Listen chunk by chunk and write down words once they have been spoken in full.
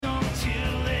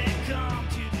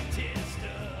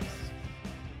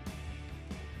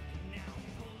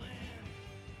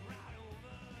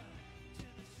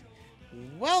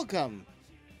welcome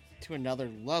to another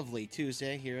lovely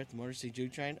Tuesday here at the Motor City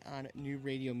Juke Joint on New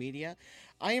Radio Media.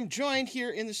 I am joined here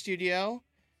in the studio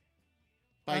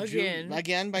by by Giulia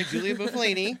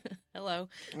Buffalini. Hello.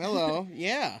 Hello.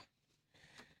 Yeah.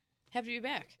 Happy to be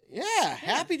back. Yeah.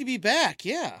 Happy to be back.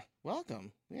 Yeah.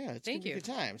 Welcome. Yeah. It's Thank you. Good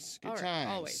times. Good All right,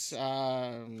 times.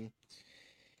 always.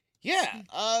 Yeah.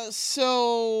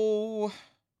 So.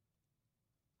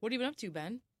 What have you been up to,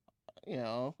 Ben?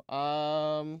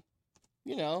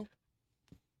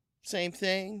 Same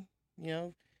thing,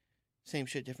 same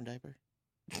shit, different diaper.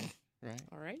 Right?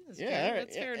 All right. That's Yeah, fair. all right.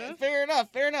 That's fair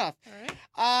enough. Fair enough.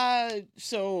 All right.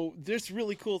 So this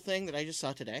really cool thing that I just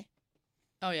saw today.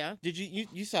 Oh, yeah? Did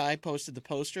you saw I posted the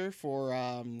poster for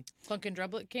Punk in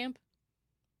Drublic Camp?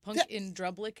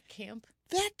 Drublic Camp?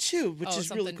 That too, which is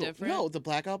really cool. Different? No, the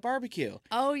Blackout Barbecue.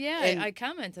 Oh, yeah. I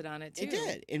commented on it, too. It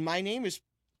did. And my name is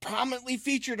prominently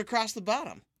featured across the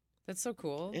bottom. That's so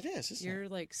cool. It is, isn't You're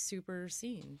it? like super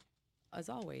seen, as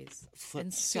always. Flip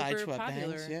and side super sweat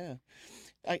popular. bangs, yeah.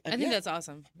 I think that's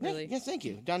awesome, really. Yeah, thank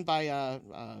you. Done by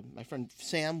my friend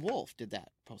Sam Wolf did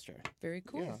that poster. Very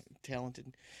cool. Yeah,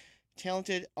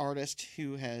 talented artist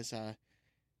who has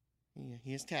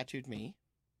he has tattooed me.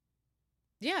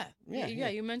 Yeah, Yeah.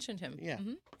 You mentioned him. Yeah.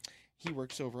 Mm-hmm. He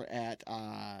works over at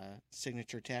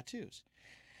Signature Tattoos.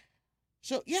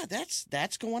 So yeah,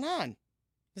 that's going on.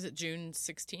 Is it June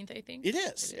 16th, I think? It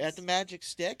is at the Magic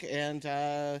Stick, and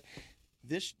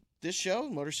this show,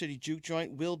 Motor City Juke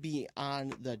Joint, will be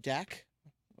on the deck,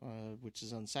 which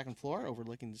is on the second floor,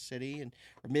 overlooking the city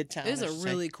or Midtown. It is a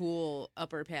really cool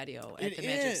upper patio at the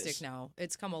Magic is. Stick now.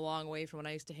 It's come a long way from when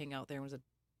I used to hang out there. It was a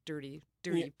dirty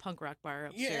punk rock bar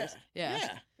upstairs.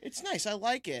 Yeah. It's nice. I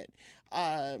like it.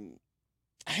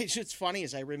 It's funny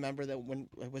as I remember that when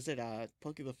was it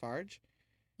Pokey Lafarge?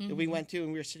 That we went to,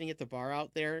 and we were sitting at the bar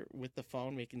out there with the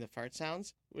phone, making the fart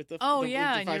sounds with the. Oh, the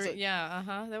yeah,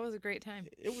 that was a great time.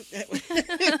 It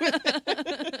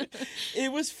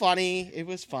was funny. It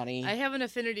was funny. I have an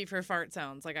affinity for fart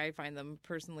sounds. Like, I find them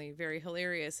personally very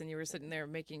hilarious. And you were sitting there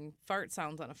making fart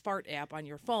sounds on a fart app on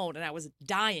your phone, and I was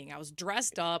dying. I was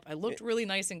dressed up. I looked really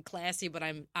nice and classy, but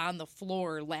I'm on the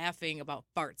floor laughing about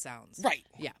fart sounds. Right.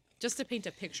 Yeah, just to paint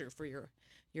a picture for your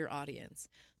audience.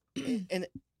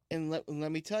 And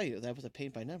let me tell you, that was a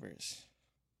paint by numbers.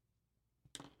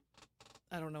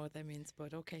 I don't know what that means,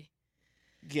 but okay.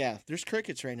 Yeah, there's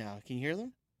crickets right now. Can you hear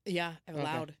them? Yeah,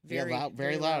 loud. Very loud.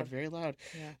 Very loud.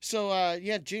 Yeah. So,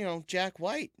 Jack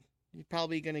White, he's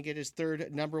probably going to get his third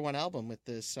 #1 album with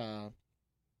this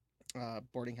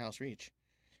Boarding House Reach.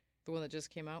 The one that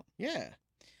just came out? Yeah.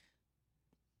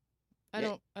 I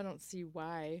don't see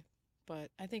why,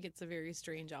 but I think it's a very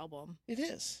strange album. It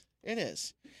is.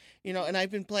 And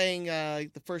I've been playing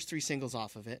the first 3 singles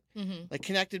off of it. Mm-hmm. Like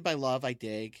Connected by Love, I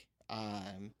dig.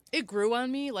 It grew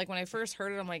on me. Like, when I first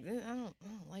heard it, I'm like, I don't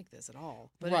like this at all.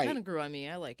 But It kind of grew on me.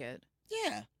 I like it.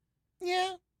 Yeah.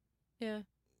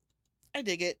 I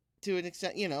dig it to an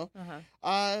extent,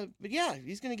 Uh-huh. But yeah,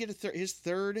 he's going to get his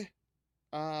third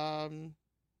 #1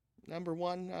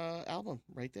 album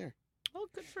right there. Oh,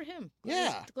 good for him.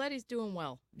 Yeah. Glad he's doing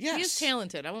well. Yes. He is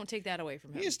talented. I won't take that away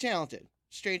from him. He is talented.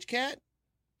 Strange cat,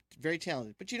 very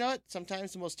talented. But you know what?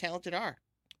 Sometimes the most talented are.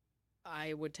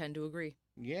 I would tend to agree.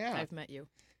 Yeah. I've met you.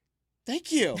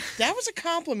 Thank you. That was a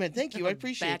compliment. Thank you. I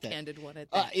appreciate Backhanded one at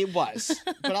that. It was,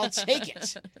 but I'll take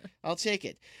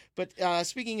it. But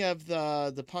speaking of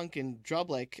the punk and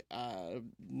Drublic,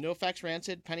 NoFX,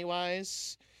 Rancid,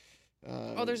 Pennywise.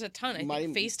 There's a ton. I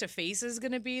think Face to Face is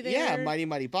going to be there. Yeah, Mighty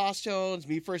Mighty Boss Tones,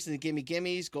 Me First and the Gimme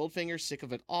Gimmes, Goldfinger, Sick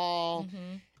of It All.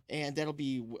 Mm-hmm. And that'll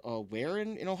be where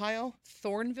in Ohio?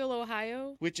 Thornville,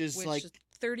 Ohio. Which is like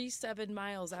 37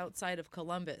 miles outside of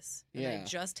Columbus. And yeah. I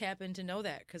just happened to know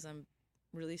that because I'm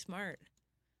really smart.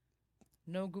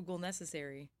 No Google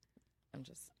necessary. I'm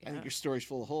just. Yeah. I think your story's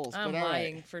full of holes. I'm but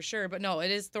lying right. for sure. But no,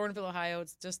 it is Thornville, Ohio.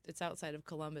 It's outside of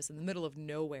Columbus, in the middle of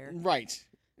nowhere. Right.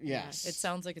 Yes. Yeah. It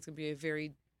sounds like it's going to be a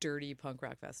very dirty punk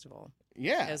rock festival.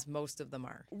 Yeah. As most of them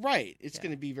are. Right. It's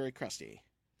going to be very crusty.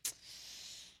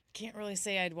 Can't really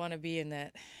say I'd want to be in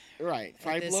that. Right.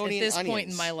 Fried bologna and onions. At this point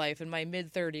in my life, in my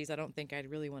mid-30s, I don't think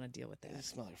I'd really want to deal with that. It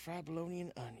smells like fried bologna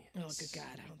and onions. Oh, good God.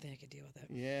 I don't think I could deal with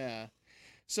that. Yeah.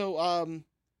 So,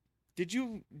 did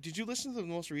you listen to the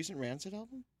most recent Rancid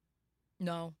album?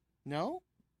 No. No?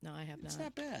 No, I have not. It's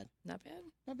not bad. Not bad?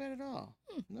 Not bad at all.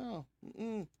 No.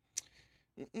 Mm-mm.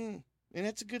 And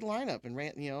it's a good lineup. And,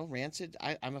 Rancid,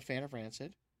 I'm a fan of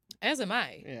Rancid. As am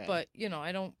I. Yeah. But,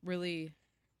 I don't really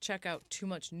check out too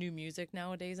much new music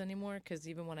nowadays anymore, because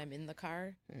even when I'm in the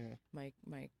car, my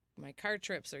car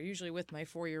trips are usually with my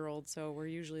 4-year-old, so we're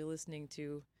usually listening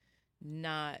to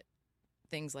not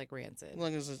things like Rancid. As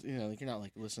long as like you're not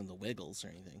like listening to the Wiggles or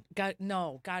anything. God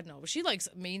no. But she likes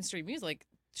mainstream music. Like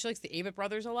she likes the Avett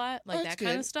Brothers a lot, like that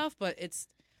kind of stuff. But it's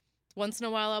once in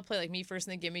a while I'll play like Me First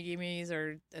and the Gimme Gimmes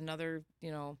or another,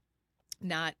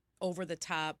 not over the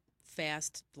top,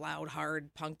 fast, loud,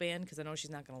 hard punk band because I know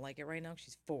she's not gonna like it right now.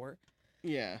 She's 4.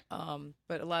 Yeah.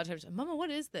 But a lot of times, Mama, what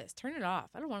is this? Turn it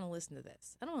off. I don't want to listen to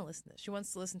this. I don't want to listen to this. She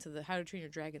wants to listen to the How to Train Your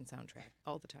Dragon soundtrack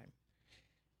all the time.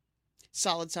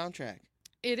 Solid soundtrack.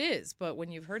 It is, but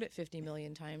when you've heard it 50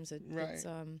 million times, it's right.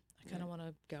 I kind of want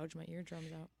to gouge my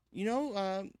eardrums out. You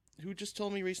know, who just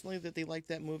told me recently that they liked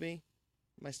that movie?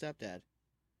 My stepdad.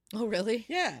 Oh, really?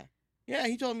 Yeah. Yeah,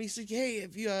 he told me, he said, hey,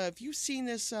 if you've seen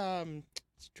this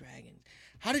dragon,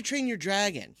 How to Train Your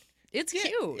Dragon. It's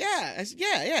cute. Yeah. I said,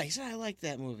 yeah. He said, I like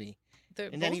that movie.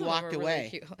 And then he walked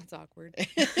away. Really cute. That's awkward.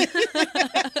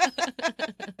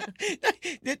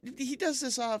 He does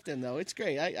this often, though. It's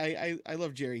great. I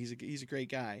love Jerry. He's a great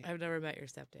guy. I've never met your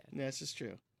stepdad. No, this is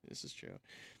true.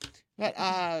 But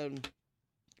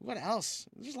what else?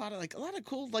 There's a lot of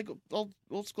cool like old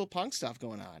school punk stuff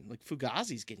going on. Like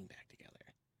Fugazi's getting back together.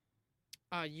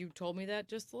 You told me that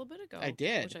just a little bit ago. I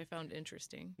did, which I found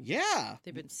interesting. Yeah,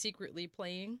 they've been secretly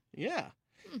playing. Yeah.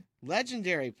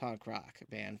 Legendary punk rock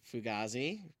band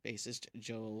Fugazi bassist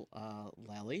Joe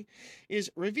Lally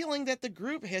is revealing that the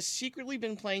group has secretly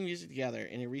been playing music together.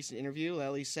 In a recent interview,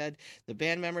 Lally said the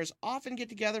band members often get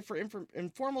together for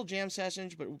informal jam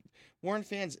sessions, but warned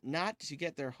fans not to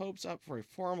get their hopes up for a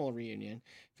formal reunion.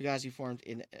 Fugazi formed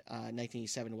in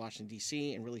 1987 in Washington,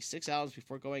 D.C. and released 6 albums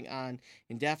before going on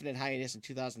indefinite hiatus in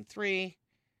 2003.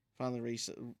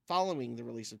 Following the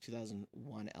release of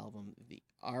 2001 album The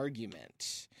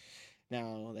Argument.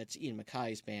 Now that's Ian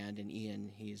MacKay's band, and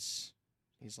Ian he's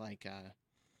like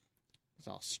he's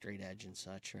all straight edge and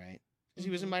such, right? Because he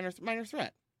was in Minor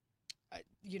Threat.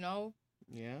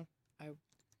 Yeah.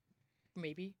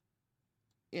 Maybe.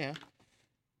 Yeah.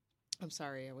 I'm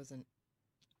sorry, I wasn't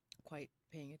quite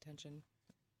paying attention.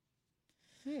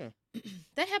 Yeah.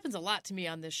 That happens a lot to me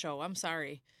on this show. I'm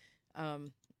sorry.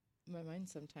 My mind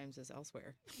sometimes is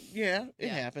elsewhere. Yeah, it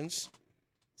happens.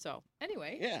 So,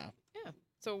 anyway. Yeah.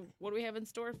 So, what do we have in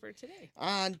store for today?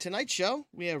 On tonight's show,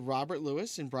 we have Robert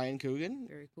Lewis and Brian Coogan.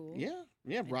 Very cool. Yeah.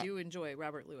 I do enjoy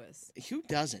Robert Lewis. Who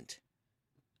doesn't?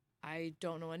 I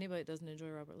don't know anybody that doesn't enjoy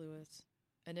Robert Lewis.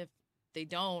 And if they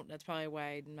don't, that's probably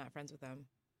why I'm not friends with them.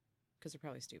 Because they're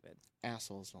probably stupid.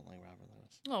 Assholes don't like Robert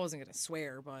Lewis. Well, I wasn't going to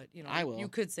swear, but, I will. You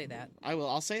could say that. I will.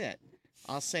 I'll say that.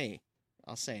 I'll say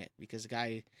it because the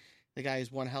guy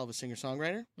is one hell of a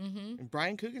singer-songwriter. Mm-hmm. And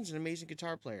Brian Coogan's an amazing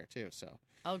guitar player, too. So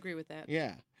I'll agree with that.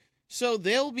 Yeah. So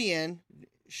they'll be in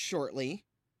shortly.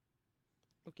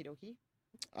 Okie dokie.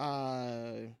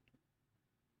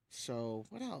 So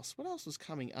what else? What else was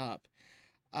coming up?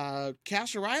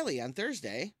 Cash O'Reilly on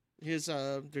Thursday.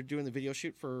 They're doing the video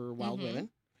shoot for Wild Women.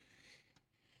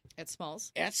 At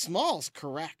Smalls. At Smalls,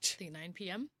 correct. I think 9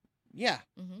 p.m. Yeah.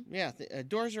 Mm-hmm. Yeah.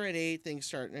 Doors are at 8. Things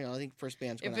start, I think first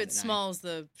band's going on at 9. If it's Smalls,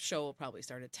 the show will probably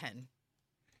start at 10.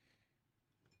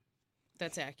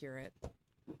 That's accurate.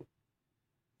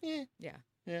 Yeah. Yeah.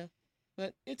 Yeah.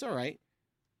 But it's all right.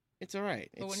 It's all right.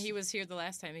 But when he was here the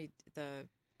last time, the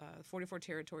 44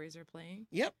 Territories are playing.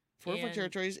 Yep. 44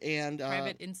 Territories and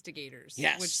Private Instigators.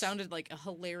 Yes. Which sounded like a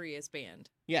hilarious band.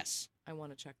 Yes. I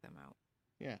want to check them out.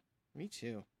 Yeah. Me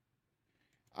too.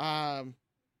 I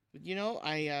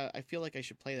feel like I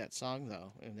should play that song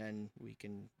though, and then we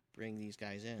can bring these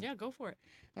guys in. Yeah, go for it.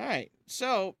 All right.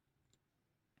 So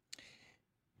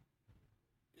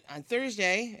on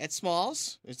Thursday at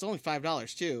Smalls, it's only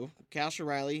 $5 too. Cash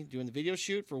O'Reilly doing the video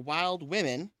shoot for Wild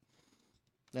Women.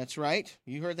 That's right.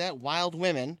 You heard that. Wild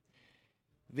Women.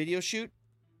 Video shoot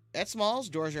at Smalls.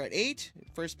 Doors are at 8.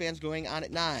 First band's going on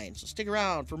at 9. So stick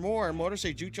around for more Motor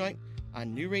City Juke Joint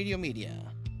on New Radio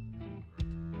Media.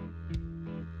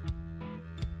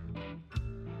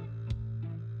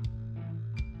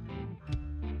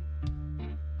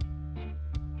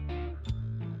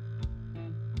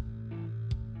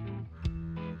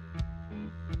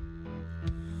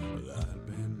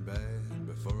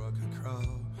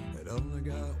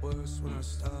 When I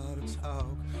started to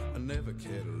talk, I never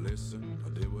cared to listen. I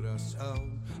did what I was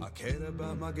told. I cared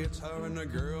about my guitar and the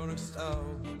girl next door.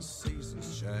 The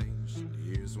seasons changed,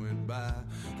 the years went by.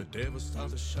 The devil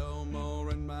started to show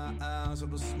more in my eyes. eyes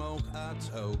of the smoke I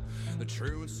tote. The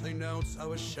truancy notes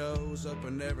always shows up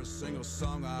in every single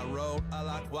song I wrote. I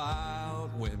like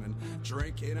wild women,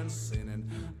 drinking and sinning.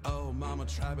 Oh, mama,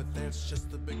 try, but that's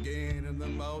just the beginning. The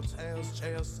motels,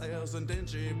 jail cells, and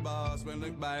dingy bars may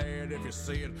look bad if you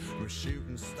see it from a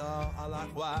shooting star. I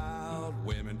like wild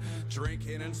women,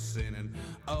 drinking and sinning.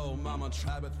 Oh, mama,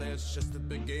 try, but that's just the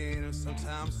beginning.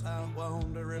 Sometimes I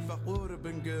wonder if I would have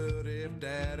been good if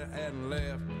Dad hadn't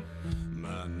left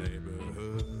my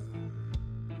neighborhood.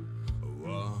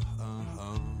 Whoa,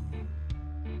 whoa,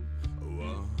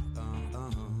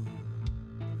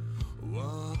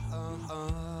 whoa.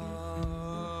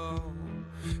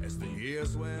 As the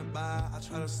years went by, I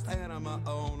try to stand on my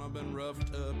own. I've been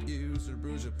roughed up, used and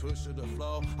bruised and pushed to the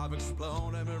floor. I've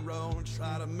exploded every road and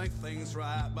try to make things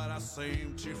right, but I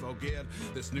seem to forget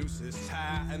this noose is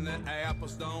tight and the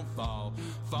apples don't fall.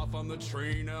 Fall from the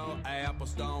tree, no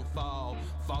apples don't fall.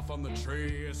 Fall from the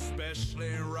tree,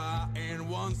 especially rotten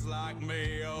ones like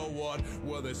me. Oh, what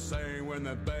were they saying when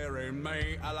they buried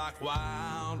me? I like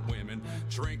wild women,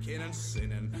 drinking and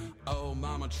sinning. Oh,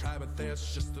 mama, try, but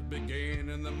that's just the beginning.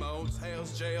 The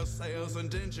motels, jail cells, and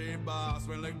dingy bars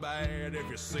will look bad if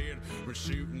you see it from a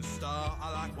shooting star.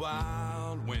 I like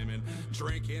wild women,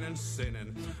 drinking and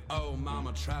sinning. Oh,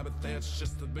 mama, try, but that's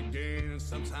just the beginning.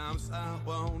 Sometimes I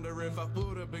wonder if I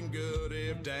would have been good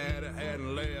if Dad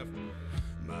hadn't left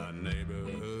my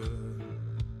neighborhood.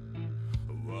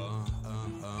 Whoa,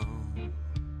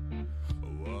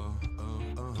 whoa,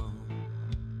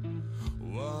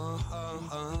 whoa.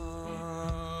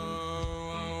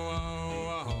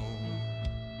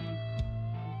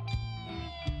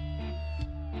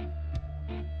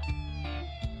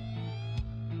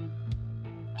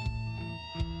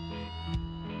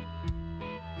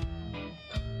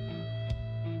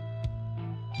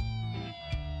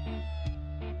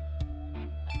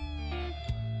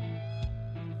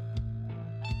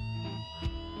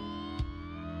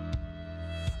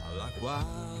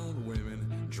 Wild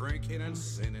women, drinking and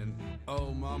sinning.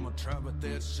 Oh, mama, try, but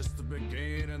that's just the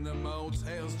beginning. The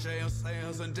motels, jail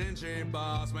cells, and dingy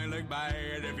bars may look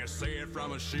bad if you see it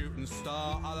from a shooting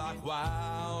star. I like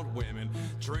wild women,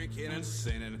 drinking and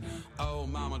sinning. Oh,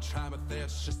 mama, try, but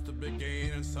that's just the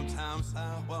beginning. Sometimes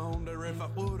I wonder if I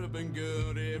would have been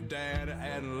good if Dad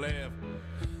hadn't left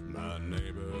my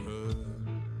neighborhood.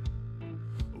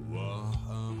 Whoa,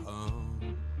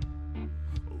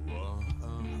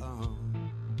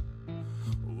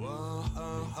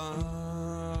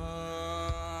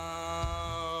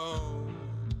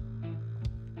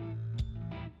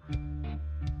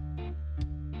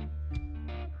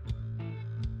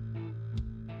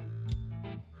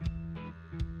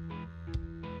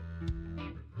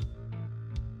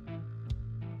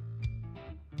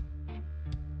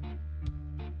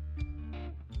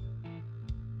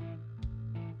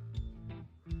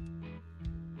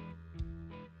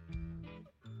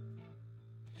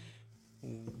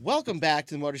 Welcome back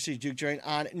to the Motor City Juke Joint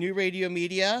on New Radio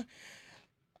Media.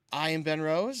 I am Ben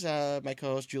Rose, my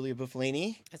co-host Giulia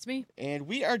Buffalini. That's me. And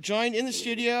we are joined in the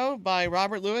studio by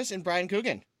Robert Lewis and Brian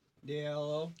Coogan. Yeah,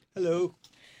 hello. Hello.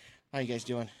 How you guys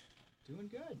doing? Doing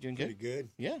good. Doing good? Pretty good.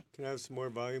 Yeah. Can I have some more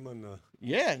volume on the...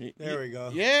 Yeah. There we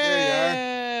go.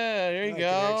 Yeah. There you I go.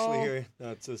 can actually hear you.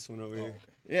 No, it's this one over here.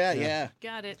 Yeah, yeah.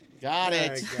 Got it. Got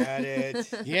it. I got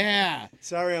it. Yeah.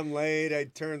 Sorry I'm late. I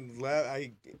turned left.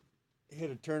 I hit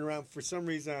a turnaround. For some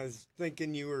reason, I was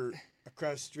thinking you were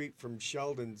across the street from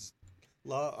Sheldon's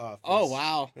law office. Oh,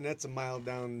 wow. And that's a mile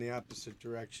down the opposite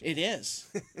direction. It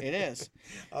is. It is.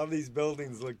 All these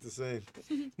buildings look the same.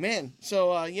 Man,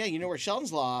 so, yeah, you know where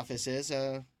Sheldon's law office is.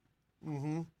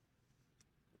 Mm-hmm.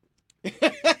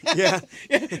 Yeah.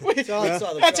 Wait, So I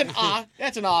saw the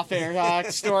that's an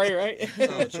off-air story, right?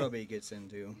 all the trouble he gets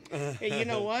into. Hey, you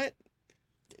know what?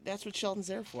 That's what Sheldon's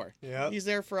there for. Yep. He's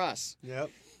there for us. Yep.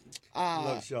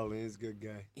 Love Sheldon. He's a good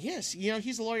guy. Yes, you know,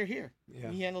 he's a lawyer here. Yeah.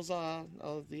 He handles all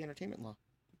the entertainment law.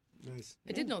 Nice.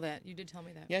 I did know that. You did tell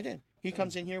me that. Yeah, I did. He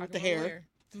comes in here with the Talking about a hair,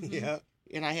 lawyer. Yeah.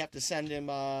 and I have to send him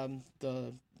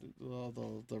the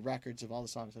records of all the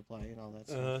songs I play and all that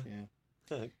stuff. Uh-huh.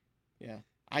 Yeah. Yeah.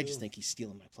 I just think he's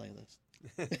stealing my playlist.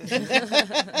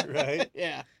 Right?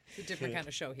 Yeah. It's a different kind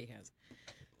of show he has.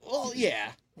 Well,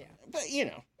 yeah. Yeah. But, you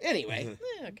know, anyway.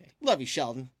 Okay. Love you,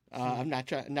 Sheldon. I'm not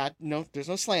trying, there's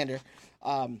no slander.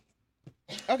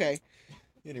 Okay.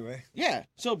 Anyway. Yeah.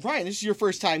 So, Brian, this is your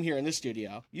first time here in this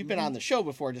studio. You've been on the show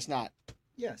before, just not.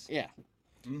 Yes. Yeah.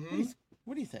 Mm-hmm.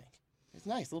 What do you think? It's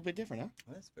nice. A little bit different, huh?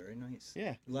 That's very nice.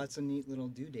 Yeah. Lots of neat little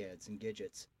doodads and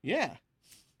gadgets. Yeah.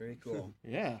 Very cool.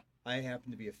 Yeah. I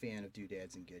happen to be a fan of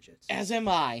doodads and gadgets. As am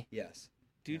I. Yes.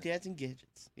 Doodads and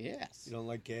gadgets. Yes. You don't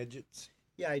like gadgets?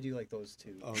 Yeah, I do like those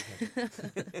too. Okay.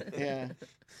 Yeah.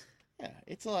 Yeah,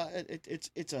 it's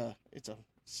a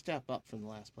step up from the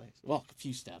last place. Well, a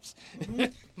few steps.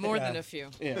 More Yeah. than a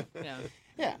few. Yeah. Yeah.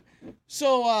 Yeah.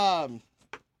 So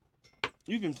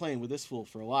you've been playing with this fool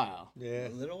for a while. Yeah. A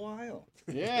little while.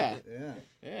 Yeah. Yeah.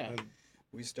 Yeah.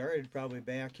 We started probably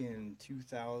back in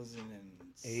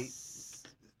 2008.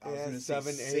 I was Yeah, gonna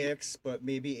 7, say 8. 6, but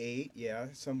maybe 8. Yeah,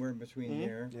 somewhere in between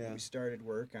there. Yeah. We started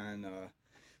work on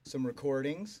some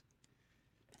recordings.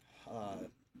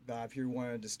 Bob here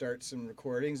wanted to start some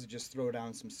recordings and just throw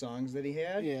down some songs that he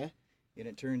had. Yeah. And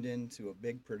it turned into a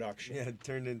big production. Yeah, it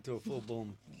turned into a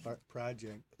full-blown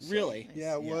project. Really?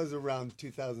 Yeah, it Yeah. was around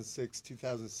 2006,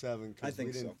 2007, I because think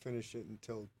we didn't so. finish it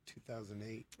until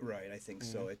 2008. Right, I think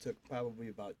so. It took probably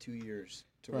about 2 years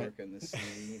to Right. work on this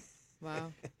CD.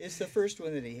 Wow. It's the first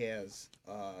one that he has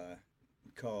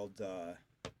called,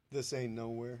 This Ain't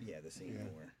Nowhere. This Ain't Yeah.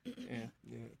 Nowhere. Yeah.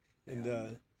 Yeah.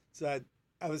 And so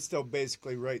I was still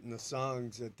basically writing the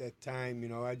songs at that time. You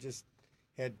know, I just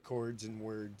had chords and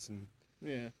words. And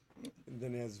Yeah.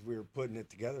 then as we were putting it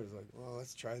together, it was like, well,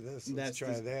 let's try this. Let's That's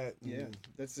try the- that. Yeah, And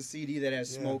that's the CD that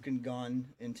has Yeah. Smoke and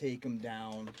Gun and Take 'Em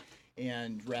Down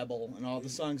and Rebel and all the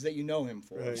songs that you know him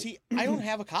for. Right. See, I don't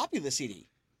have a copy of the CD.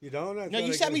 You don't? No,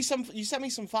 you sent me some. You sent me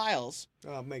some files.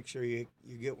 I'll make sure you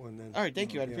get one then. All right,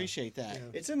 thank you. I'd Yeah. appreciate that. Yeah.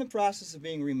 It's in the process of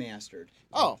being remastered.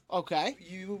 Oh, okay.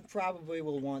 You probably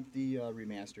will want the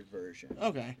remastered version.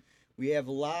 Okay. We have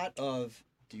a lot of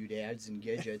doodads and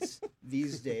gadgets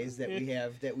these days that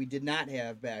we did not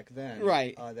have back then.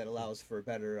 Right. That allows for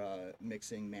better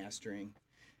mixing, mastering,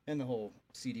 and the whole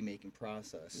CD making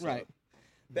process. So Right.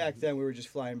 back then we were just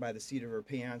flying by the seat of our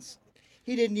pants.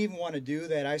 He didn't even want to do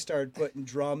that. I started putting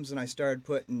drums and I started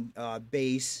putting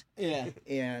bass Yeah.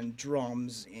 and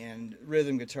drums and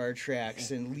rhythm guitar tracks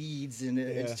and leads, and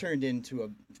it's Yeah. turned into a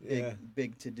Yeah.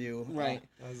 big to do. Right.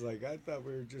 I was like, I thought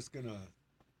we were just going to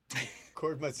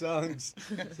record my songs.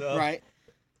 So, Right.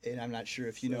 And I'm not sure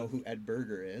if you know who Ed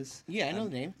Berger is. Yeah, I know the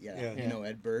name. Yeah, Yeah. you know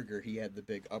Ed Berger. He had the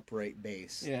big upright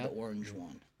bass, Yeah. the orange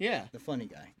one, Yeah. the funny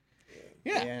guy.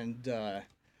 Yeah. And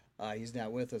he's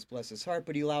not with us, bless his heart,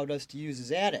 but he allowed us to use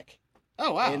his attic.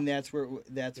 Oh wow. And that's where where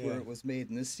Yeah. it was made.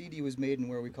 And this CD was made in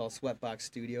where we call Sweatbox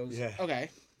Studios. Yeah. Okay.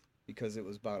 Because it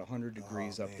was about 100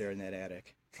 degrees up man. there in that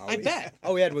attic. I bet.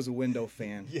 All we had was a window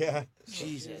fan. Yeah.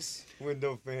 Jesus.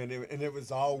 Window fan. And it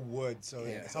was all wood, so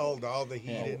Yeah. it held all the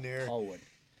heat in there. All wood.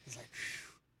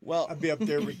 Well, I'd be up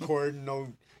there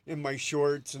recording, in my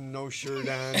shorts and no shirt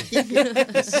on,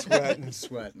 sweating.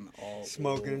 Sweating all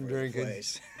Smoking and over the drinking.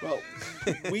 place. well,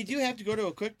 we do have to go to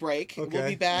a quick break. We'll be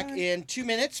Okay. back in 2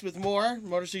 minutes with more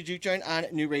Motor City Juke Joint on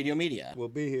New Radio Media. We'll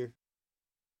be here.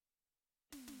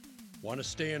 Want to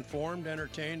stay informed,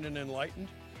 entertained, and enlightened?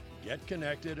 Get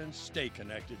connected and stay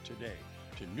connected today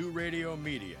to New Radio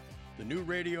Media. The New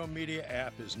Radio Media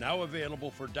app is now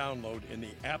available for download in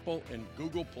the Apple and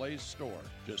Google Play Store.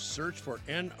 Just search for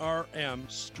NRM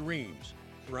Streams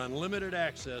for unlimited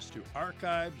access to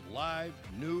archived, live,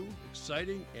 new,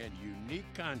 exciting, and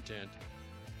unique content,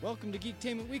 Welcome to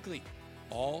Geektainment Weekly.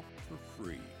 all for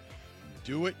free.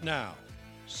 Do it now.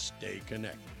 Stay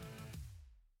connected.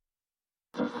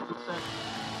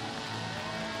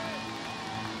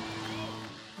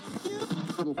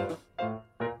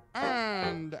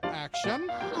 And action.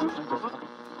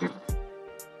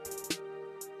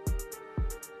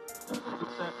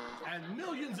 And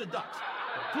millions of ducks.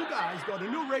 The two guys go to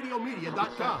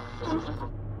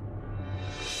newradiomedia.com.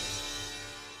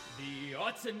 The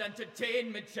Arts and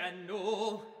Entertainment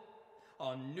Channel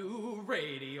on New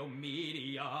Radio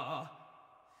Media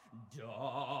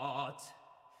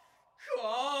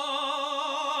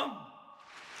 .com.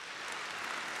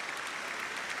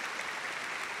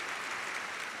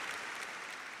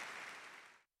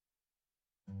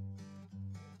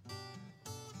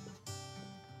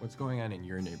 What's going on in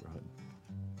your neighborhood?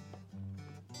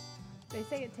 They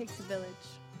say it takes a village.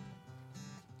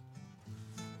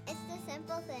 It's the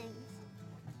simple things.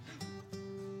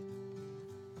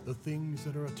 The things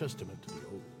that are a testament to the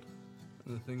old.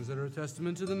 And the things that are a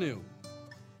testament to the new.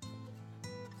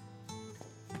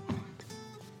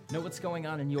 Know what's going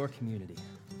on in your community.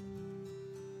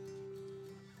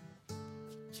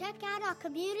 Check out our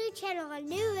community channel on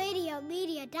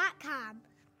newradiomedia.com.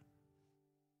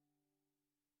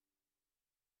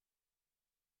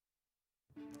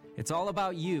 It's all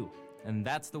about you, and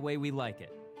that's the way we like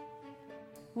it.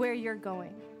 Where you're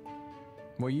going.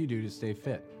 What you do to stay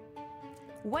fit.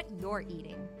 What you're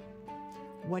eating.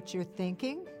 What you're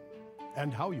thinking.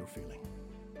 And how you're feeling.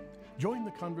 Join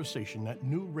the conversation at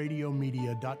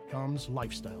newradiomedia.com's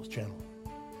Lifestyles channel.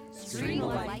 Stream the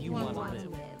life you want to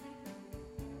live.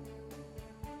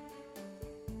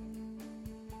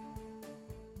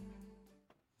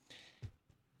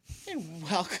 And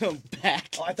welcome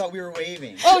back. Oh, I thought we were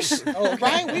waving. Okay.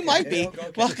 Brian, we might be.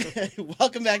 Okay.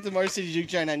 Welcome back to the Motor City Juke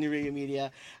Joint on New Radio Media.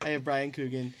 I have Brian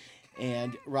Coogan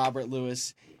and Robert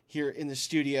Lewis here in the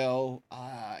studio,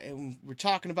 and we're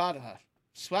talking about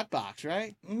Sweatbox,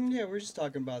 right? Yeah, we're just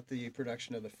talking about the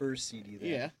production of the first CD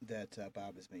that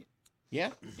Bob has made. Yeah.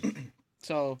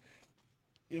 So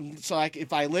like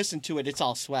if I listen to it, it's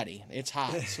all sweaty. It's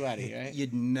hot, sweaty, right?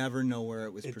 You'd never know where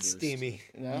it was It's produced. steamy.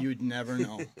 No? You'd never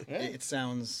know. Yeah. It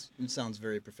sounds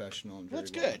very professional and very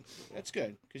That's well. good. That's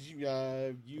good because you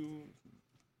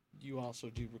also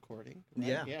do recording,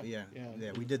 right?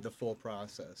 Yeah. We did the full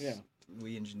process. Yeah.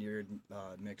 We engineered,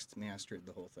 mixed, mastered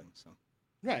the whole thing. So.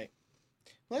 Right.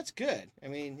 Well, that's good. I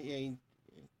mean,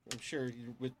 I'm sure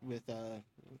with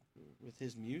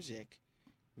his music,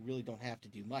 you really don't have to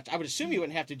do much. I would assume you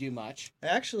wouldn't have to do much.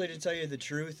 Actually, to tell you the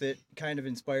truth, it kind of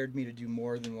inspired me to do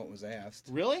more than what was asked.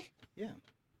 Really? Yeah.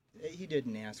 He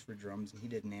didn't ask for drums, and he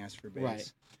didn't ask for bass.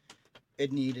 Right.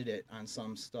 It needed it on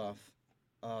some stuff.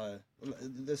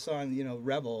 The song,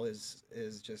 Rebel is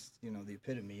just, the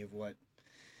epitome of what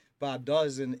Bob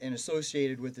does and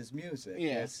associated with his music.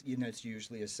 Yeah. It's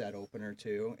usually a set opener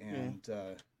too, and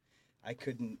I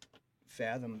couldn't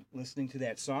fathom listening to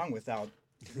that song without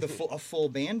a full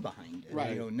band behind it.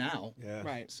 Right. Now. Yeah.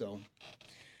 Right. So.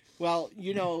 Well,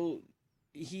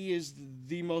 he is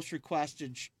the most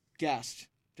requested guest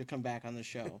to come back on the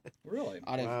show. Really?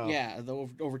 Wow.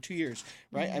 Over 2 years,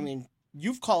 right? Mm-hmm. I mean,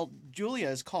 Julia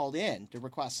has called in to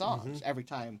request songs every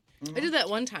time. I did that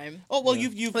one time. Oh well, Yeah.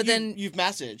 you've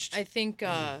messaged. I think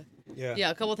a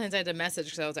couple of times I had to message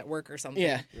because I was at work or something.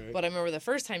 Yeah. Right. But I remember the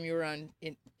first time you were on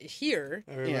here,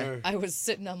 I remember. I was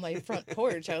sitting on my front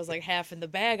porch. I was like half in the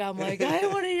bag. I'm like, I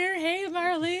want to hear Hey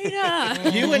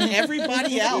Marlena. You and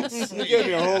everybody else. You gave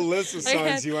me a whole list of I songs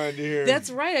had- you wanted to hear.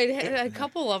 That's right. I had a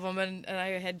couple of them, and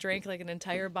I had drank like an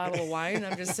entire bottle of wine.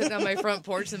 I'm just sitting on my front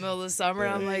porch in the middle of the summer.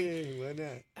 I'm like, Hey, why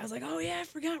not? I was like, oh yeah, I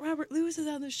forgot Robert Lewis is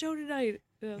on the show tonight.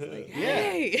 And I was like, Yeah.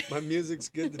 hey. My music's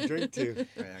good to drink to.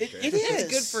 It is.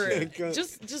 It's good for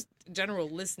just general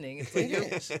listening. It's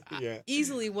like you're Yeah.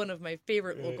 easily one of my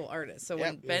favorite Right. local artists. So Yep.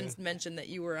 when Ben mentioned that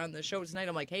you were on the show tonight,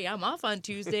 I'm like, hey, I'm off on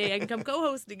Tuesday. I can come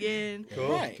co-host again. Cool.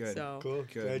 Right. Good. So Cool.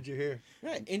 Good. Glad you're here.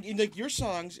 Right, and like your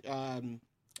songs,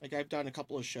 like I've done a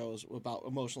couple of shows about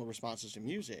emotional responses to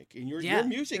music, and your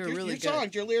music, they're your really good.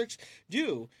 songs, your lyrics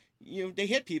they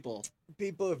hit people.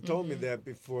 People have told me that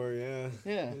before. Yeah.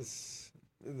 Yeah.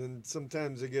 And then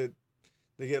sometimes they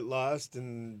get lost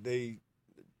and they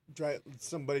drive.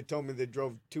 Somebody told me they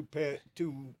drove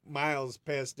 2 miles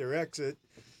past their exit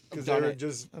because they done were it.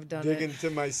 just I've done digging to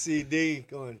my CD,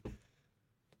 going,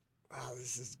 "Wow,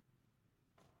 this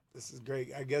is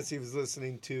great." I guess he was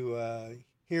listening to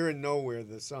 "Here and Nowhere,"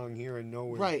 the song "Here and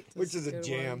Nowhere," Right. which That's is a a good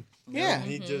jam. Yeah.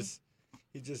 And he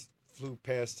just flew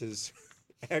past his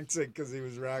exit because he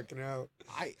was rocking out.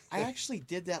 I actually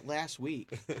did that last week.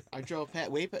 I drove I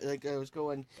was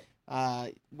going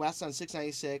west on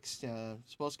 696,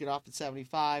 supposed to get off at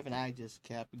 75, and I just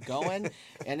kept going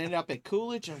and ended up at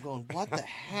Coolidge. I'm going, what the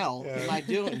hell am I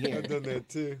doing here? I've done that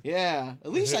too. Yeah,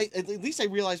 at least I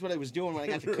realized what I was doing when I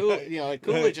got to Right. at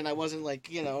Coolidge, and I wasn't like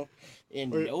in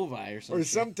Novi or something. Or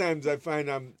sometimes I find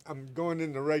I'm going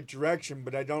in the right direction,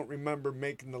 but I don't remember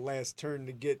making the last turn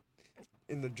to get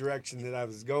in the direction that I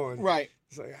was going. Right.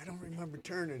 It's like I don't remember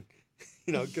turning,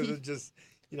 because it just,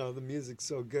 the music's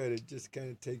so good, it just kind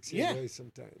of takes you away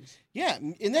sometimes. Yeah,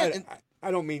 and that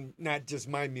I don't mean not just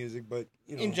my music, but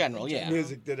in general, yeah,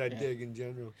 music that I dig in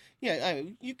general. Yeah,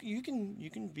 you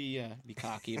can be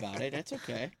cocky about it. That's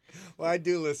okay. Well, I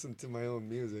do listen to my own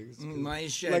music. My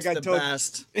shit's Like I the told-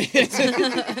 best.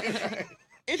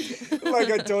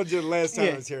 Like I told you the last time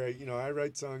Yeah. I was here, I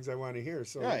write songs I want to hear,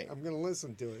 so Right. I'm going to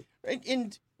listen to it.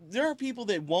 And there are people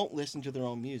that won't listen to their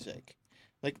own music,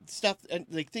 like stuff,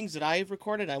 like things that I've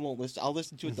recorded. I won't listen. I'll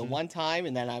listen to it the one time,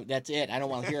 and then that's it. I don't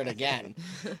want to hear it again,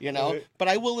 Right. But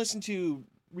I will listen to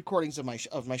recordings of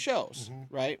my shows,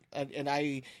 right?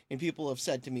 And people have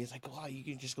said to me, it's like, wow, you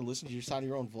can just go listen to your sound of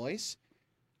your own voice.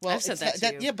 Well, I've said it's that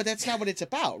to you. Yeah, but that's not what it's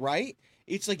about, right?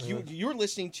 It's like you're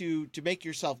listening to make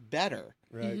yourself better,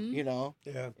 Right.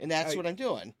 Yeah. and that's what I'm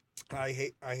doing. I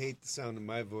hate the sound of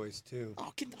my voice too.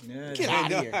 Oh, get Yeah, out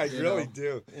of No, here! I really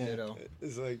do. Ditto.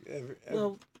 It's like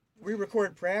Well, we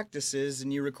record practices,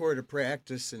 and you record a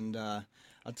practice, and I'll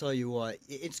tell you what,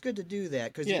 it's good to do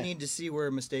that because Yeah. you need to see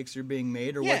where mistakes are being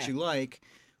made or Yeah. what you like.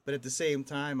 But at the same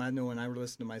time, I know when I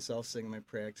listen to myself sing my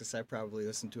practice, I probably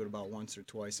listen to it about once or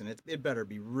twice, and it better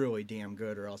be really damn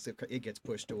good, or else it gets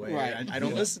pushed away. Right. I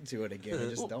don't listen to it again. I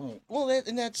just don't. Well,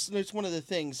 that's one of the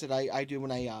things that I do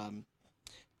when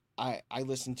I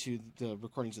listen to the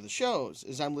recordings of the shows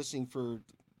is I'm listening for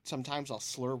sometimes I'll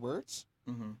slur words.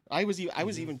 Mm-hmm. I was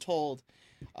even told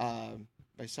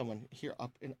by someone here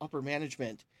up in upper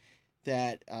management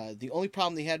that the only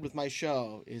problem they had with my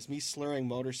show is me slurring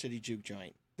Motor City Juke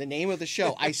Joint. The name of the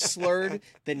show. I slurred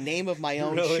the name of my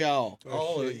own show.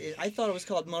 I thought it was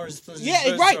called Motors.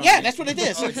 Yeah, right. Yeah, that's what it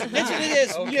is. Oh, That's what it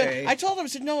is. Okay. Yeah, I told him, I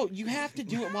said, no, you have to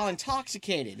do it while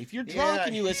intoxicated. If you're drunk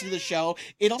and you listen to the show,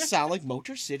 it'll sound like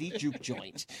Motor City Juke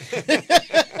Joint.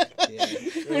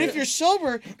 But if you're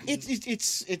sober,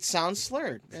 it sounds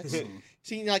slurred. That's,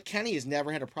 see, like Kenny has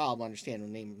never had a problem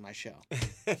understanding the name of my show.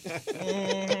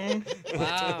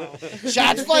 Wow.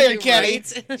 Shots fired, Kenny.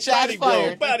 Shots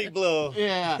fired. Body blow.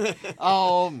 Yeah.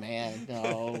 Oh man,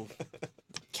 no.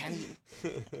 Kenny.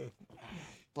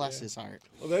 Bless his heart.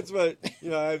 Well, that's what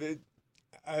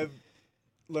I've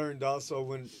learned also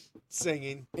when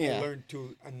singing. Yeah. I learned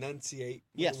to enunciate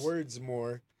Yes. the words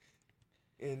more,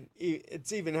 and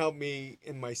it's even helped me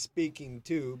in my speaking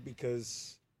too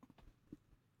because.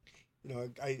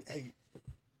 I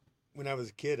when I was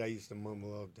a kid, I used to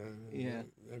mumble all the time. Yeah.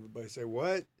 Everybody say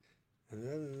what?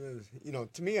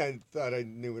 To me, I thought I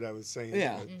knew what I was saying.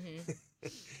 Yeah.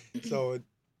 So,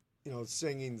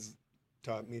 singing's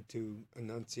taught me to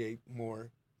enunciate more.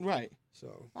 Right.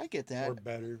 So I get that. Or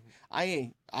better.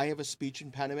 I have a speech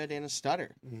impediment and a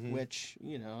stutter, Mhm. which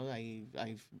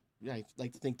I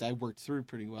like to think that I worked through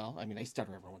pretty well. I mean, I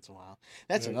stutter every once in a while.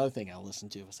 That's Right. another thing I'll listen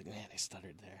to. I was like, man, I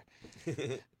stuttered there.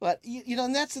 But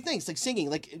and that's the thing. It's like singing.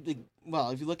 Like,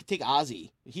 well, if you take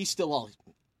Ozzy, he's still all.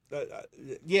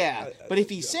 Yeah, but if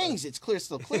he sings, it's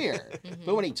still clear.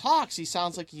 But when he talks, he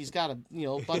sounds like he's got a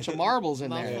bunch of marbles in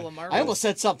there. Mouthful of marbles. I almost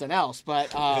said something else, but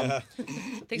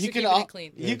Thanks you for can keeping it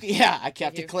clean. I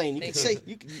kept it clean. You can say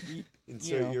you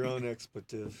Insert your own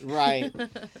expletive. Right.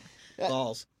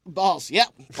 Balls. Yep.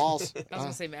 Balls. I was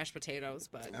gonna say mashed potatoes,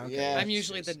 but Yeah. I'm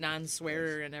usually the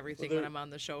non-swearer and everything when I'm on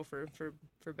the show for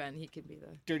Ben. He can be the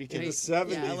dirty In the kid.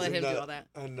 70s, Yeah, I'll let him do all that.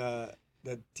 On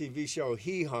the TV show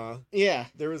Hee Haw, Yeah.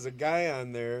 there was a guy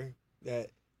on there that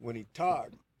when he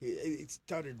talked, he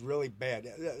stuttered really bad.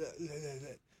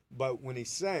 But when he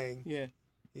sang,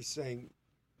 he sang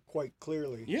quite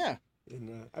clearly. Yeah.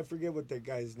 And I forget what that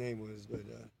guy's name was, but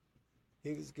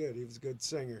he was good. He was a good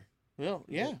singer. Well,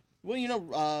 yeah.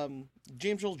 Well,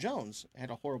 James Earl Jones had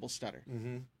a horrible stutter.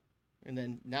 Mm-hmm. And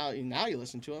then now you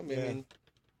listen to him, I mean,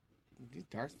 he's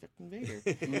Darth fucking Vader.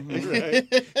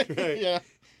 Right. Yeah.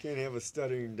 Can't have a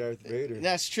stuttering Darth Vader.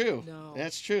 That's true. No.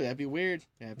 That's true. That'd be weird.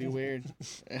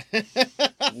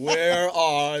 Where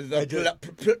are the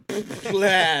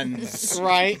plans?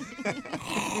 Right.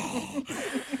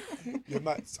 You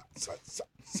might,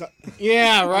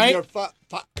 Yeah, right?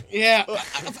 Yeah.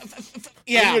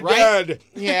 Yeah, You're right? dead.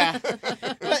 Yeah. But,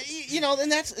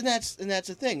 and that's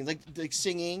the thing. Like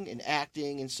singing and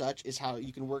acting and such is how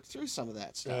you can work through some of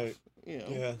that stuff. Right.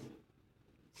 Yeah.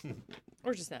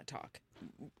 or just not talk.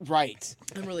 Right.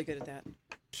 I'm really good at that.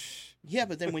 Yeah,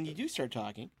 but then when you do start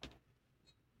talking,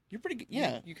 you're pretty good.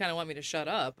 Yeah. You kind of want me to shut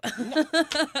up.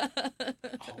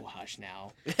 Oh, hush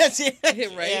now. That's it.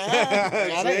 Right?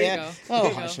 Yeah. There you go. Oh,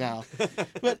 There you hush go. now.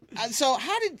 But so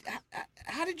how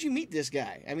did you meet this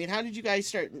guy? I mean, how did you guys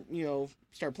start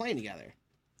playing together?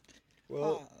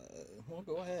 Well,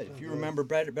 go ahead. If you remember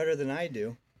better than I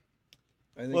do.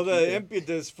 I think Well, you the did.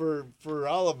 impetus for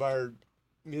all of our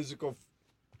musical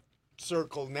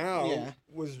circle now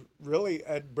was really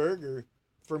Ed Berger.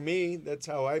 For me, that's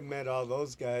how I met all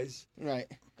those guys. Right.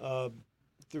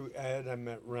 Through Ed, I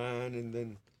met Ron, and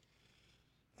then,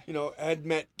 Ed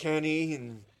met Kenny,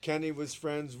 and Kenny was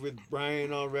friends with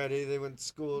Brian already. They went to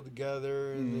school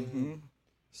together, and then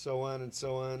so on and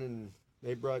so on, and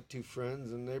they brought two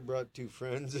friends, and they brought two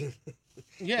friends.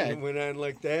 Yeah. And it went on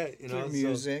like that, Through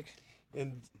music.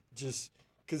 And just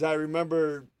because I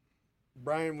remember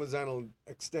Brian was on an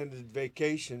extended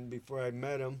vacation before I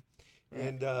met him,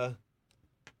 and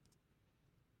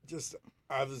just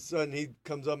all of a sudden he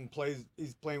comes up and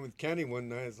he's playing with Kenny one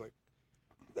night. I was like,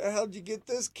 where the hell did you get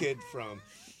this kid from?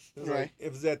 It was like,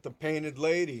 it was at the Painted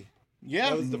Lady. Yeah.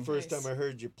 That was the first time I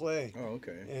heard you play. Oh,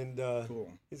 okay. And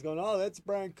cool. He's going, oh, that's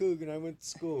Brian Coogan. I went to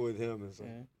school with him. It's like,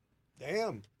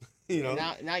 damn.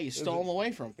 Now you stole him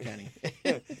away from Kenny.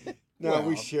 No,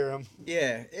 we Well, share him.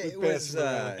 Yeah, it We was. pass him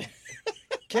around.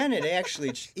 Ken had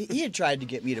actually he had tried to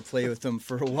get me to play with him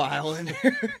for a while,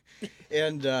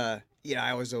 and Yeah,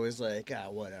 I was always like,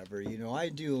 whatever. You know, I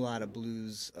do a lot of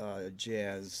blues,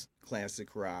 jazz,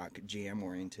 classic rock,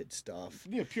 jam-oriented stuff.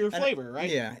 Yeah, pure flavor, right?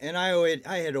 Yeah, and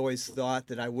I had always thought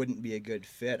that I wouldn't be a good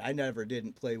fit. I never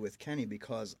didn't play with Kenny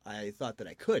because I thought that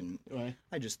I couldn't. Right.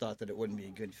 I just thought that it wouldn't be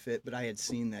a good fit, but I had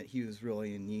seen that he was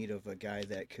really in need of a guy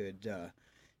that could,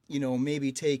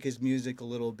 maybe take his music a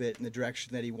little bit in the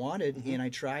direction that he wanted, and I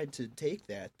tried to take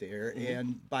that there.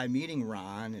 And by meeting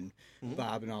Ron and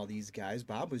Bob and all these guys,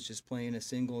 Bob was just playing a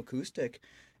single acoustic,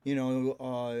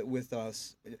 with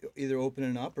us, either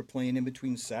opening up or playing in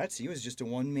between sets. He was just a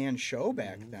one-man show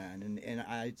back then, and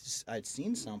I'd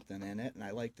seen something in it, and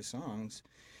I liked the songs.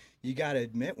 You got to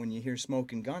admit, when you hear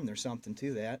Smoking Gun, there's something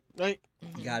to that. Right.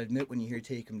 You got to admit, when you hear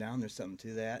Take 'Em Down, there's something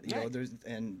to that. You know,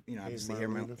 obviously,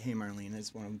 Hey Marlene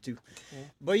is one of them, too. Yeah.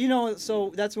 But,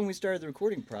 so that's when we started the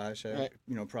recording process,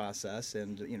 process,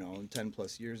 and,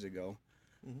 10-plus years ago,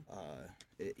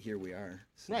 here we are.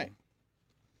 So. Right.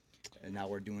 And now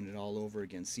we're doing it all over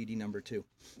again. CD number 2.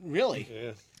 Really?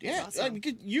 Yeah. Yeah. Awesome.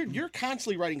 You're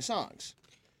constantly writing songs.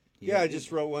 Yeah, I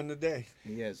just wrote one today.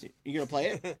 He is. You gonna play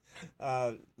it?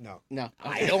 No. No.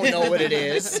 I don't know what it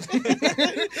is.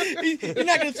 You're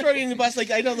not gonna throw you in the bus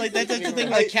I know that's the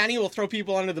thing. Like Kenny will throw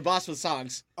people under the bus with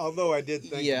songs. Although I did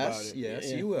think about it.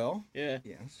 Yes, you will. Yeah.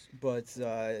 Yes, but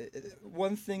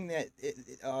one thing that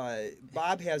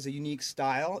Bob has a unique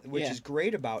style, which is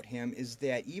great about him, is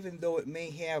that even though it may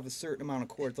have a certain amount of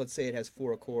chords, let's say it has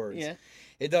 4 chords. Yeah.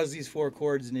 It does these 4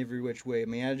 chords in every which way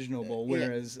imaginable,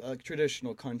 whereas a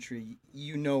traditional country,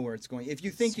 you know where it's going. If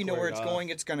you think you know where it's going,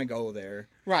 it's going to go there.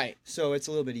 Right. So it's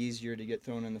a little bit easier to get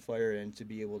thrown in the fire and to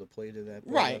be able to play to that.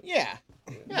 Right, yeah.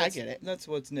 I get it. That's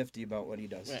what's nifty about what he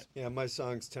does. Right. Yeah, my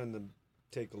songs tend to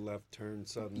take a left turn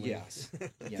suddenly. Yes.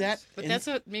 Yes. But that's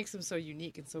what makes them so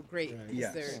unique and so great. Right.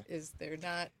 Yes. They're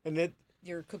not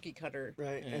your cookie cutter.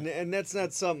 Right. Yeah. And that's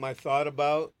not something I thought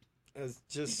about. It's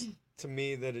just to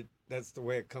me that's the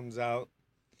way it comes out.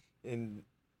 And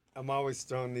I'm always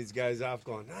throwing these guys off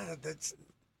going,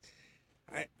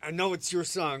 I know it's your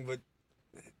song, but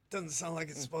it doesn't sound like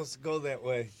it's supposed to go that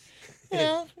way.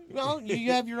 Yeah, well,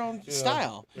 you have your own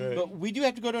style. Right. But we do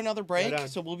have to go to another break,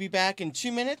 so we'll be back in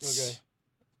 2 minutes. Okay.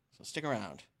 So stick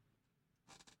around.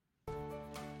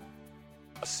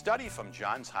 A study from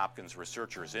Johns Hopkins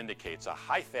researchers indicates a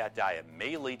high-fat diet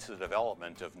may lead to the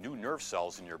development of new nerve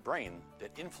cells in your brain that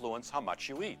influence how much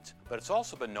you eat. But it's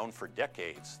also been known for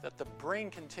decades that the brain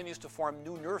continues to form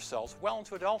new nerve cells well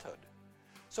into adulthood.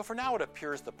 So for now, it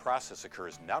appears the process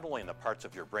occurs not only in the parts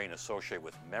of your brain associated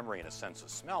with memory and a sense of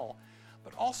smell,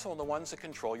 but also in the ones that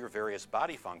control your various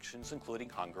body functions, including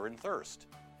hunger and thirst.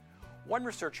 One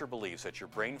researcher believes that your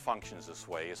brain functions this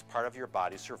way as part of your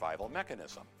body's survival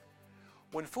mechanism.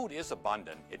 When food is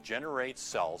abundant, it generates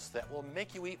cells that will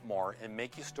make you eat more and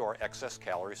make you store excess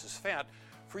calories as fat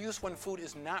for use when food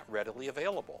is not readily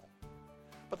available.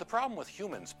 But the problem with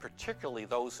humans, particularly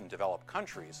those in developed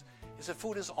countries, is that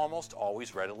food is almost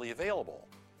always readily available.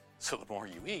 So the more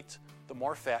you eat, the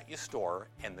more fat you store,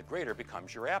 and the greater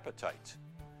becomes your appetite.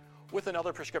 With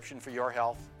another prescription for your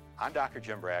health, I'm Dr.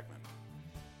 Jim Bragman.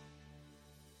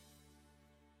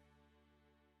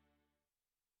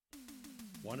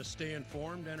 Want to stay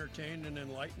informed, entertained, and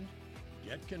enlightened?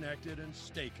 Get connected and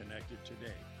stay connected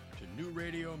today to New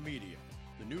Radio Media.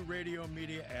 The New Radio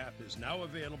Media app is now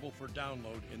available for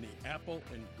download in the Apple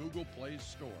and Google Play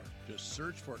Store. Just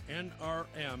search for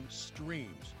NRM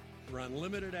Streams for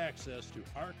unlimited access to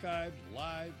archived,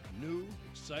 live, new,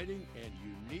 exciting, and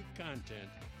unique content.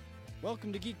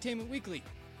 Welcome to Geektainment Weekly.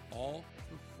 All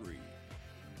for free.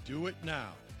 Do it now.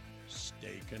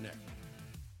 Stay connected.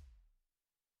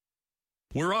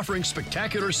 We're offering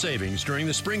spectacular savings during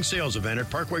the spring sales event at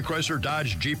Parkway Chrysler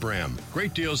Dodge Jeep Ram.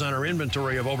 Great deals on our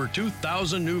inventory of over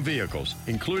 2,000 new vehicles,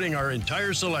 including our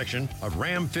entire selection of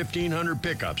Ram 1500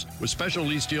 pickups, with special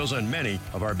lease deals on many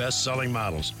of our best-selling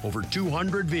models. Over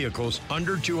 200 vehicles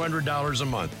under $200 a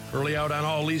month. Early out on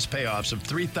all lease payoffs of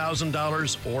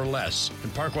 $3,000 or less.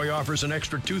 And Parkway offers an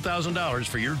extra $2,000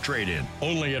 for your trade-in.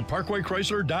 Only at Parkway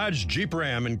Chrysler Dodge Jeep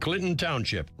Ram in Clinton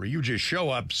Township, where you just show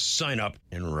up, sign up,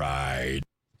 and ride.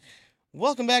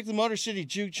 Welcome back to the Motor City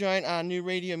Juke Joint on New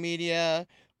Radio Media.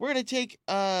 We're going to take,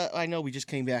 I know we just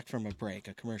came back from a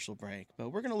commercial break, but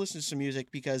we're going to listen to some music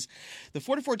because the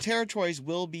 44 Territories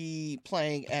will be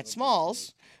playing at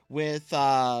Smalls with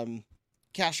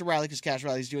Cash O'Reilly, because Cash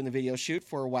O'Reilly's doing the video shoot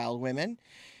for Wild Women.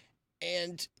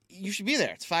 And you should be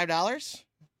there. It's $5.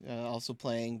 Also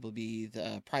playing will be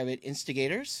the Private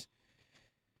Instigators.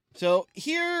 So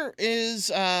here is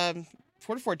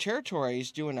 44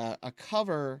 Territories doing a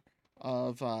cover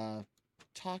of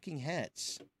Talking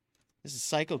Heads. This is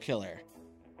Psycho Killer.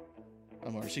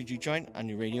 on Motor City Juke Joint on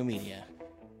New Radio Media.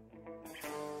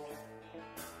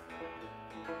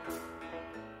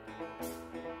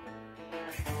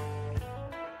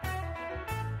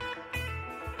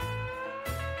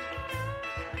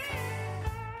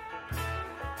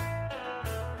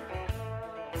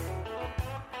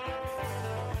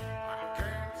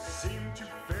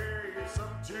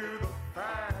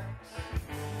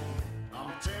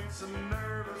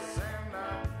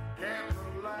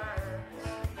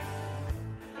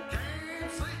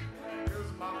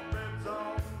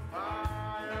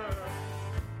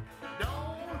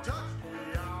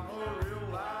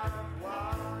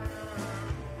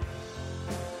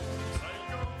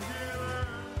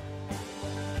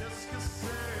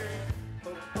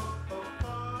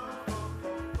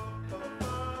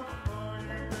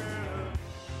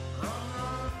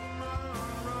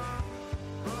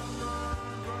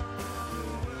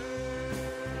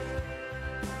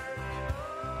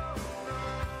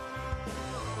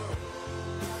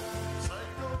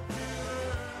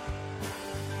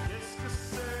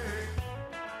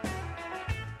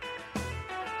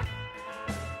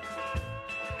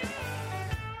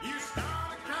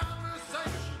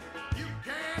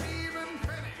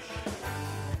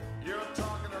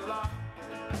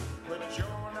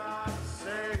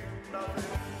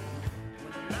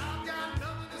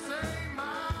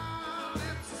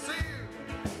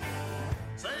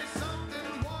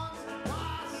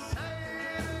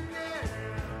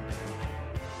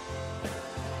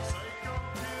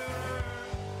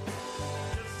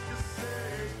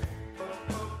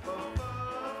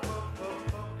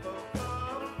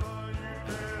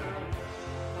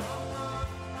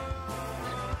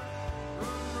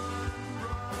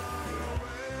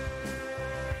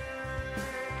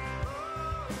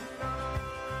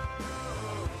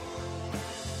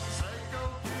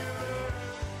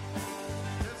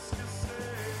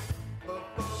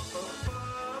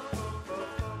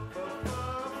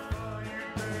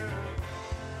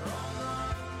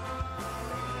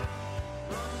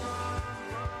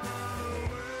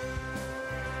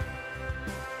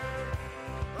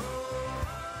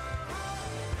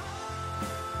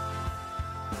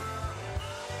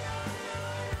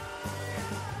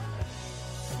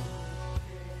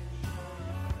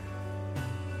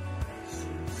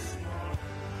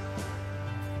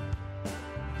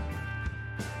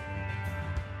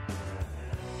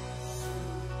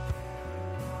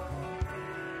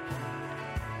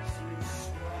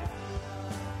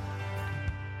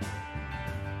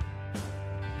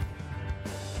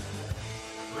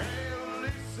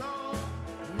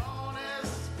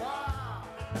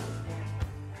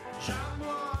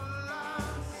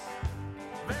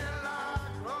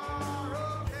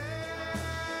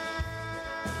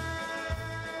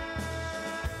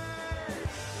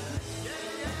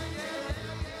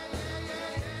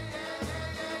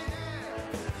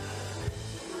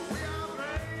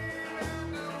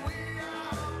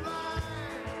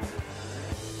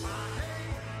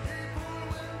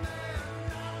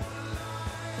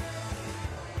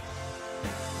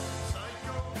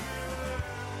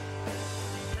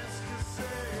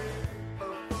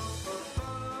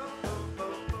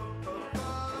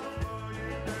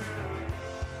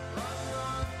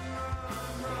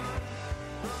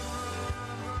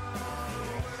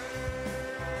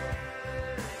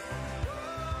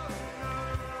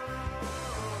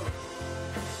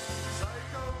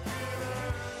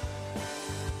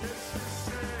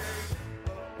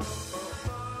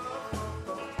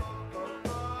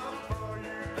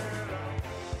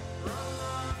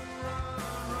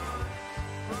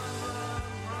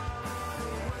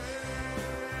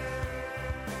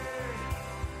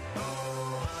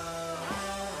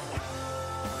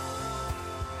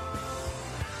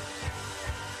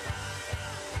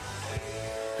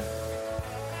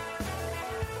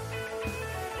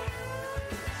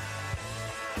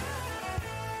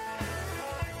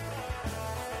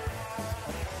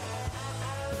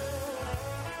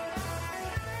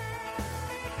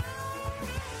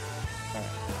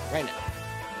 Right now.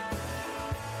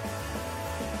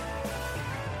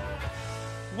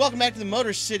 Welcome back to the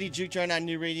Motor City Juke Joint on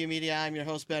New Radio Media. I'm your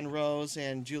host, Ben Rose,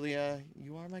 and Julia,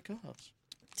 you are my co-host.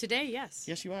 Today, yes.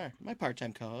 Yes, you are. My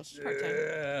part-time co-host. Part-time.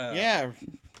 Yeah,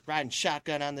 riding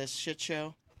shotgun on this shit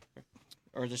show.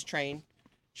 Or this train.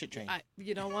 Shit train.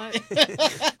 You know what?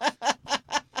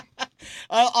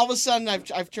 All of a sudden,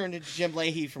 I've turned into Jim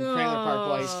Leahy from Trailer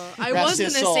Park Boys. I Rest was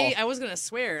his gonna soul. say I was gonna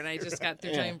swear, and I just got through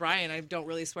Yeah. telling Brian I don't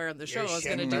really swear on the show. You're I was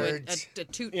gonna do nerds. a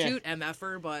toot Yeah. toot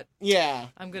mf'er, but Yeah,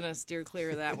 I'm gonna steer clear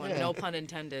of that one. Yeah. No pun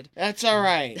intended. that's all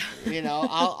right. You know,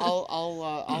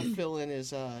 I'll fill in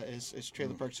as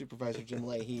Trailer Park Supervisor Jim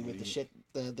Leahy with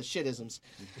the shitisms.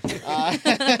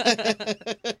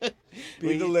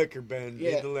 Be the liquor, Ben. Be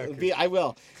Yeah, the liquor. I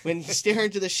will. When you stare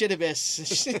into the shit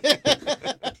abyss.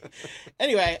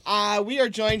 Anyway, we are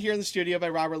joined here in the studio by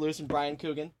Robert Lewis and Brian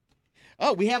Coogan.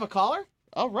 Oh, we have a caller?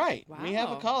 All right. Wow, We have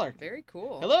a caller. Very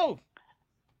cool. Hello.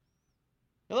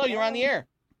 Hello, you're on the air.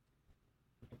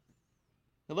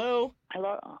 Hello.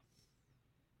 Hello.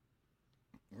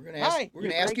 We're gonna Hi.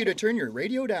 ask you to turn your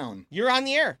radio down. You're on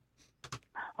the air.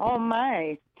 Oh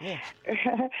my. Yeah.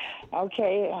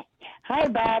 Okay. Hi,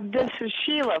 Bob. This is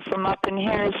Sheila from up in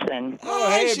Harrison. Oh,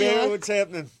 Hi, hey, Sheila. man, what's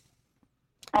happening?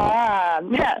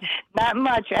 Not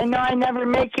much. I know I never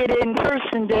make it in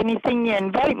person to anything you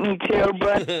invite me to,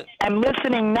 but I'm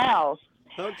listening now.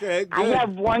 Okay, good. I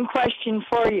have one question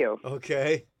for you.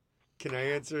 Okay. Can I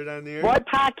answer it on the air? What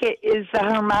pocket is the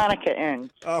harmonica in?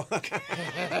 Oh.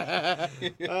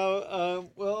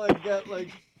 Well, I've got like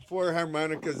 4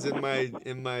 harmonicas in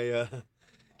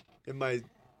my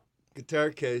guitar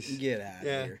case. Get out of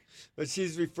here. But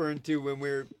she's referring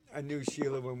to I knew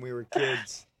Sheila when we were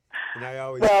kids, and I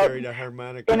always Well, carried a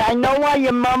harmonica. And I know why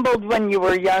you mumbled when you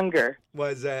were younger. Why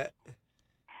is that?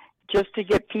 Just to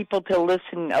get people to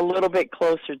listen a little bit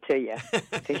closer to you,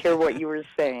 to hear what you were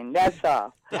saying. That's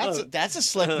all. That's a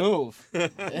slick move.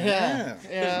 Yeah.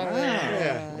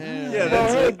 Yeah, Well,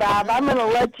 that's hey, it. Bob, I'm going to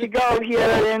let you go here,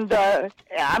 and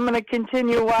I'm going to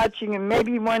continue watching, and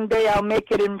maybe one day I'll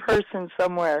make it in person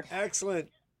somewhere. Excellent.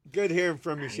 Good hearing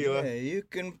from you, Sheila. Yeah, you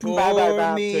can Bye, pour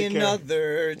Bob. me Take care.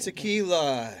 another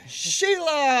tequila.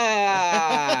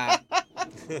 Sheila!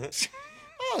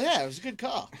 Oh, yeah, it was a good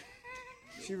call.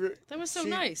 That was so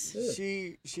nice.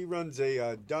 She runs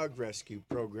a dog rescue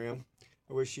program.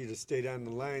 I wish she'd have stayed on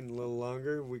the line a little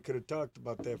longer. We could have talked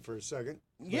about that for a second.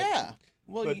 Yeah.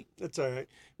 Well, But that's all right.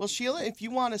 Well, Sheila, if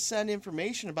you want to send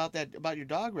information about your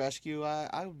dog rescue,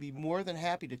 I would be more than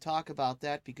happy to talk about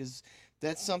that because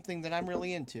that's something that I'm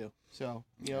really into. So,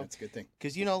 That's a good thing.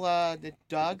 because the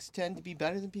dogs tend to be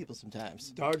better than people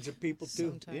sometimes. Dogs are people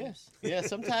too. Sometimes. Yeah,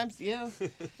 sometimes. Yeah.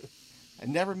 I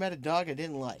never met a dog I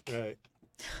didn't like. Right.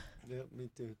 Yeah, me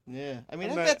too. Yeah, I mean,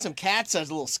 I I've met- met some cats that's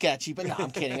a little sketchy, but no,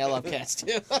 I'm kidding. I love cats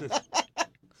too.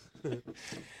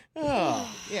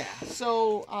 Oh, yeah.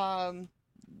 So,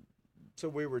 So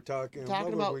we were talking. talking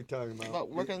What about were we talking about? about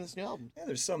working on this new album. Yeah,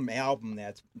 there's some album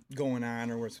that's going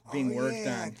on or was being worked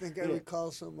yeah, on. I think I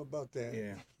recall something about that.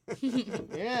 Yeah.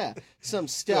 Yeah, some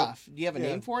stuff. Do you have a Yeah.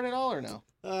 name for it at all, or no?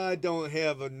 I don't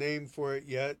have a name for it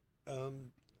yet.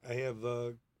 I have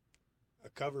a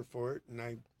cover for it, and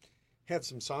I have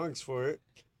some songs for it.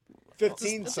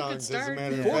 15 That's a good songs, as a start.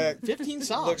 matter of Yeah. fact. 15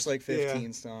 songs. Looks like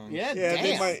 15 songs. Yeah, Yeah, damn.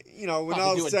 they might. When Probably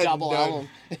all's do a said and double done, album.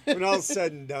 when all's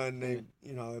said and done, they,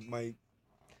 it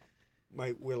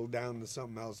might whittle down to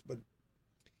something else, but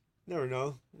never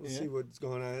know. We'll Yeah. see what's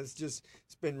going on. It's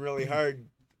been really hard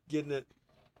getting it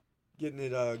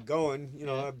going.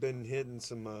 Yeah. I've been hitting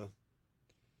some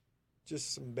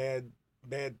just some bad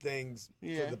things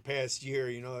Yeah. for the past year.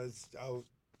 I was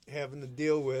having to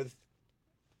deal with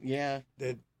Yeah.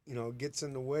 that. Gets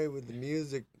in the way with the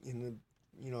music.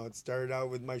 It started out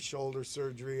with my shoulder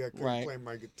surgery. I couldn't Right. play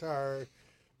my guitar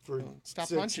for Stop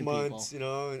 6 punching months.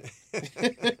 people.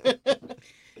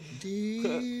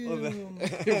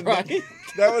 And Right?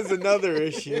 that was another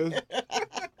issue.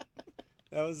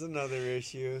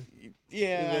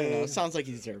 Yeah, I don't know. Sounds like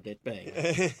he deserved it, but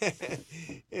anyway.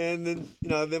 And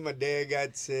then my dad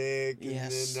got sick, and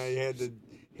Yes. then I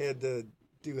had to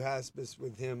do hospice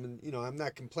with him, and I'm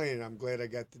not complaining. I'm glad I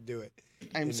got to do it.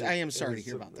 I am And sorry to was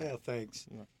hear about that. Yeah, thanks.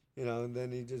 Yeah. And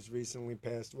then he just recently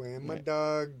passed away, and my Right.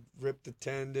 dog ripped a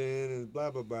tendon, and blah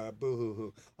blah blah, boo hoo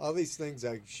hoo. All these things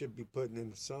I should be putting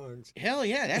in the songs. Hell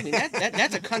yeah! I mean,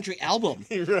 that's a country album,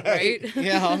 Right?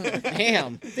 Yeah,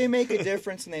 damn. They make a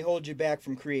difference and they hold you back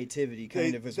from creativity,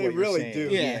 kind of, is they what really you're saying.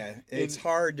 do. Yeah. It's And-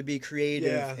 hard to be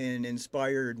creative Yeah. and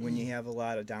inspired when you have a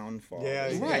lot of downfalls. Yeah,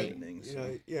 and right. things.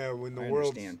 When the I world's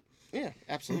understand. Yeah,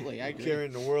 absolutely. I agree.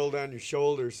 carrying the world on your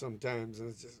shoulders sometimes, and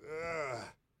it's just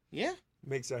Yeah.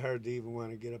 makes it hard to even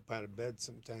want to get up out of bed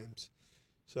sometimes.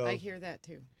 So I hear that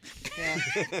too. Yeah.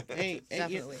 Hey,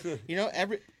 Definitely.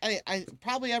 I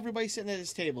probably everybody sitting at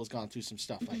this table has gone through some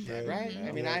stuff like that, Right. right? Mhm.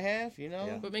 I mean, Yeah. I have.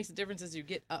 What makes the difference is you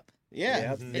get up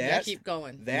Yeah. and you That's- keep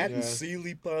going. That and Yeah.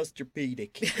 Sealy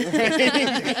Posturpedic.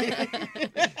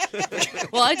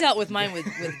 Well, I dealt with mine with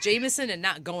Jameson and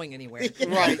not going anywhere.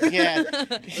 Right, yeah.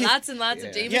 Lots and lots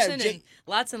of Jameson Yeah,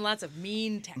 and lots of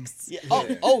mean texts. Yeah.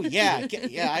 Oh,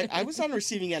 yeah. I was on the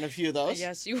receiving end of a few of those.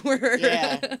 Yes, you were.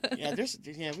 Yeah.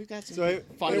 We've got some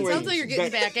fun. It sounds like you're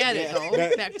getting back at it,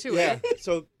 though. Back to it.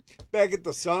 So back at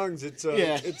the songs, it's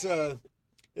a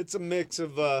mix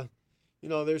of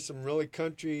there's some really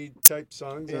country type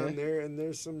songs on there, and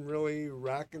there's some really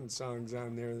rockin' songs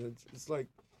on there.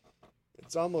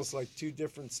 It's almost like two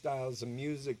different styles of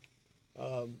music,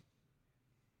 but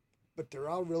they're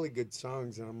all really good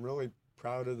songs, and I'm really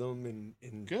proud of them.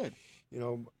 And good.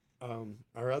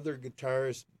 Our other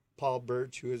guitarist, Paul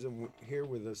Birch, who isn't here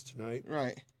with us tonight,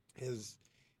 right, is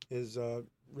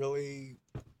really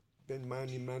been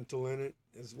monumental in it,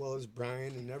 as well as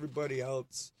Brian and everybody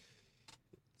else.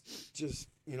 Just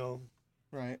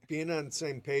right, being on the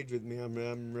same page with me.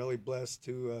 I'm really blessed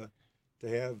to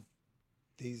have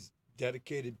these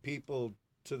dedicated people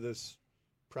to this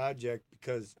project,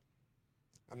 because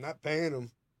I'm not paying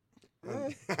them.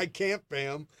 I can't pay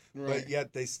them, but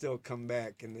yet they still come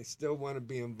back and they still want to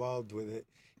be involved with it.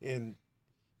 And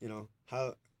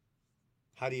how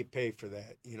do you pay for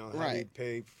that? How do you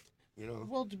pay?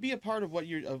 Well, to be a part of what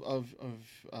you're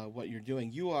what you're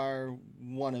doing, you are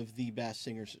one of the best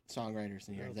singers songwriters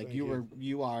in here. Oh, Like you are.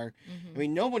 Mm-hmm. I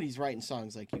mean, nobody's writing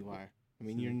songs like you are. I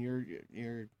mean,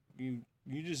 you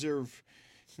deserve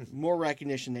more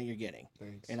recognition than you're getting.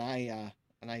 Thanks. And I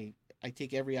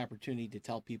take every opportunity to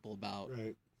tell people about.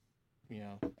 Right.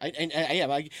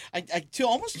 I to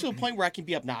almost to a point where I can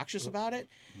be obnoxious about it.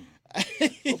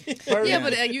 Yeah,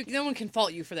 but no one can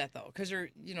fault you for that, though, because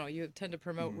you tend to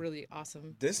promote really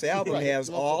awesome. This album has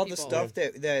local all people. the stuff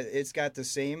that it's got the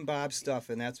same Bob stuff,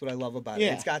 and that's what I love about it.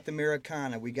 It's got the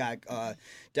Americana. We got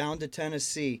Down to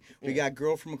Tennessee. We got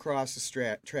Girl from Across the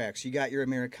Tracks. You got your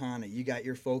Americana. You got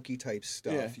your folky type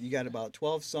stuff. Yeah. You got about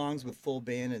 12 songs with full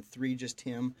band and 3 just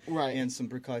him, and some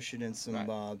percussion and some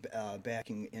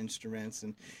backing instruments.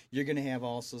 And you're gonna have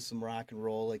also some rock and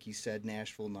roll, like you said,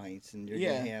 Nashville Nights, and you're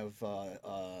gonna have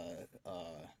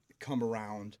Come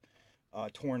Around,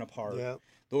 Torn Apart. Yeah.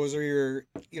 Those are your,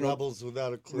 Rebels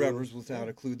Without a Clue. Rebels Without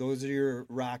a Clue. Those are your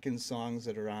rockin' songs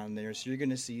that are on there. So you're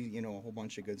gonna see, a whole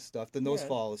bunch of good stuff. Then those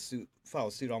follow suit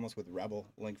almost with Rebel,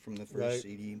 like from the first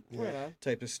CD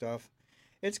type of stuff.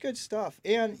 It's good stuff.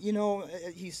 And,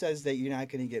 he says that you're not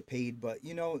going to get paid, but,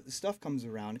 stuff comes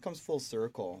around. It comes full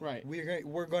circle. Right.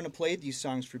 We're going to play these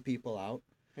songs for people out.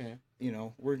 Yeah.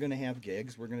 We're going to have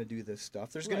gigs. We're going to do this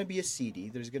stuff. There's going to be a CD.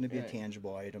 There's going to be a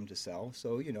tangible item to sell.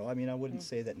 So, I wouldn't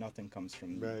say that nothing comes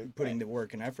from putting the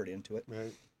work and effort into it.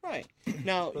 Right.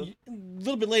 Now, a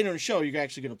little bit later in the show, you're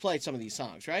actually going to play some of these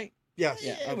songs, right? Yes.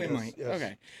 Yeah. Okay. We might. Yes.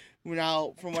 Okay.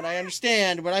 Now, from what I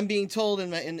understand, what I'm being told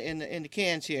in the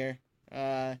cans here,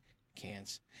 that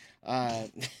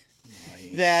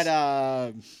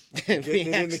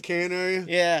Getting it in the can, are you?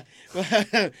 Yeah.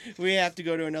 We have to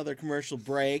go to another commercial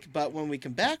break, but when we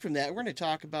come back from that, we're going to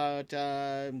talk about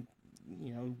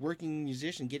working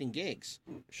musician getting gigs,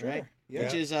 right?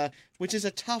 Yeah. Which is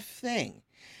a tough thing.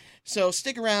 So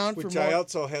stick around for more. I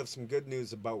also have some good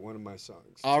news about one of my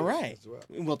songs. All right. As well.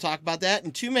 We'll talk about that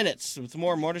in 2 minutes with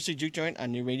more Motor City Juke Joint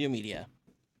on New Radio Media.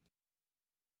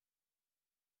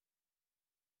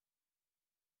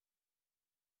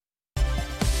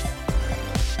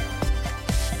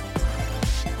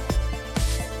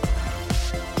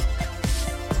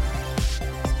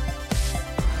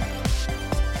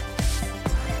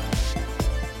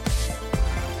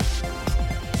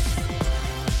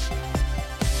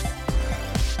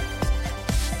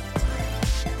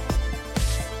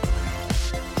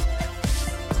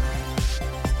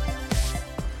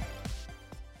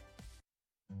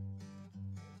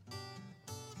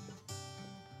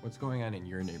 What's going on in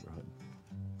your neighborhood?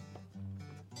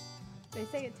 They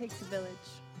say it takes a village.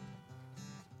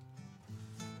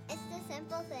 It's the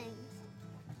simple things.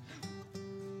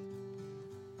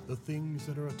 The things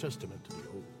that are a testament to the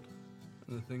old.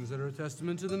 And the things that are a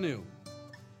testament to the new.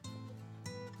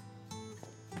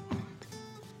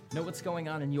 Know what's going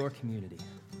on in your community.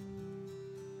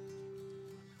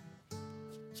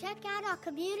 Check out our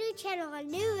community channel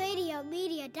on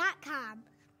newradiomedia.com.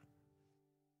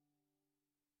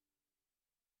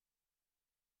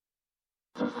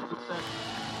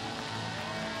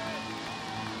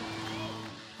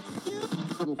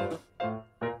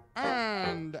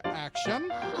 And action.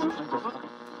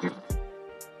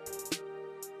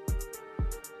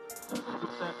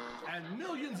 And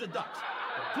millions of ducks.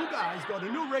 The two guys go to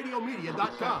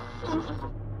newradiomedia.com.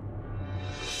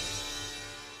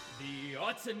 The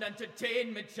Arts and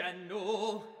Entertainment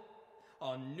Channel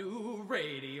on New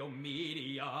Radio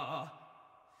Media.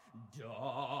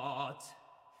 .com.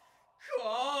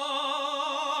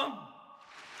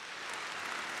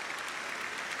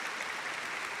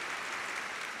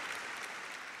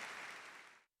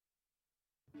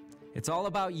 It's all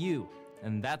about you,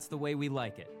 and that's the way we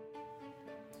like it.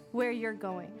 Where you're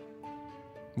going.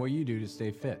 What you do to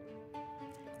stay fit.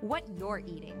 What you're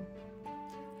eating.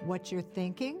 What you're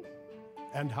thinking.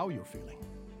 And how you're feeling.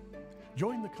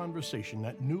 Join the conversation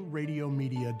at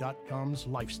newradiomedia.com's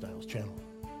Lifestyles channel.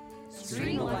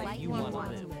 Stream the life you want to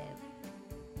live.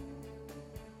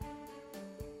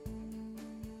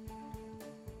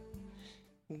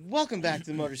 Welcome back to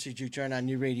the Motor City Juke Joint on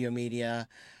New Radio Media.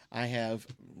 I have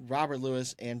Robert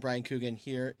Lewis and Brian Coogan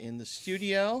here in the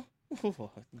studio.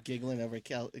 Giggling over at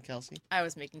Kelsey. I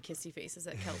was making kissy faces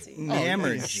at Kelsey.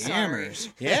 Yammer jammers.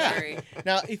 Yeah. Sorry.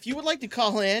 Now, if you would like to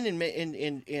call in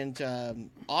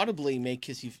and audibly make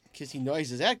kissy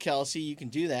noises at Kelsey, you can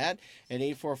do that at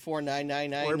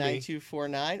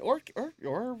 844-999-9249, or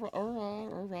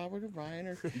Robert or Brian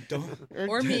or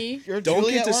me. Or don't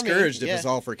Julia get discouraged if it's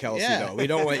all for Kelsey though. We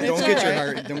don't get your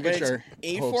heart. Don't get your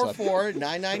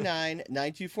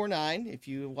 844-999-9249 if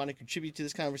you want to contribute to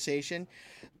this conversation.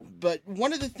 But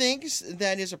one of the things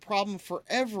that is a problem for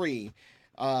every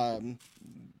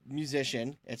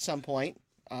musician at some point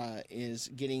is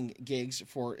getting gigs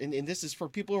for, and this is for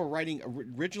people who are writing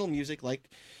original music, like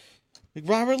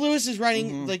Robert Lewis is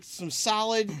writing like some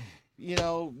solid,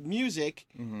 music,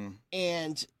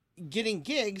 and getting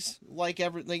gigs like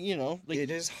it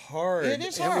is hard. It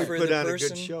is And hard. we put on a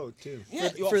good show too.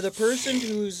 For the person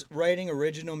who's writing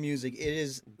original music, it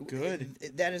is good.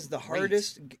 That is the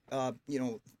hardest,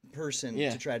 person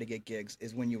to try to get gigs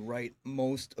is when you write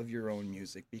most of your own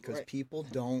music, because people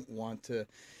don't want to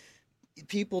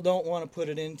put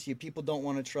it into you. People don't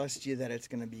want to trust you that it's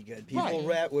going to be good. People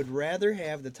would rather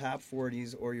have the top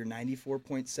 40s or your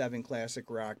 94.7 classic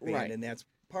rock band, and that's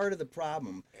part of the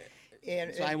problem.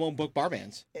 And so I won't book bar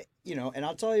bands. And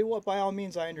I'll tell you what, by all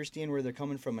means, I understand where they're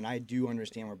coming from, and I do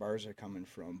understand where bars are coming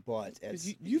from. But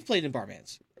you've played in bar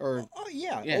bands, or oh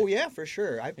yeah, for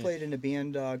sure. I played in a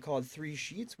band called Three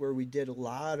Sheets, where we did a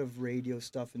lot of radio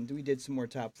stuff, and we did some more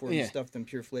top 40 stuff than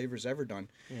Pure Flavor's ever done.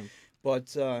 Yeah.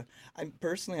 But I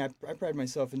pride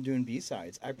myself in doing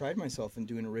B-sides. I pride myself in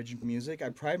doing original music. I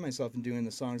pride myself in doing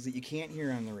the songs that you can't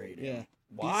hear on the radio. Yeah.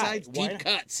 Why? Besides deep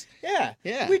cuts. Yeah.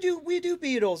 We do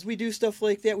Beatles. We do stuff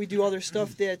like that. We do other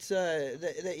stuff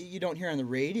that you don't hear on the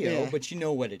radio, but you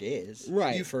know what it is.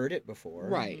 Right. You've heard it before.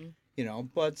 Right.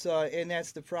 But and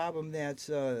that's the problem that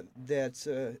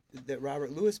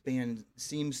Robert Lewis Band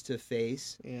seems to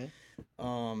face. Yeah.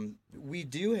 We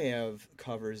do have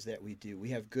covers that we do. We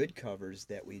have good covers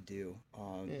that we do.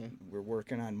 We're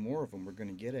working on more of them. We're going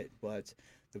to get it, but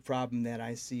the problem that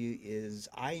I see is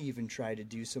I even try to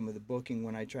do some of the booking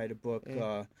when I try to book,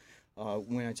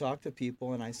 when I talk to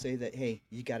people and I say that, hey,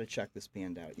 you got to check this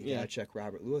band out. You got to check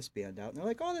Robert Lewis Band out. And they're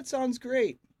like, oh, that sounds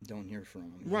great. Don't hear from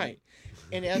them. Right.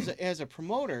 And as a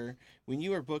promoter, when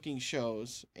you are booking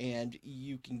shows and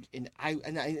you can, and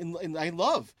I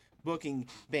love booking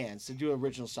bands to do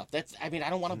original stuff. I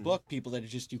don't want to book people that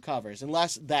just do covers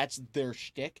unless that's their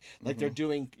shtick. Like they're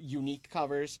doing unique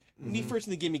covers. Me First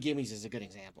and the Gimme Gimmes is a good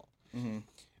example.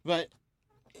 But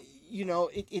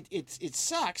it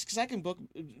sucks because I can book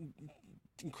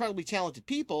incredibly talented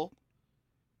people,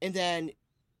 and then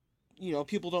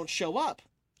people don't show up.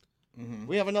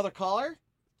 We have another caller.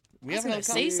 I was going to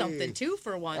say something too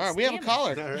for once. All right, we have a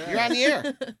caller. You're on the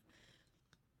air.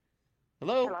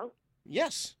 Hello. Hello.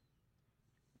 Yes.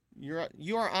 You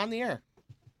are on the air.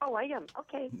 Oh, I am.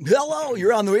 Okay. Hello,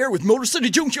 you're on the air with Motor City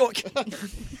Juke Joint.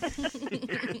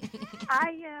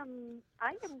 I am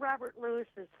Robert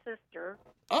Lewis's sister.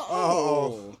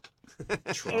 Uh-oh.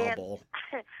 Trouble.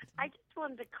 And I just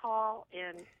wanted to call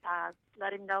and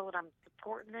let him know that I'm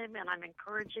supporting him and I'm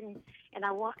encouraging, and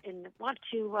I want to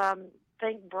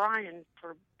thank Brian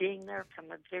for being there from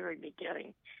the very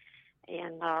beginning.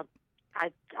 And I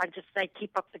just say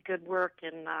keep up the good work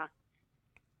and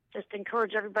just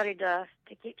encourage everybody to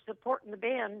keep supporting the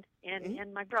band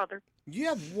and my brother. You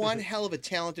have one hell of a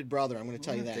talented brother, I'm going to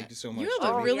tell you that. Thank you so much. You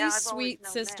have a really sweet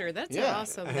sister. That's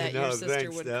awesome that your sister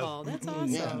thanks, would Deb. call. That's awesome.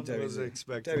 Yeah, Debbie's a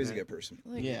good person.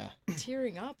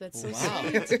 Tearing up. That's so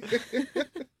wow. sweet.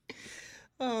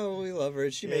 Oh, we love her.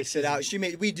 She makes it out.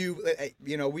 We do.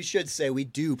 We should say we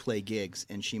do play gigs,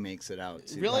 and she makes it out.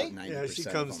 To really? About 90% Yeah, she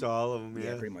comes to all of them.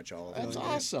 Yeah, pretty much all of them. That's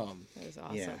awesome. That is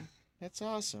awesome. Yeah, that's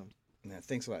awesome. Yeah,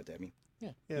 thanks a lot, Debbie.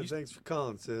 Yeah. Yeah, thanks for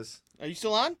calling, sis. Are you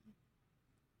still on?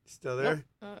 Still there?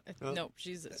 Nope,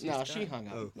 she's she hung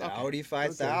up. Oh. Audi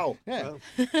 5000. Yeah.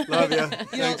 Love you.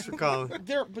 Thanks for calling.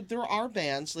 There are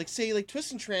bands like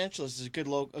Twist and Tarantulas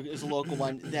is a local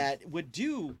one that would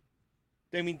do.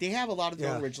 I mean, they have a lot of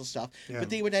their own original stuff, but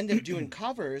they would end up doing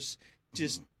covers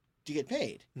just to get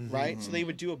paid, right? So they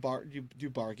would do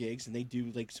bar gigs, and they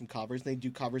do like some covers. And they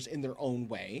do covers in their own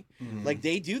way. Like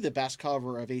they do the best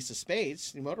cover of Ace of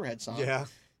Spades, the Motorhead song. Yeah.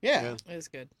 It was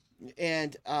good.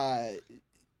 And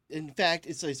in fact,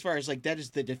 it's as far as like that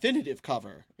is the definitive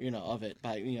cover, of it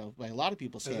by by a lot of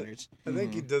people's standards. I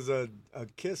think he does a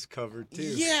Kiss cover too.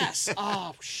 Yes.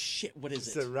 Oh shit! What is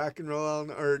it's it? It's a Rock and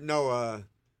Roll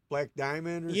Black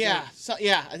Diamond or something?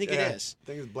 I think it is. I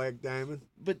think it's Black Diamond.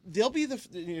 But they'll be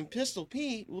Pistol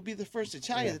Pete will be the first to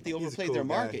tell you that they overplayed their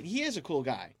market. He is a cool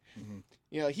guy.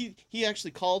 He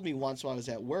actually called me once while I was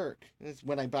at work. That's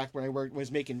when I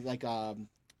was making like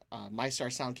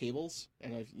MyStar sound cables,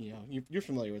 and you're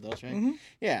familiar with those, right?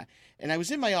 Yeah. And I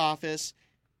was in my office,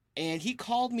 and he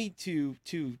called me to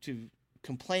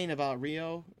complain about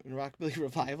Rio and Rockabilly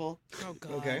Revival. Oh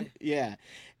God. Okay. Yeah.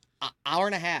 Hour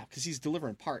and a half because he's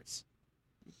delivering parts.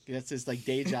 That's his like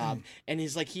day job, and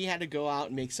he's like he had to go out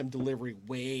and make some delivery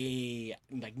way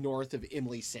like north of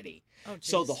Imlay City. Oh,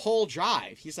 so the whole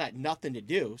drive, he's got nothing to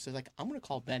do. So he's like, I'm gonna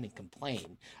call Ben and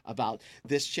complain about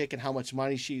this chick and how much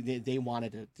money they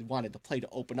wanted to play to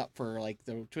open up for like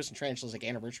the Twist and Tarantulas like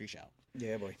anniversary show.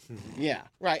 Yeah, boy. Yeah,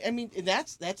 right. I mean,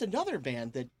 that's another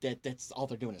band that's all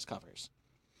they're doing is covers.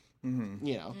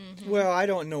 Well, I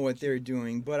don't know what they're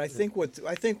doing, but I think what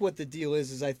the deal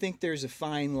is I think there's a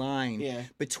fine line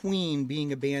between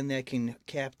being a band that can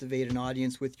captivate an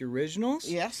audience with your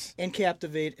originals, and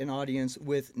captivate an audience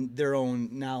with their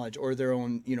own knowledge or their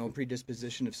own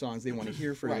predisposition of songs they want to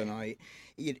hear for the night.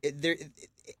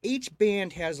 Each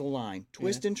band has a line.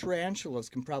 Twist and Tarantulas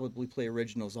can probably play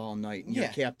originals all night and you're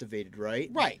captivated, right?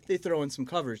 Right. They throw in some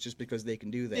covers just because they can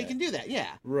do that. They can do that, yeah.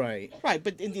 Right. Right,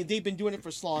 but they've been doing it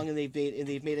for so long, and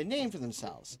they've made a name for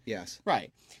themselves. Yes.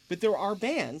 Right. But there are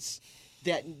bands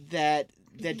that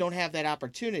don't have that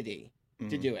opportunity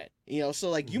to do it. So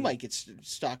like you might get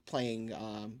stuck playing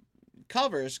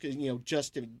covers because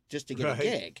just to get a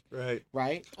gig. Right.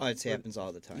 Right. Oh, it happens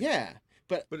all the time. Yeah,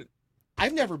 but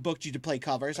I've never booked you to play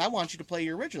covers. I want you to play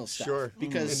your original stuff. Sure.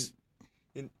 Because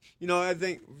and I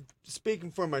think speaking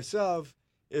for myself,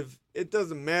 if it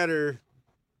doesn't matter,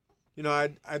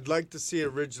 I'd like to see an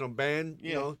original band,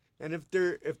 and if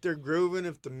they're grooving,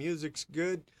 if the music's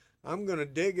good, I'm gonna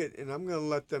dig it, and I'm gonna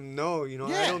let them know.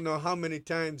 I don't know how many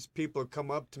times people come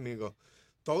up to me and go,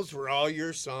 "Those were all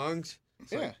your songs."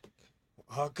 It's like,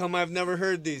 how come I've never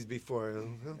heard these before?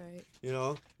 Right.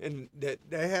 And that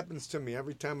happens to me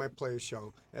every time I play a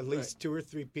show. At least 2 or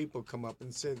 3 people come up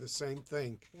and say the same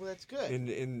thing. Well, that's good.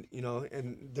 And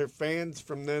they're fans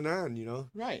from then on.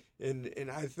 Right.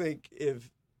 And I think if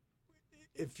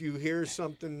you hear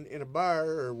something in a bar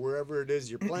or wherever it is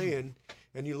you're playing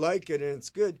and you like it and it's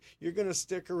good, you're gonna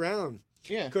stick around.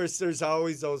 Yeah. Of course, there's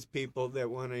always those people that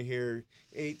want to hear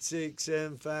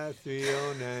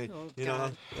 8675309.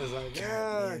 It's like,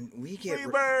 man, we get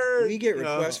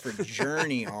requests for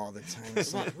Journey all the time.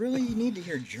 It's like, really, you need to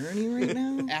hear Journey right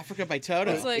now? Africa by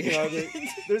Toto. It's like,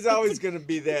 there's always going to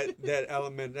be that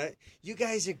element. You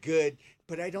guys are good,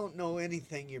 but I don't know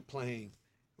anything you're playing.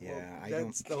 Yeah,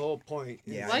 that's the whole point.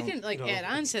 Yeah, I can add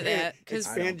on to that because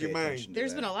expand your mind.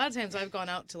 There's been a lot of times I've gone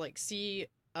out to see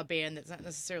a band that's not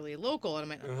necessarily local, and I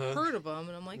might not have heard of them,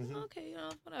 and I'm like, okay,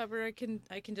 whatever. I can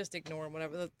just ignore them,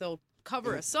 whatever. They'll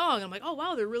cover a song, and I'm like, oh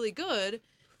wow, they're really good,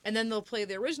 and then they'll play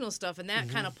the original stuff, and that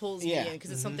kind of pulls me in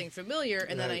because it's something familiar,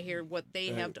 and then I hear what they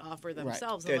have to offer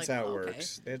themselves. That's I'm like, how it okay.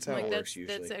 works. That's how it works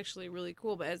usually. That's actually really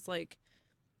cool, but it's like,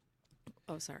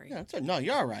 oh, sorry. Yeah, no,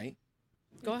 you're all right.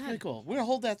 Go ahead. Okay, cool. We're going to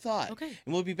hold that thought. Okay.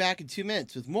 And we'll be back in 2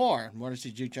 minutes with more. More to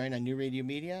see Juke join on New Radio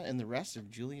Media and the rest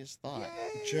of Julia's thought.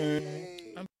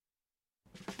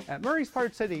 At Murray's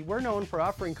Part City, we're known for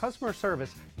offering customer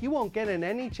service you won't get in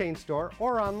any chain store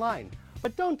or online.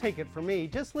 But don't take it from me,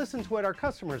 just listen to what our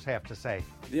customers have to say.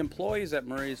 The employees at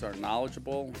Murray's are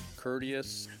knowledgeable,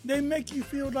 courteous. They make you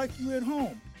feel like you're at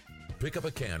home. Pick up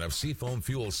a can of Seafoam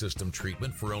Fuel System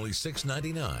treatment for only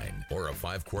 $6.99 or a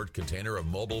 5-quart container of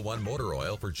Mobil 1 motor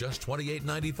oil for just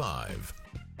 $28.95.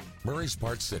 Murray's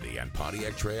Part City and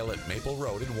Pontiac Trail at Maple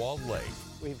Road in Walled Lake.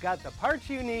 We've got the parts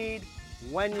you need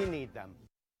when you need them.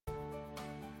 The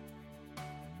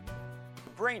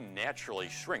brain naturally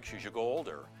shrinks as you go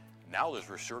older. Now there's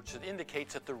research that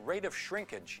indicates that the rate of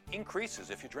shrinkage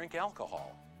increases if you drink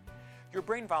alcohol. Your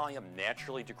brain volume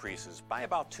naturally decreases by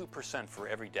about 2% for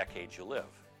every decade you live.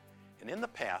 And in the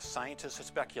past, scientists have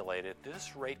speculated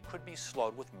this rate could be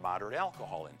slowed with moderate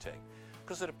alcohol intake,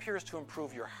 because it appears to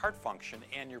improve your heart function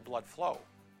and your blood flow.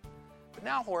 But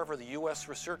now, however, the U.S.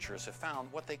 researchers have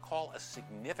found what they call a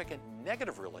significant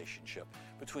negative relationship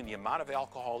between the amount of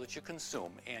alcohol that you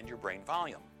consume and your brain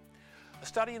volume. A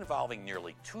study involving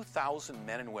nearly 2,000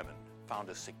 men and women found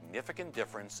a significant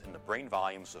difference in the brain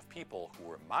volumes of people who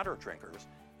were moderate drinkers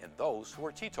and those who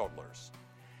were teetotalers.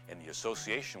 And the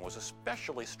association was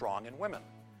especially strong in women.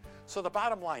 So the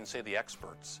bottom line, say the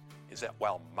experts, is that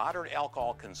while moderate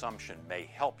alcohol consumption may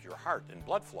help your heart and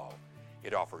blood flow,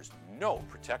 it offers no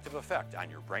protective effect on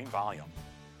your brain volume.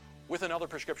 With another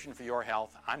prescription for your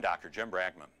health, I'm Dr. Jim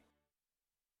Bragman.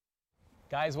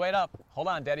 Guys, wait up. Hold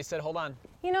on. Daddy said hold on.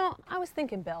 You know, I was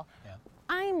thinking, Bill,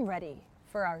 I'm ready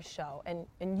for our show, and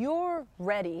you're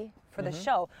ready for the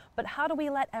show, but how do we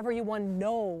let everyone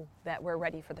know that we're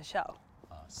ready for the show?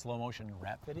 Slow motion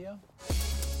rap video?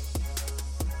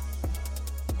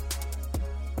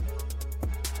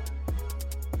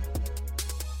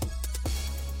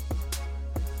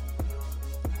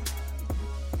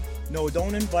 No,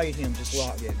 don't invite him. Just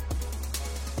log in.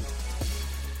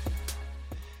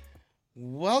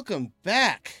 Welcome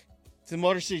back to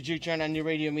Motor City Juke on New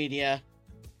Radio Media.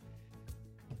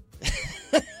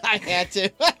 I had to.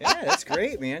 Yeah, that's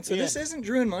great, man. So this isn't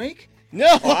Drew and Mike? No.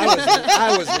 Oh,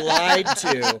 I was lied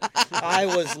to. I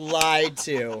was lied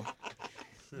to.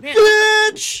 Man,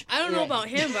 bitch! I don't know about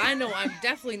him, but I know I'm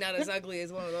definitely not as ugly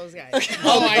as one of those guys.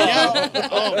 Oh, I know.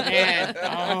 Oh, man.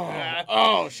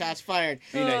 Oh, shots fired.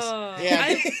 Be nice.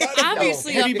 Yeah. I'm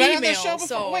obviously have a you been on female, this show before?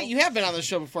 so... Wait, you have been on the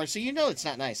show before, so you know it's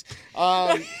not nice.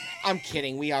 I'm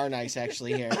kidding. We are nice,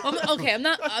 actually, here. Okay, I'm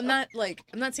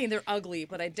not saying they're ugly,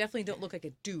 but I definitely don't look like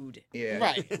a dude. Yeah.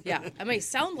 Right. Yeah, I may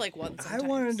sound like one sometimes. I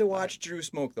wanted to watch Drew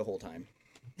smoke the whole time.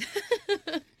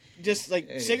 Just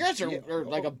like cigarettes or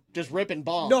like just ripping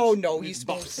bombs? No, he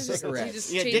smokes cigarettes.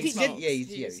 He's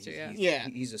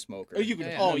a smoker. Oh, you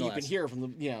can hear from the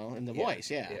in the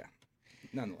voice, yeah.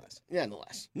 Nonetheless.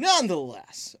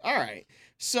 All right.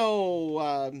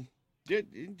 So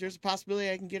there's a possibility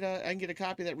I can get a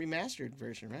copy of that remastered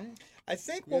version, right? I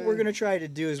think what we're going to try to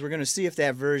do is we're going to see if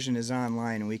that version is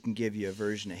online, and we can give you a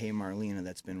version of Hey Marlena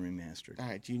that's been remastered. All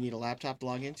right. Do you need a laptop to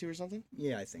log into or something?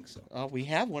 Yeah, I think so. We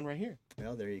have one right here.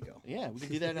 Well, there you go. Yeah, we can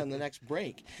do that on the next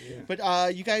break. Yeah. But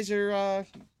you guys are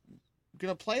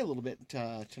going to play a little bit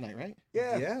tonight, right?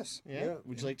 Yeah. Yes. Yeah.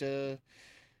 Would you like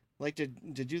to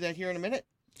do that here in a minute?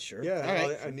 Sure. Yeah. All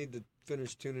right. I need to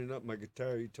finish tuning up my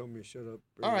guitar. You told me to shut up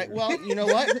earlier. All right. Well, you know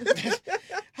what?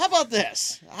 How about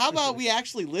this? How about we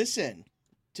actually listen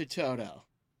to Toto,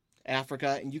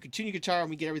 Africa, and you can tune your guitar and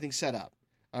we get everything set up.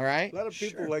 All right? A lot of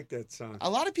people like that song. A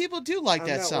lot of people do like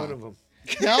that song. I'm not one of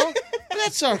them. No?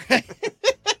 That's all right.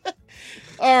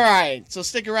 All right. So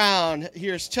stick around.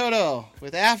 Here's Toto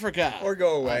with Africa. Or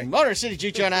go away. On Motor City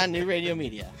Juke on New Radio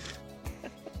Media.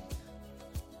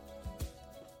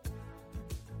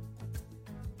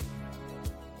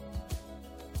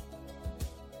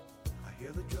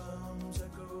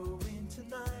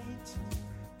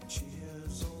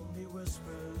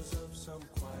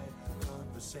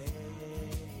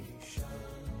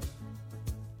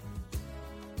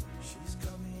 She's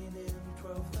coming in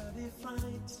 12:30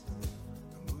 flight.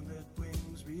 The moonlit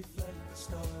wings reflect the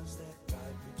stars that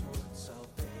guide me towards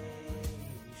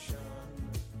salvation.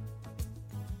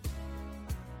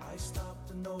 I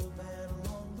stopped an old man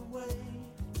along the way,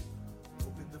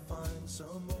 hoping to find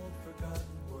some old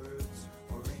forgotten words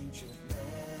or ancient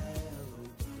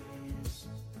melodies.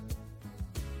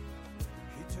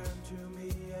 He turned to me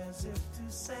as if to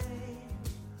say,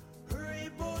 hurry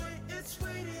boy, it's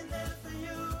waiting there for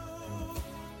you.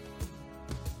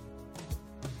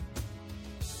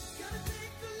 Gotta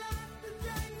take the life to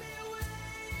drag me away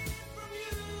from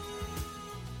you.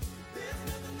 There's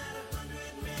nothing that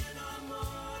 100 men or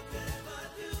more could ever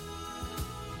do.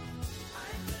 I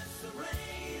bless the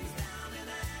rains down in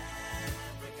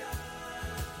Africa.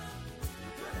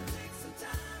 Gonna take some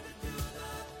time to do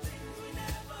the things we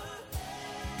never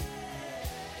had.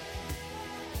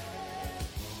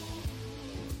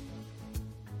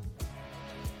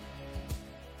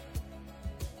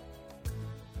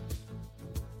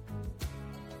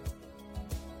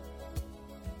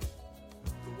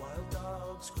 The wild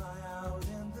dogs cry out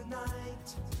in the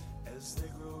night as they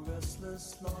grow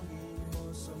restless, longing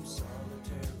for some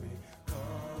solitary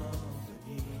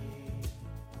company.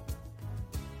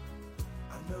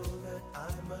 I know that I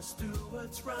must do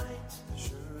what's right,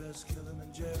 sure as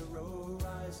Kilimanjaro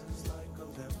rises like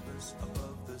Olympus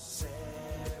above the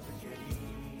Serengeti.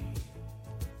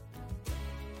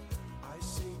 I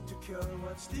seek to cure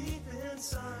what's deep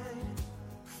inside,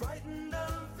 frightened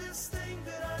of this thing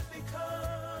that I've become.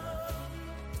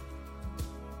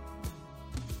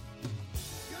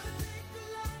 Gonna take a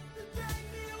lot to drag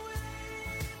me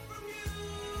away from you.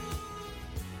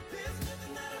 There's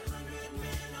nothing that 100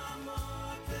 men or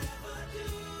more could ever do.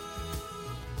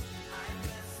 I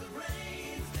guess the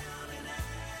rain's down in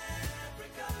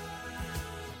Africa.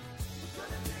 We're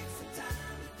gonna take some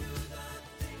time to do the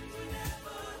things we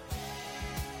never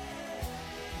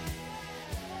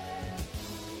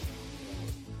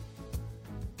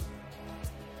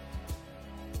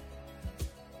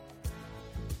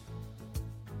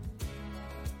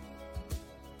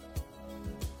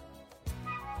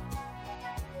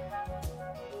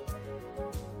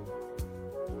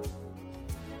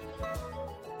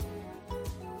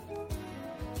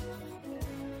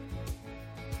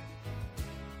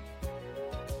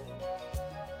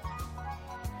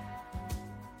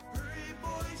Hurry,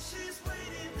 boy, she's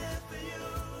waiting there for you.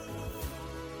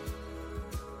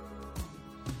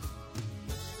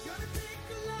 Gonna take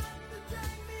a lot to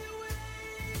drag me away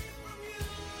from you.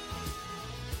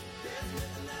 There's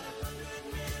nothing that 100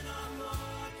 men or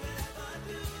more could ever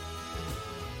do.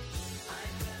 I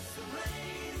guess the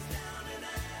rain's down in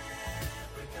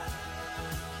Africa.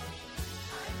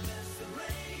 I guess the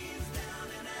rain's down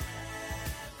in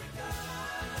Africa.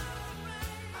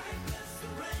 I guess the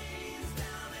rain's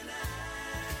down in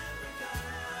Africa.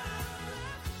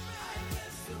 I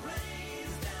guess the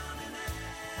rain's down in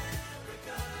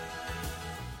Africa.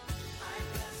 I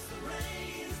guess the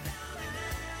rain's down in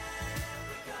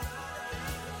Africa.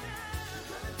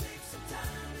 We're gonna take some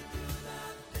time to do the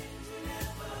things we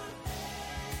never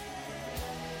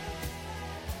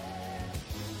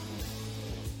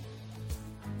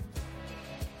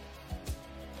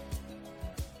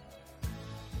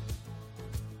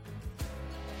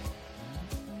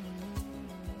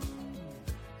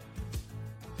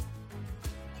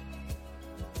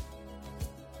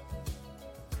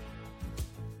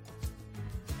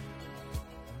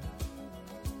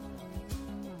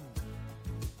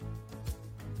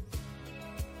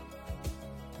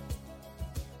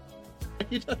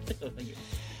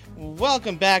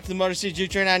Welcome back to the Motor City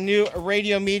Juke Joint on New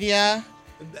Radio Media.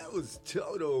 And that was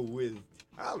Toto with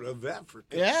Out of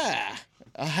Africa. Yeah.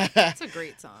 It's a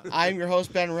great song. I'm your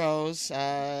host, Ben Rose,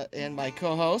 and my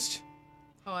co-host.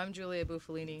 Oh, I'm Giulia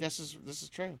Buffalini. This is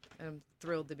true. I'm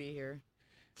thrilled to be here.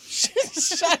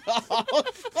 Shut up.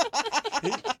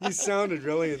 He sounded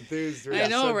really enthused when I he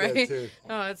know, said right? that, too.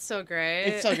 Oh, it's so great.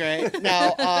 It's so great.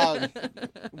 Now,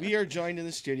 we are joined in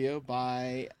the studio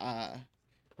by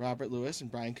Robert Lewis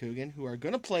and Brian Coogan, who are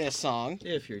going to play a song.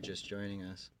 If you're just joining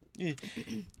us.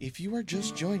 If you are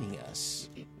just joining us,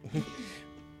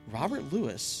 Robert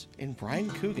Lewis and Brian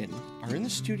Coogan are in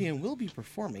the studio and will be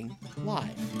performing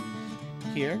live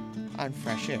here on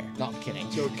Fresh Air. No, I'm kidding.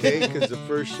 It's okay, because the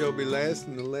first shall be last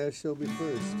and the last shall be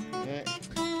first.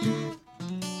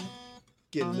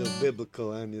 Getting a little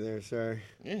biblical on you there, sorry.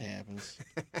 It happens.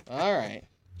 All right.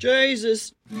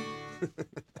 Jesus.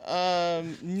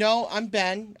 No, I'm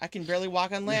Ben. I can barely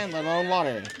walk on land, let alone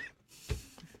water.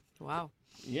 Wow.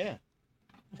 Yeah.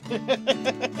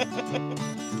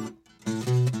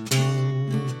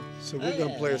 So we're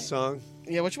going to play a song.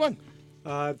 Yeah, which one?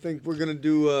 I think we're going to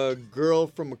do Girl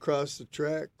from Across the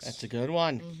Tracks. That's a good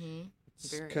one. Mm-hmm.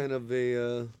 It's kind of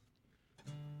a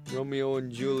Romeo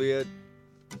and Juliet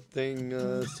thing,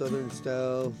 Southern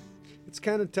style. It's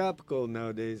kind of topical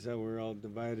nowadays how we're all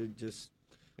divided just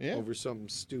over something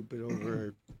stupid, over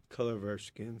our color of our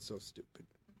skin. So stupid.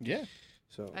 Yeah.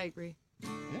 So I agree. Yeah.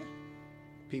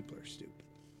 People are stupid.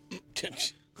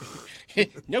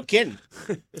 No kidding.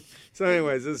 So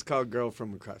anyways, this is called Girl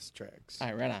from Across the Tracks. All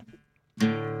right, right on.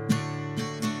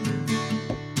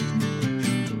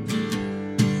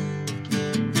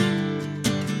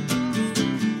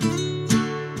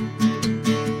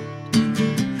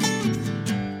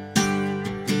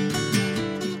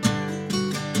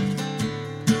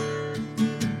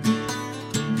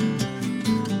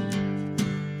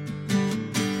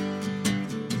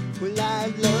 Well, I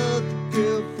love the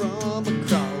girl from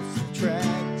across the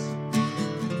tracks.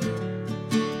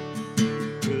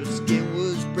 Her skin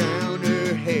was brown,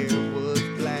 her hair was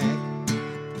black.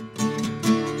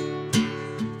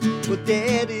 Well,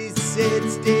 Daddy said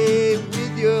stay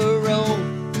with your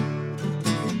own.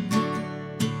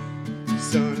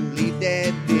 Son, leave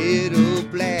that little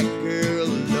black girl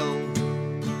alone.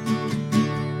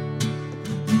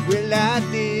 Well, I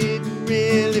didn't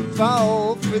really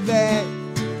fall for that,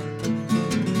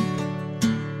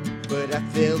 but I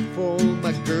fell for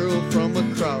my girl from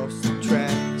across the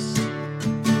tracks.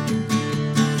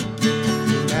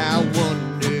 And I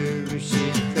wonder if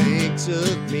she thinks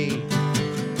of me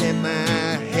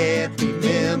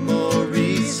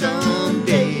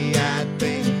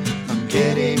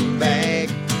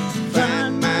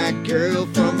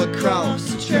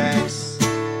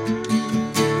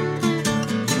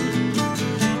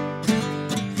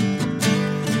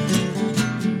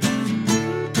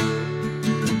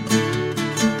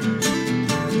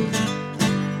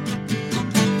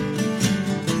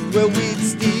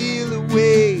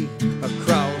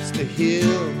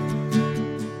hill.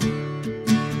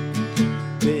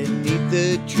 Beneath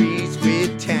the trees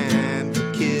with time to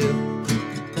kill.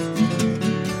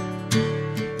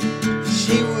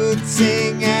 She would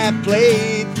sing, I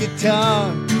played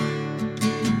guitar.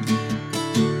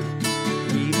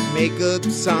 We'd make up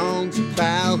songs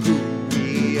about who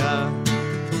we are.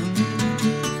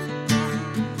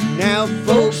 Now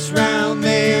folks round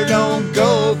there don't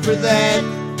go for that,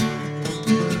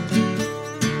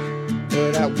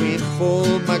 but I went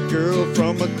for my girl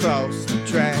from across the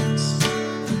tracks.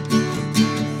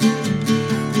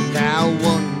 And I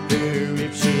wonder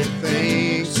if she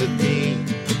thinks of me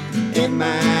and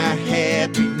my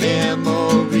happy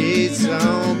memories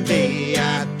someday.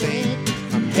 I think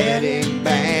I'm heading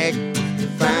back to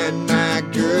find my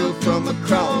girl from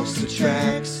across the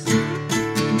tracks.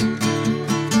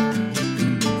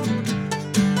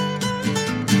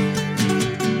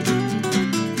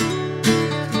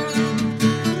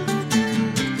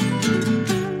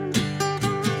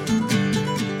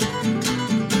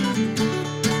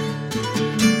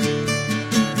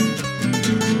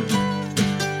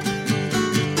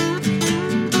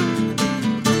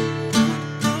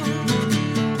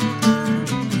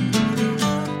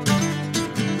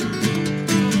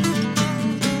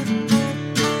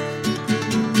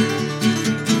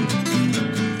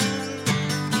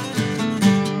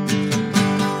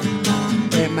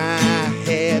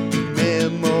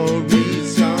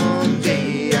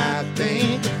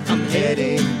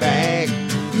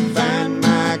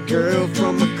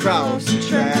 Across the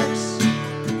tracks.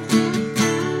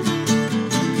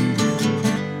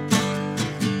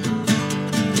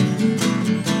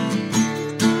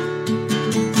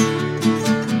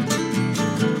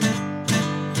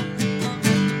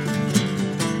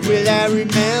 Well, I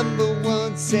remember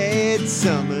one sad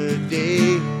summer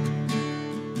day.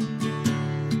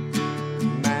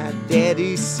 My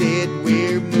daddy said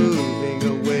we're moving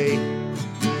away.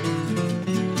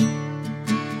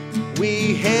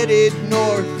 We headed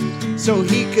north so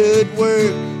he could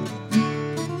work.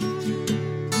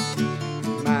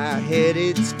 My head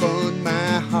it spun,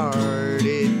 my heart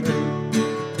it hurt.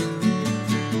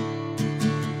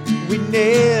 We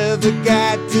never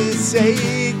got to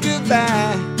say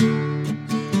goodbye.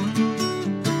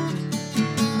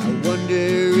 I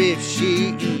wonder if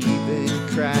she even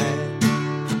cried.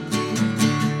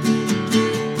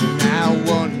 And I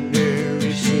wonder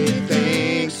if she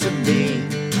thinks of me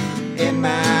and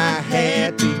my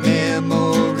happy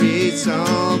memories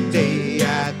someday.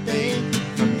 I think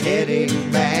I'm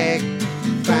heading back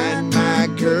to find my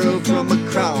girl from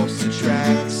across the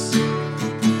tracks.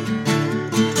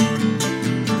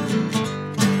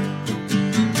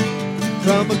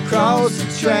 From across the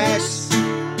tracks.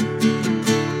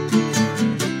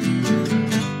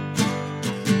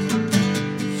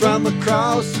 From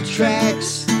across the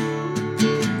tracks.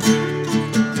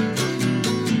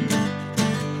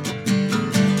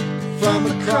 From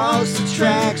across the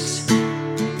tracks.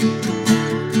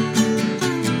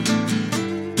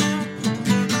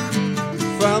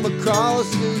 From across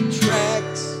the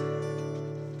tracks.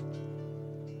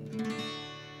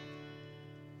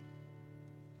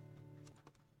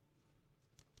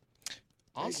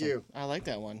 Awesome. you. I like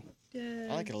that one. Yeah.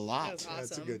 I like it a lot. That was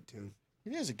That's a awesome. good tune.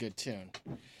 It is a good tune.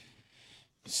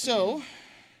 So,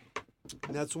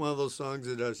 And that's one of those songs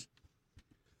that does.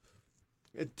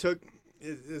 It took,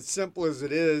 as simple as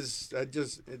it is, I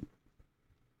just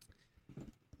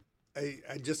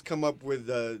come up with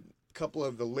a couple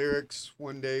of the lyrics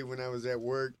one day when I was at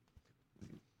work,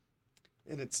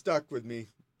 and it stuck with me.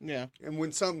 yeah. And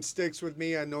when something sticks with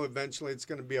me, I know eventually it's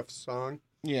going to be a song.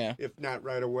 Yeah. If not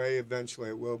right away, eventually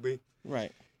it will be.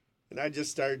 Right. And I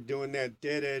just started doing that,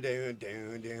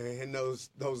 and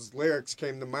those lyrics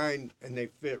came to mind, and they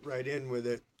fit right in with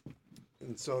it.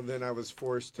 And so then I was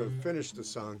forced to finish the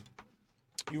song.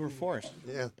 You were forced.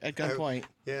 Yeah. At gunpoint.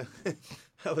 Yeah.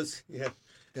 I was, yeah.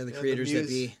 Yeah, the creators that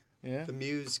be. Yeah. The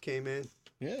muse came in.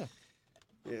 Yeah.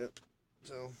 Yeah.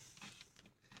 So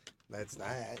that's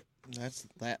that.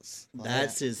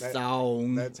 That's his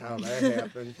song. That's how that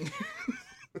happened.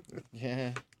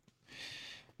 Yeah.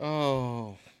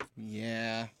 Oh,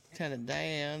 yeah. Lieutenant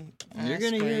Dan. You're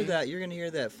gonna hear that. You're gonna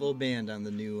hear that full band on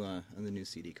the new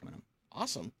CD coming up.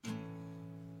 Awesome.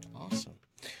 Awesome.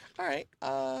 All right.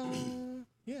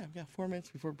 Yeah, we got 4 minutes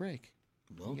before break.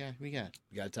 Well, we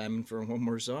got time for one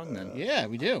more song then. Yeah,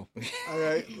 we do. All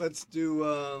right, let's do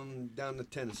Down to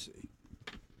Tennessee.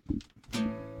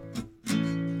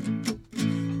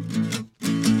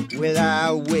 Well,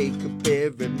 I wake up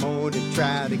every morning,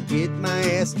 try to get my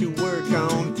ass to work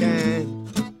on time.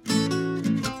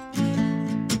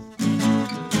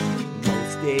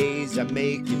 Most days days I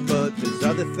make it, but there's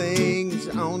other things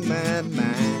on my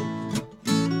mind.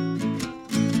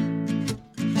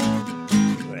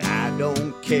 But I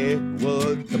don't care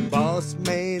what the boss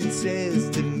man says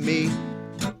to me.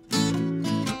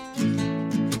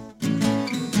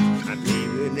 I'm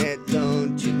leaving at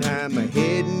lunch and I'm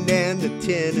heading down to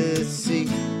Tennessee.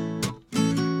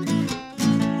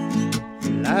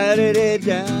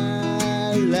 La-da-da-da,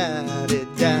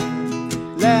 la-da-da,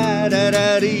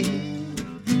 la-da-da-dee.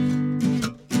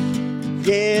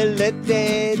 Yeah, let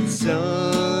that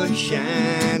sun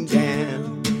shine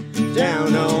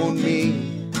down on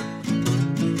me.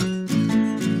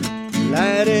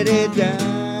 La-da-da-da,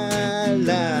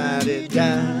 la-da-da,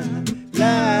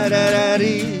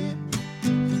 la-da-da-dee.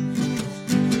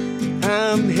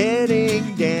 I'm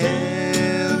heading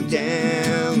down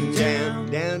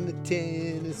to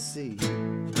Tennessee.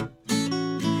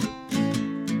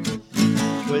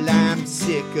 Well, I'm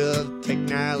sick of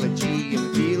technology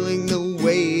and feeling the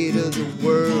weight of the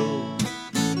world.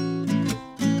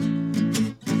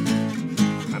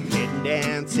 I'm heading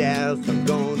down south, I'm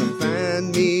gonna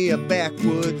find me a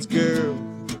backwoods girl.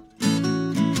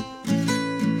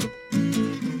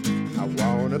 I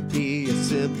wanna be a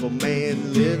simple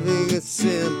man living a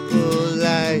simple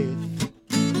life.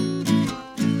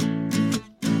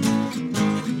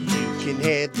 You can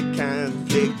have the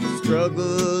conflict, the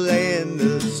struggle, and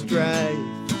the strife.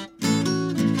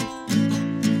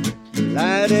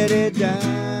 La-da-da-da,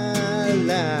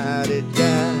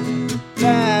 la-da-da,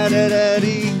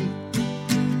 la-da-da-dee.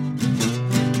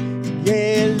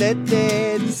 Yeah, let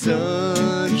that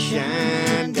sun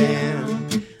shine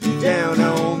down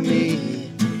on me.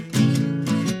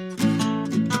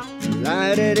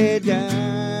 La-da-da-da,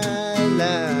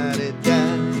 la-da-da,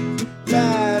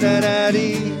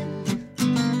 la-da-da-dee.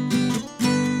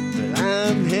 Well,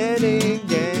 I'm heading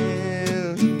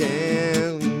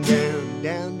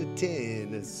down to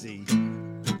Tennessee.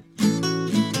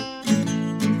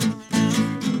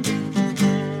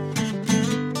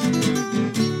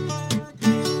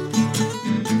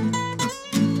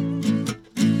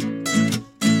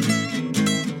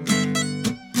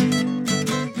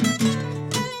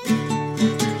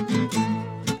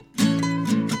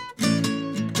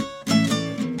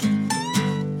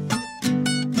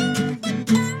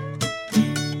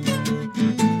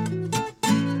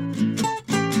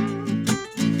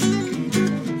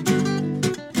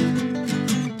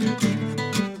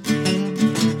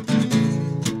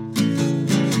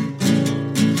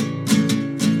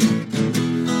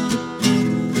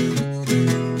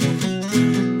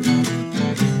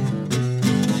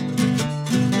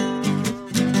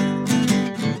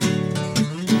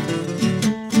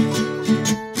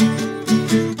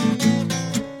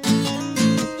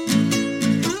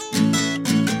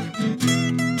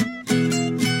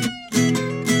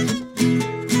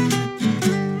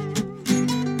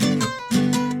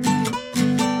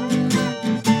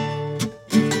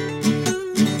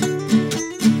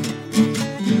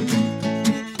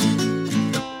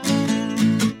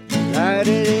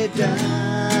 La-da-da-da,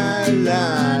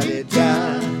 la-da-da,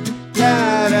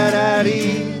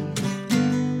 la-da-da-dee.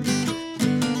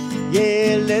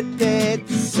 Yeah, let that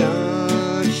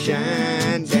sun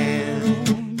shine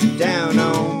down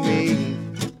on me.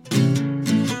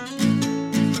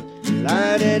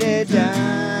 La-da-da-da,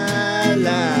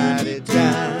 la-da-da,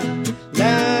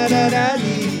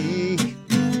 la-da-da-dee.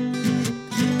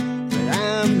 But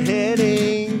I'm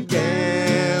heading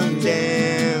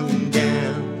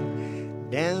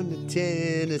down to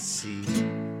Tennessee.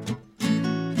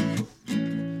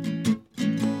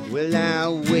 Well, I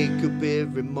wake up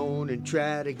every morning,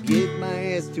 try to get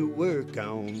my ass to work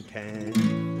on time.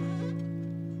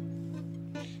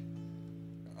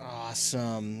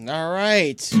 Awesome. All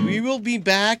right. We will be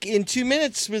back in 2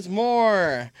 minutes with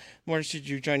more. More should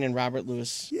you join in Robert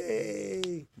Lewis.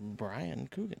 Yay. Brian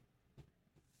Coogan.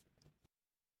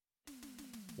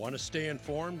 Want to stay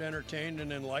informed, entertained,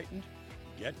 and enlightened?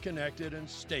 Get connected and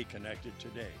stay connected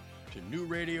today to New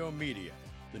Radio Media.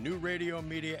 The New Radio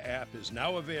Media app is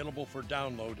now available for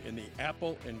download in the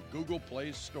Apple and Google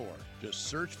Play Store. Just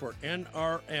search for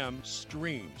NRM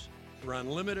Streams for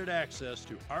unlimited access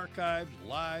to archived,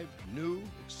 live, new,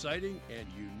 exciting, and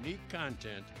unique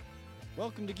content.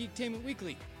 Welcome to Geektainment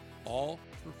Weekly. All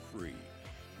for free.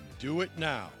 Do it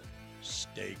now.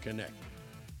 Stay connected.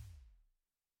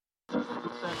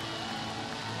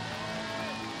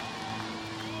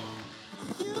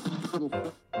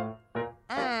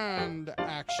 And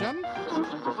action.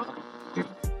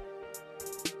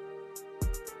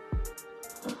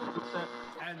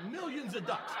 And millions of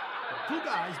ducks. The two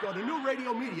guys go to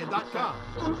newradiomedia.com.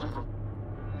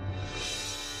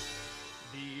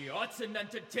 The arts and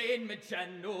entertainment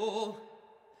channel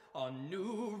on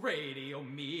New Radio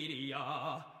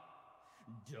Media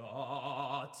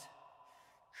 .com.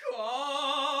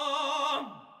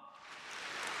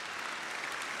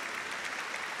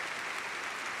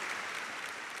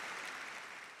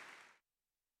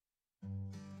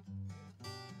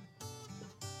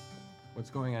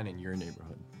 What's going on in your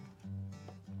neighborhood?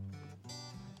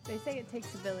 They say it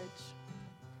takes a village.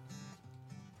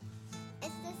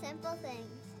 It's the simple things.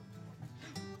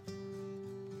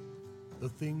 The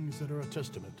things that are a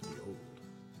testament to the old.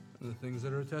 And the things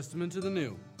that are a testament to the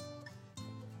new.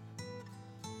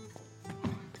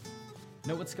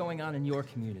 Know what's going on in your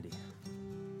community.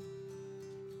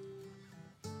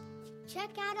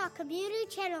 Check out our community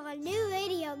channel on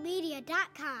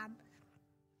newradiomedia.com.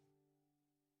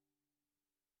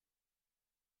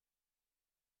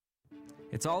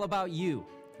 It's all about you,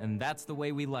 and that's the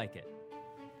way we like it.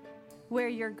 Where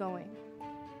you're going.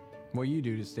 What you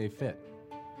do to stay fit.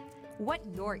 What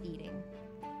you're eating.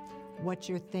 What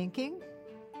you're thinking.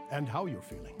 And how you're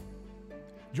feeling.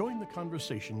 Join the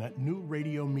conversation at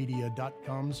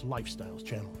newradiomedia.com's Lifestyles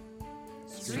channel.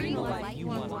 Stream the life you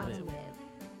want to live.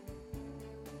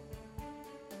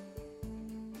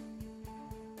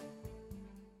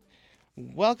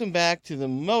 Welcome back to the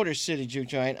Motor City Juke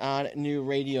Joint on New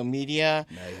Radio Media.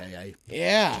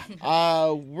 Yeah,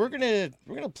 we're gonna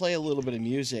play a little bit of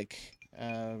music,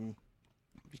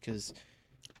 because.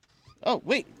 Oh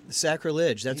wait,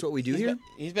 sacrilege. That's what we do here.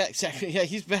 He's back. Yeah,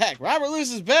 he's back. Robert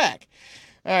Lewis is back.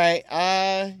 All right.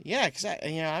 Yeah, because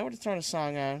I would have thrown a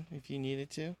song on if you needed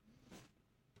to.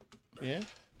 Yeah.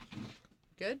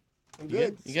 Good. I'm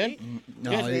good. You good?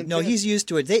 No, he's used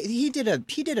to it. He did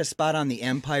a spot on the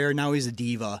Empire. Now he's a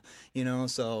diva,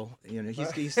 so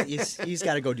he's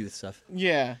got to go do stuff.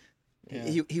 Yeah.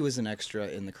 He was an extra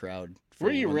in the crowd. Were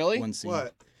you really? One scene.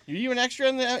 What? Were you an extra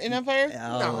in Empire?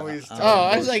 No, he's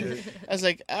I was like,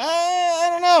 I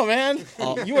don't know, man.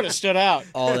 You would have stood out.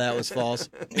 All that was false.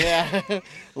 Yeah,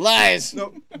 lies.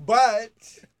 No, but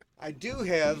I do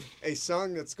have a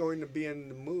song that's going to be in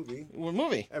the movie. What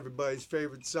movie? Everybody's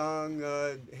favorite song,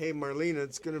 "Hey Marlena."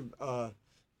 It's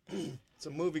it's a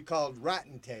movie called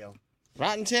Rotten Tail.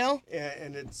 Rotten Tail? Yeah,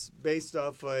 and it's based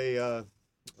off a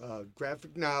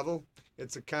graphic novel.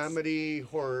 It's a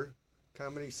comedy/horror.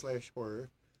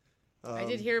 I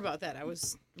did hear about that. I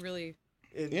was really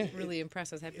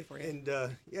impressed. I was happy for you. And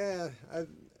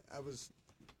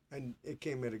and it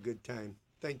came at a good time.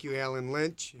 Thank you, Alan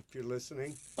Lynch, if you're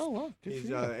listening. Oh, wow. Good He's for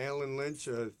you. Alan Lynch,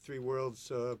 Three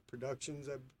Worlds Productions,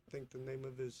 I think the name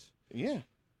of his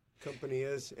company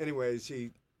is. Anyways,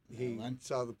 he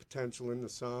saw the potential in the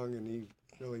song, and he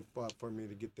really fought for me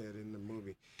to get that in the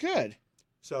movie. Good.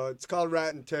 So it's called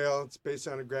Rotten Tail. It's based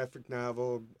on a graphic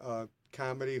novel,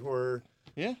 comedy, horror.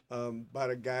 Yeah.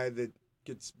 About a guy that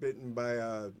gets bitten by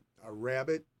a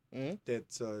rabbit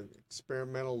that's an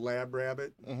experimental lab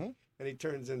rabbit. And he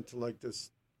turns into like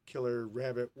this killer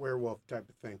rabbit werewolf type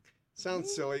of thing.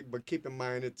 Sounds silly, but keep in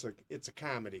mind it's a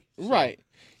comedy. So Right.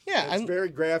 Yeah. it's very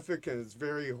graphic and it's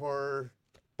very horror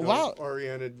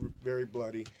oriented, very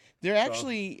bloody. They're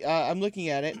actually, I'm looking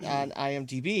at it on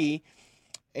IMDb,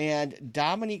 and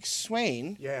Dominique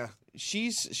Swain. Yeah.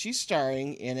 She's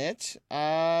starring in it.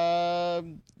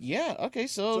 Okay,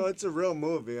 so it's a real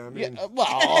movie. I mean,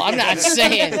 I'm not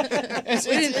saying. We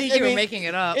didn't think you were making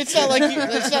it up. It's not like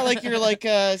you're like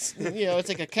it's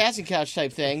like a casting couch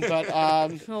type thing. But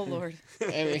oh Lord, I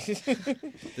mean,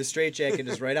 the straitjacket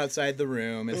is right outside the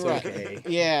room. It's okay.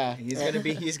 Yeah, he's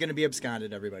gonna be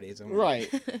absconded. Everybody, right.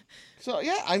 So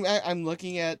yeah, I'm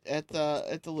looking at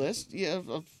the list. Yeah,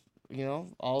 of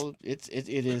all it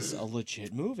is a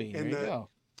legit movie. There you go.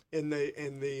 And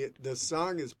the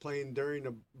song is playing during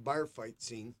a bar fight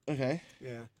scene. Okay.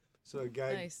 Yeah. So a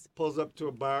guy pulls up to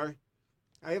a bar.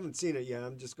 I haven't seen it yet.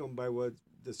 I'm just going by what's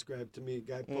described to me. A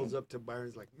guy pulls up to a bar and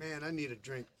is like, "Man, I need a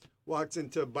drink." Walks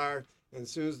into a bar, and as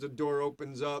soon as the door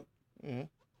opens up,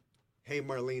 "Hey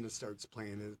Marlena" starts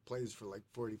playing. And it plays for like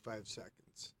 45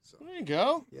 seconds. So there you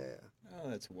go. Yeah. Oh,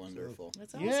 that's wonderful.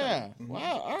 That's awesome. Yeah.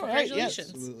 Wow. All right. Yes.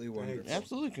 Absolutely wonderful.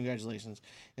 Absolutely. Congratulations.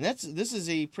 And this is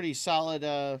a pretty solid.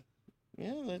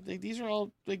 These are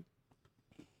all like,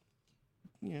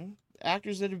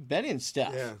 actors that have been in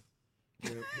stuff. Yeah.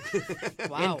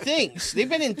 Wow. And things they've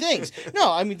been in things.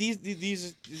 No, I mean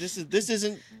this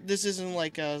isn't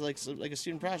like a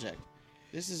student project.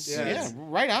 This is Yeah.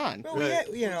 right on. Well,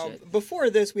 we had, before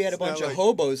this, we had a bunch of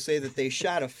hobos say that they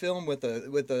shot a film with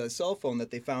a cell phone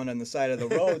that they found on the side of the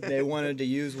road. They wanted to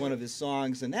use one of his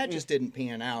songs, and that just didn't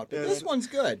pan out. But this one's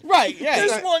good. Right? Yeah.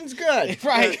 This one's good.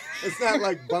 Right. It's not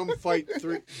like Bum Fights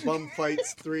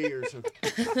 3 or something.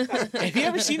 Have you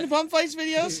ever seen the Bum Fights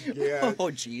videos? Yeah. Oh,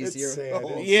 jeez. It's sad.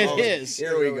 It is.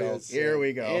 Here we really go. is Here sad.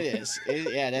 we go. It is.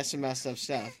 Yeah, that's some messed up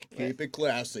stuff. Keep it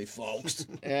classy, folks.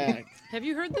 Yeah. Have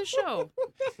you heard this show?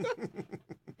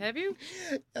 Have you?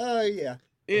 Yeah.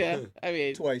 Yeah. I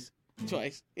mean, Twice.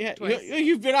 Yeah. Twice.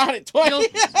 You've been on it twice.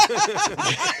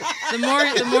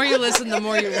 The more you listen, the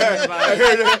more you learn about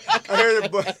it.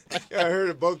 I heard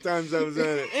it both times I was on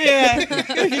it. Yeah.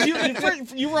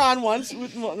 Because you were on once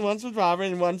with Robert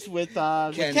and once with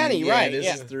Kenny, yeah, right? This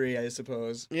Yeah. is 3, I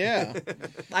suppose. Yeah.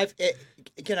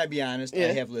 Can I be honest? Yeah.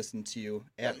 I have listened to you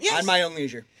Yes. on my own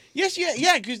leisure. Yes,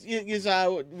 yeah. Because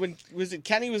when was it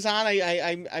Kenny was on?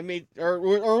 I made or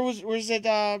was it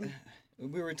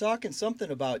We were talking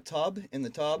something about Tub in the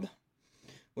tub.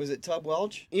 Was it Tub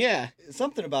Welch? Yeah.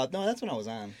 Something about that's when I was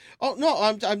on. Oh no,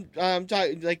 I'm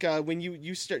talking like when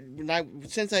you start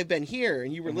since I've been here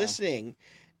and you were listening,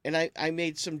 and I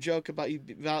made some joke about you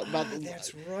about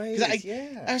that's right. 'cause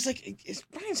Yeah. I was like,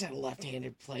 Brian's not a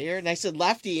left-handed player, and I said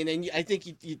lefty, and then I think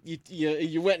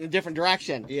you went in a different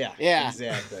direction. Yeah. Yeah.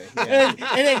 Exactly. And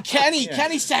then Kenny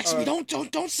texts me,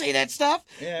 don't say that stuff.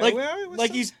 Yeah, Like well, it was like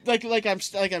some- he's like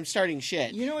I'm starting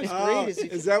shit. You know what's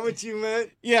great Is that what you meant?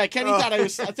 Yeah, Kenny thought I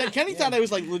was. Kenny thought I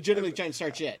was like legitimately trying to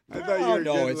start shit. I thought you Oh were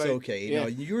no, doing, it's like, okay. You know,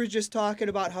 you were just talking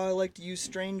about how I like to use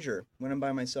Stranger when I'm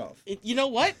by myself. You know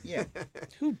what? Yeah.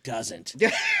 Who doesn't?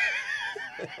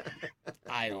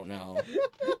 I don't know.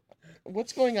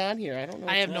 What's going on here? I don't know.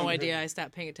 I have what's no going on. idea. I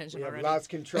stopped paying attention We have already. lost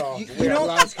control. You We have know-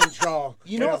 lost control.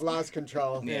 You We know- have lost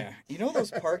control. Yeah. You know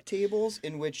those park tables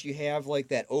in which you have like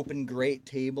that open grate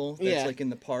table that's Yeah. like in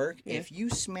the park? Yeah. If you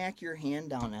smack your hand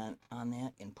down on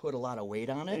that and put a lot of weight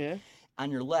on it, Yeah.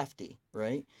 on your lefty,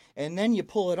 right? And then you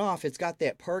pull it off, it's got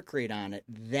that park grate on it.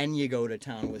 Then you go to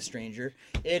town with Stranger.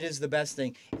 It is the best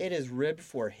thing. It is ribbed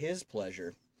for his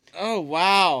pleasure. Oh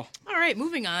wow, All right,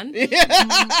 moving on.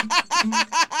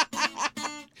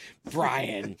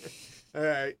 Brian. All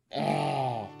right.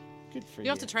 Oh, good for you. You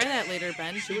have to try that later,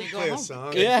 Ben. When you go Play a home.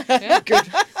 song. Yeah.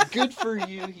 Good for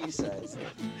you, he says.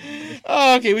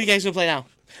 Oh, okay. What do you guys gonna play now?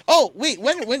 Oh wait,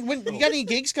 when you got any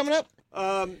gigs coming up?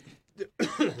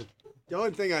 The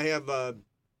only thing I have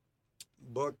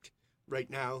booked right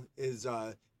now is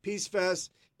Peacefest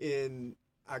in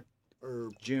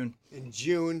June. In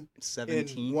June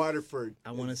 17th. in Waterford. I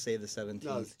want to say the 17th.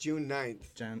 No, it's June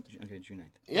 9th. June 9th.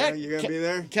 Yeah, you're gonna be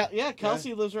there.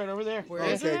 Kelsey lives right over there. Where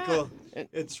is it Okay, at? cool.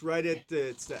 It's right at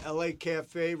the LA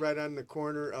Cafe, right on the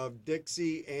corner of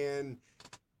Dixie and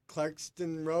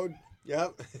Clarkston Road.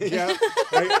 Yep. Yep.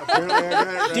 Right. Apparently I got it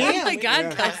right. Damn. Oh my God,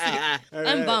 Yeah. Kelsey. All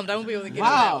I'm right. bummed. I won't be able to get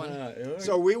Wow. to that one.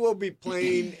 So we will be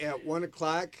playing at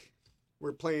 1:00.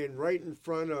 We're playing right in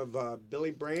front of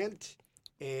Billy Brandt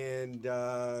and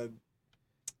the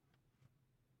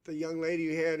young lady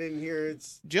you had in here.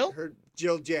 It's Jill? Her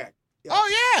Jill Jack. Yes. Oh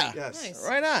yeah. Yes. Nice.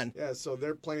 Right on. Yeah. So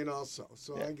they're playing also.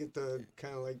 So I get to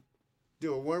kind of like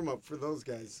do a warm up for those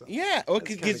guys. So. Yeah. Well, That's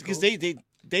kinda because cool.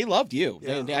 they loved you.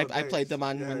 Yeah, I thanks. played them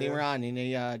on Yeah, when they yeah. were on,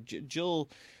 and Jill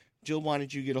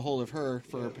wanted you to get a hold of her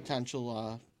for a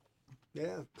potential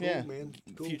Yeah. Cool, yeah man.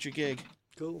 Cool. future gig.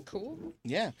 Cool. Cool.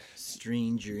 Yeah.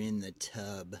 Stranger in the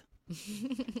tub.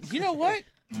 You know what?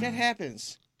 That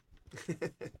happens.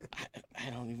 I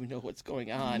don't even know what's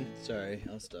going on. Sorry,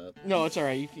 I'll stop. No, it's all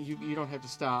right. You don't have to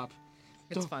stop.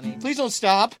 It's funny. Please don't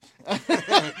stop.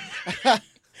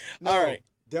 No, All right.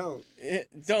 Don't.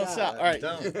 Don't stop. All right.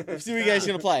 Don't. Let's see what you guys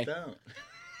gonna play. Don't.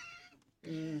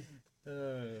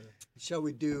 Shall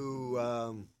we do?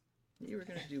 You were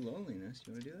gonna do Loneliness.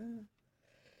 You want to do that?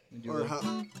 You do Or Lo- how?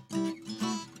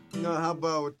 No. How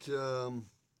about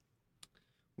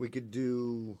we could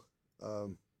do?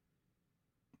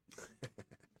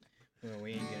 Well,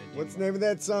 we ain't gonna do. What's the name of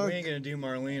that song? We ain't gonna do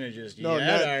Marlena just No, yet,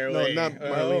 not- are no, we? not Oh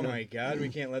Marlena. my God, we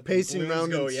can't let Pacing the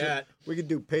round go in cir- yet. We could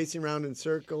do pacing round in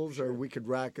circles, or we could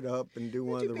rock it up and do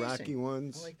one of do the pacing. rocky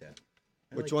ones. I like that.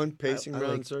 Which one? Pacing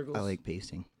round in circles. I like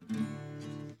pacing.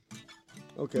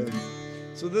 Okay.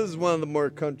 So this is one of the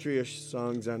more countryish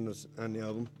songs on the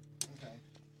album. Okay.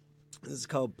 This is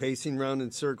called Pacing Round in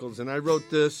Circles, and I wrote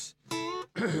this.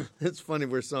 It's funny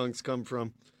where songs come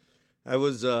from. I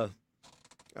was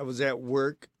at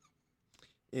work,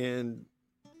 and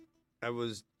I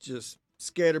was just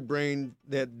scatterbrained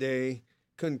that day.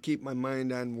 Couldn't keep my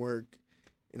mind on work,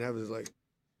 and I was like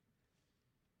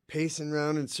pacing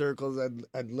around in circles.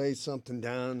 I'd lay something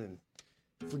down and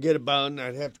forget about it, and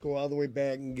I'd have to go all the way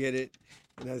back and get it.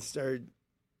 And I started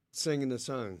singing the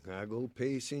song. I go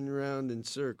pacing around in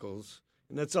circles.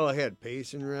 And that's all I had,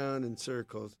 pacing around in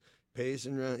circles,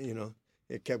 pacing around, you know.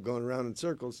 It kept going around in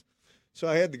circles. So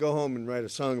I had to go home and write a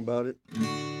song about it.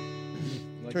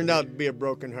 Turned out to be a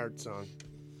broken heart song.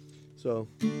 So,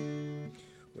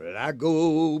 well, I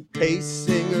go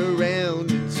pacing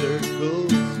around in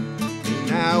circles,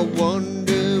 and I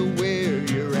wonder where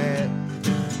you're at.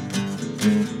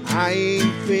 I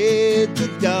ain't fed the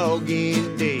dog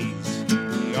in days,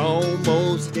 we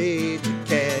almost ate the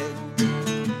cat.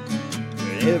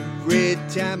 But every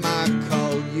time I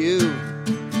call you,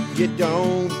 you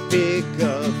don't pick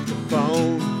up the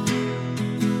phone.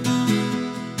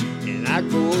 And I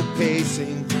go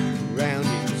pacing around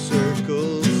in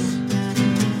circles,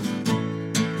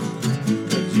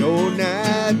 'cause you're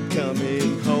not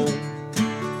coming home.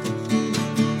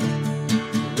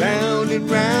 Round and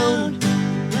round,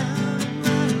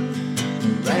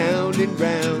 round and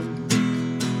round,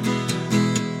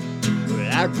 but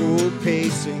I go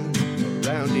pacing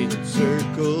around in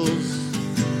circles,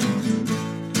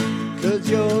 'cause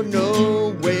you're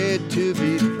nowhere to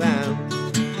be found.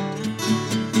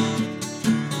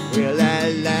 Well, I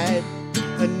light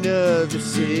another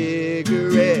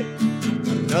cigarette,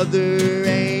 another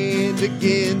and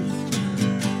again.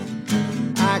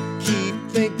 I keep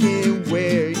thinking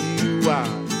where you are,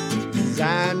 'cause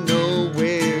I know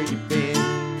where you've been.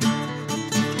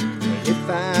 But if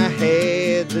I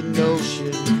had the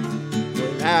notion,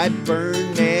 well, I'd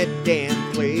burn that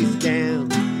damn place down.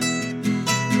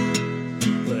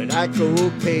 But I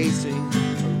go pacing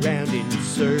around in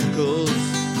circles,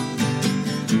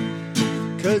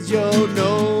 'cause you're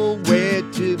nowhere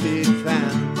to be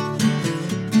found.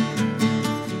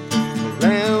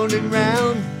 Round and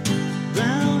round,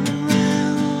 round and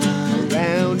round,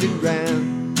 round and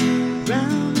round,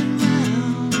 round and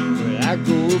round, but I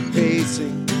go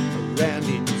pacing around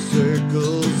in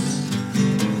circles,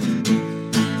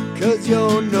 'cause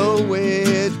you're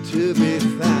nowhere to be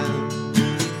found.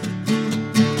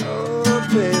 Oh,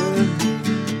 baby.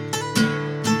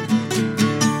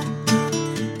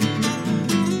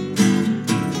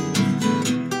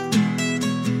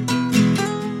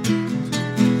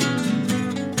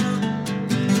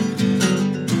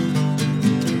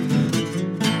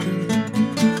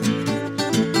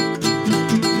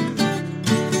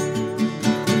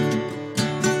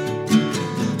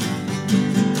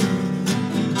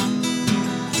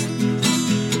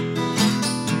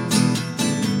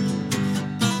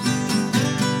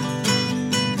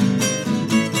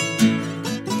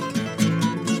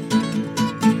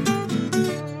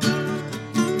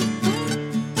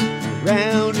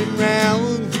 Round and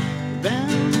round,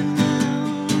 round and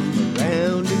round,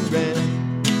 round and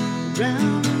round,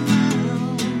 round and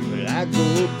round, but I go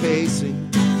pacing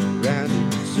around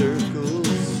in circles,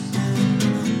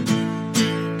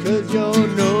 'cause you're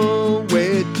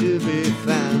nowhere to be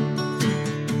found.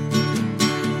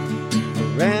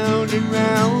 Round and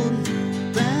round,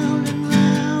 round and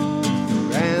round,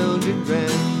 round and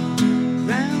round,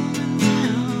 round and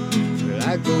round, but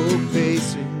I go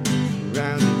pacing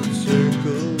around in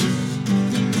circles,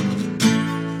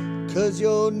 'cause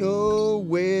you're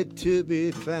nowhere to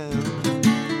be found.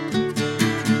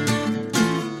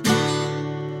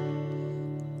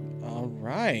 All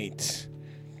right.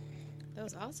 That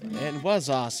was awesome. It was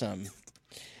awesome.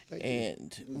 Thank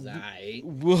And you.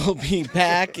 we'll be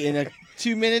back in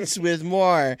 2 minutes with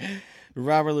more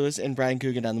Robert Lewis and Brian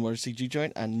Coogan on the Motor City Juke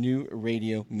Joint on New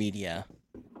Radio Media.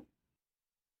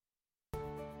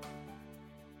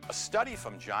 A study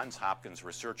from Johns Hopkins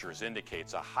researchers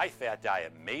indicates a high-fat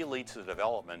diet may lead to the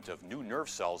development of new nerve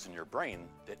cells in your brain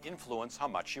that influence how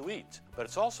much you eat. But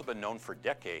it's also been known for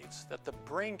decades that the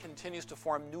brain continues to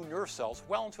form new nerve cells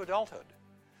well into adulthood.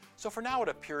 So for now, it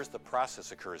appears the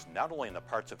process occurs not only in the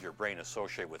parts of your brain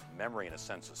associated with memory and a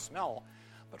sense of smell,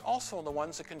 but also in the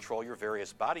ones that control your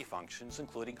various body functions,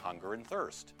 including hunger and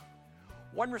thirst.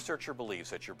 One researcher believes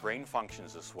that your brain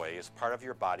functions this way as part of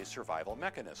your body's survival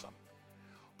mechanism.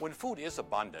 When food is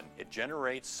abundant, it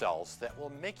generates cells that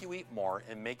will make you eat more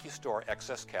and make you store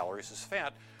excess calories as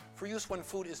fat for use when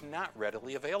food is not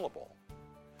readily available.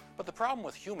 But the problem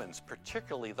with humans,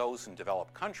 particularly those in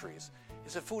developed countries,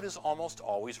 is that food is almost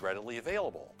always readily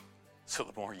available. So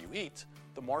the more you eat,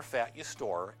 the more fat you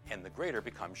store, and the greater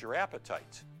becomes your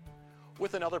appetite.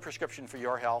 With another prescription for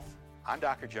your health, I'm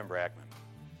Dr. Jim Bragman.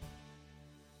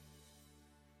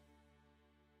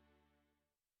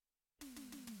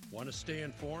 Want to stay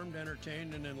informed,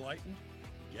 entertained, and enlightened?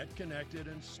 Get connected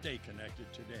and stay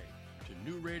connected today to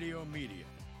New Radio Media,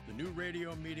 The new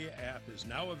Radio Media app is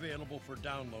now available for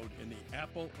download in the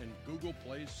Apple and Google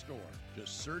Play Store.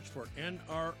 Just search for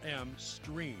NRM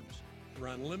Streams for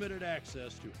unlimited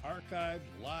access to archived,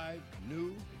 live,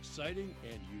 new, exciting,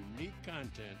 and unique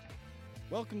content.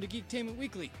 Welcome to Geektainment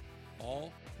Weekly.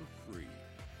 All for free.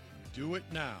 Do it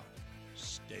now.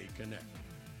 Stay connected.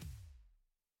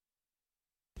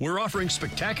 We're offering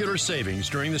spectacular savings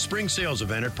during the spring sales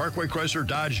event at Parkway Chrysler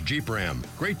Dodge Jeep Ram.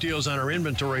 Great deals on our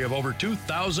inventory of over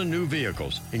 2,000 new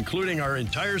vehicles, including our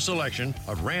entire selection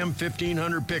of Ram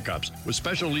 1500 pickups, with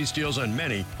special lease deals on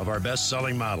many of our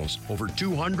best-selling models. Over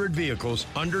 200 vehicles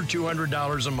under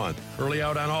 $200 a month. Early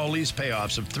out on all lease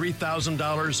payoffs of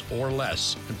 $3,000 or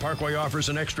less. And Parkway offers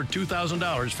an extra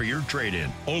 $2,000 for your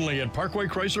trade-in. Only at Parkway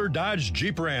Chrysler Dodge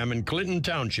Jeep Ram in Clinton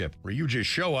Township, where you just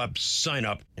show up, sign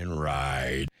up, and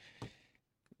ride.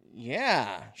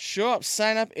 Yeah, show up,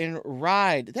 sign up, and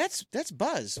ride. That's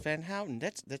Buzz Van Houten.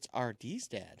 That's RD's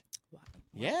dad. Wow.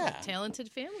 Yeah,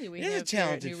 Talented family we It is have a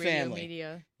talented here at New Radio family.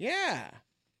 Media. Yeah.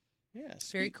 Yeah.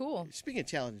 Very cool. Speaking of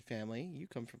talented family, you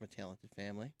come from a talented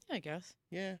family. I guess.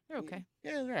 Yeah. They're okay.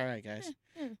 Yeah, they're all right, guys.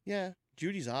 Yeah.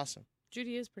 Judy's awesome.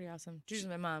 Judy is pretty awesome. Judy's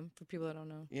my mom, for people that don't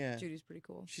know. Yeah. Judy's pretty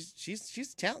cool. She's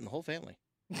a talent in the whole family.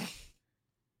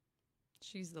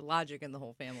 She's the logic in the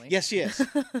whole family. Yes, she is.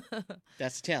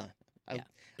 That's talent.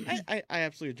 I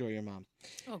absolutely adore your mom.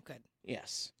 Oh, good.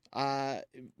 Yes.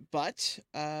 But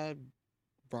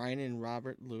Brian and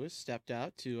Robert Lewis stepped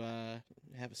out to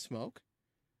have a smoke.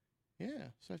 Yeah.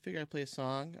 So I figured I'd play a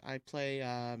song. I play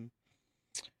I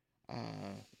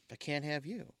Can't Have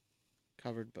You,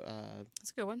 covered That's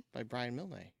a good one. by Brian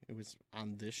Milne. It was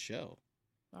on this show.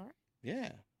 All right.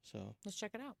 Yeah. So Let's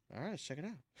check it out. all right, let's check it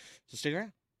out. So stick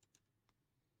around.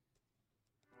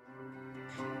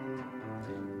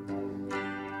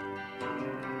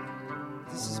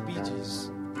 This is Bee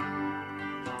Gees.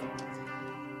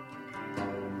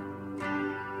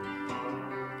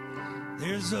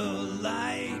 There's a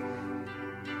light,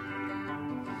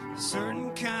 a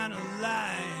certain kind of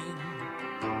light,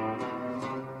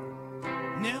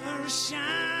 never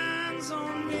shines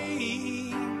on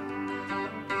me.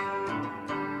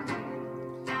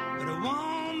 But I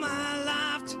want my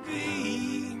life to be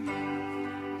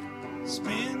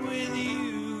spent with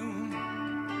you,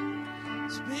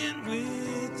 spent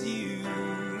with you.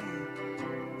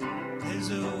 There's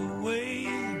a way,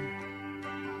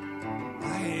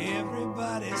 like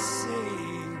everybody say,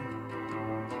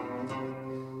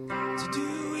 to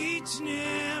do each and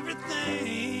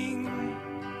everything.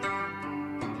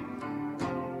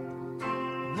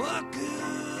 What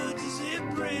good does it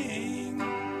bring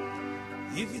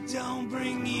if it don't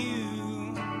bring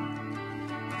you?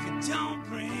 If it don't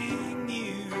bring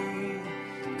you,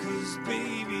 'cause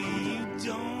baby, you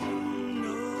don't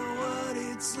know what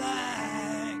it's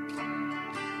like.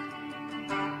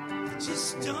 You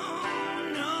just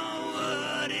don't know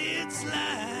what it's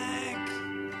like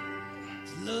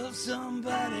to love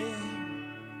somebody,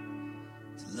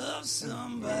 to love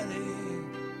somebody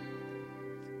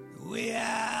the way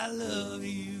I love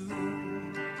you.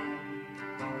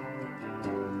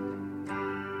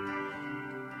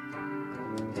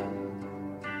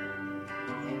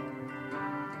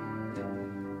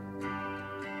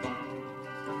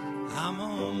 I'm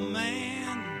a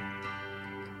man,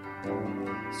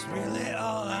 it's really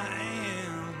all I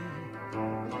am.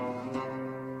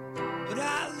 But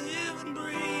I live and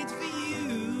breathe for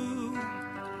you.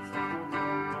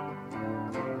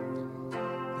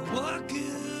 What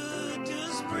good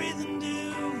does breathing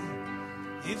do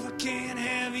if I can't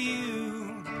have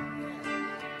you?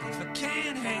 If I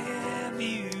can't have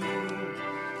you,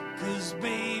 'cause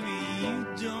baby, you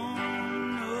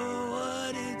don't know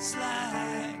what it's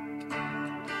like.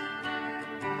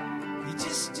 You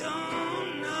just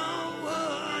don't know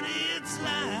what it's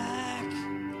like.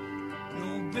 No,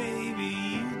 baby,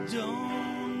 you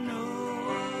don't know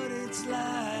what it's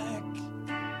like.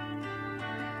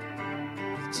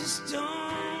 You just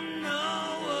don't know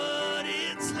what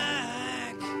it's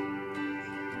like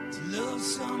to love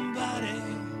somebody,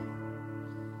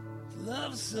 to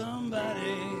love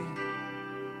somebody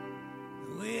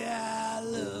the way I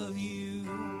love you.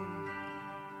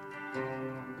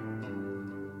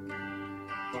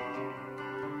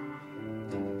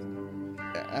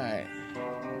 All right,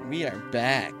 we are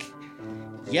back.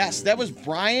 Yes, that was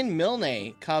Brian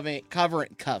Milne covering.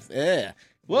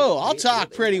 Whoa, I'll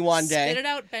talk pretty one day. Spit it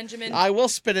out, Benjamin. I will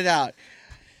spit it out.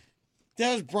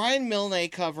 That was Brian Milne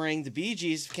covering the Bee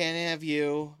Gees' "Can't Have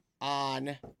You"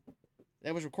 on.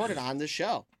 That was recorded on this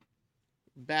show,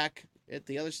 back at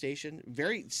the other station.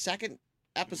 Very second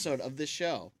episode of this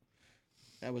show.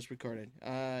 That was recorded.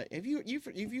 Have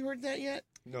you heard that yet?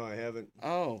 No, I haven't.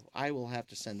 Oh, I will have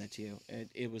to send that to you.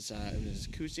 It was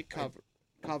acoustic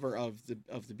cover of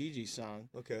the Bee Gees song.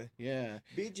 Okay. Yeah.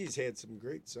 Bee Gees had some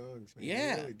great songs. Man.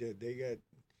 Yeah. They really did. They got,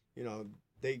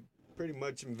 they pretty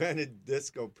much invented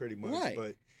disco pretty much, Right.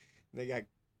 but they got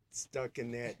stuck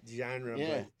in that genre. Yeah.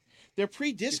 But Their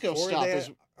pre-disco before stuff that, is.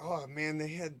 Oh man, they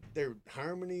had their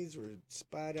harmonies were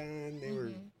spot on. They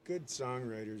were good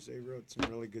songwriters. They wrote some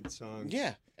really good songs.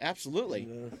 Yeah, absolutely.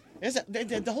 And,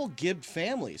 the whole Gibb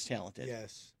family is talented.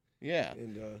 Yes. Yeah.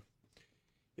 And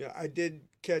yeah, I did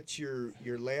catch your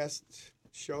last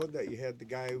show that you had the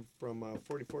guy from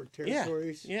 44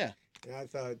 Territories. Yeah. And I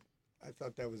thought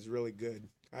that was really good.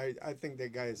 I think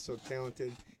that guy is so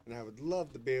talented, and I would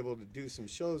love to be able to do some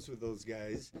shows with those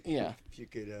guys. Yeah. If you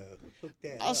could hook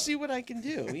that I'll up. see what I can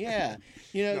do. Yeah.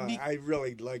 No, I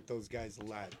really like those guys a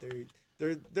lot.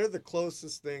 They're the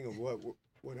closest thing of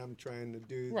what I'm trying to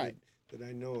do Right. that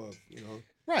I know of,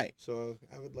 Right. So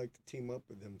I would like to team up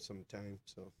with them sometime.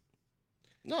 So.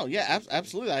 No, yeah,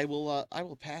 absolutely. I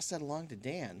will pass that along to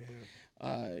Dan.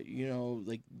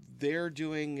 Like they're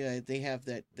doing. They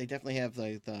definitely have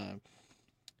like the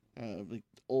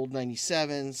old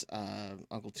 97s.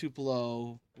 Uncle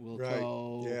Tupelo,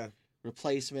 Wilco, yeah.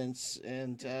 Replacements,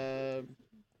 and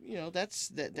that's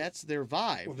their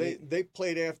vibe. Well, they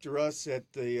played after us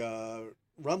at the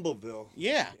Rumbleville.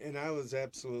 Yeah. And I was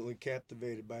absolutely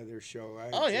captivated by their show.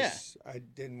 I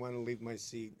didn't want to leave my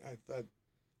seat. I thought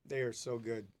they are so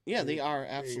good. Yeah, they are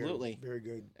absolutely very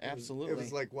good. Absolutely. It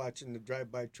was like watching the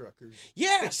drive-by truckers.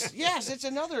 Yes, it's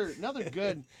another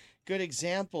good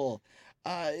example.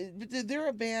 They're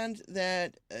a band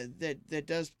that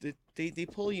does they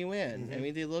pull you in. Mm-hmm. I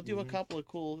mean, they'll do a couple of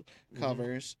cool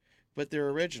covers, but they're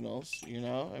originals. I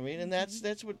mean, and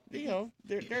that's what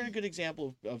they're a good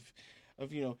example of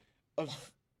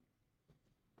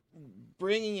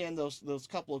bringing in those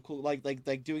couple of cool like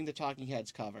like doing the Talking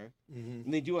Heads cover,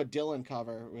 and they do a Dylan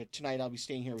cover. Tonight I'll be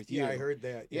staying here with you. Yeah, I heard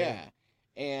that. Yeah,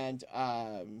 and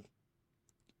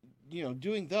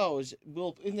doing those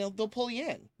they'll pull you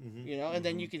in, and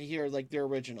then you can hear like their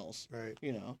originals, right?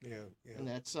 Yeah, and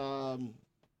that's and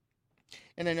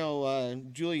I know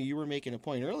Julia, you were making a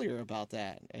point earlier about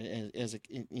that as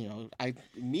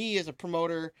a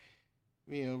promoter,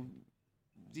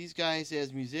 these guys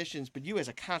as musicians, but you as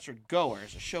a concert goer,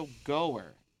 as a show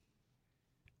goer,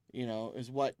 is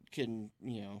what can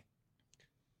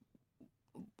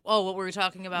Oh, what were we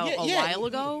talking about a while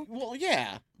ago? Well,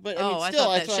 yeah, but I still,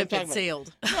 thought that ship had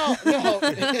sailed.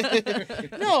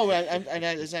 No, and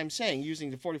as I'm saying, using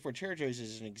the 44 Territories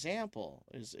as an example,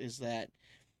 is that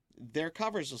their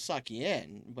covers will suck you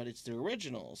in, but it's the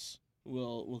originals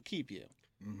will keep you.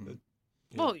 Mm-hmm.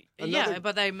 Well, yeah,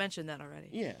 but I mentioned that already.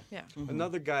 Yeah.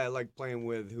 Another guy I like playing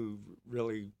with who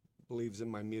really believes in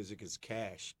my music is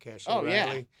Cash. Cash Oh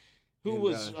O'Reilly.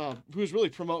 Yeah. Who's really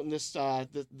promoting this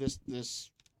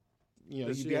this you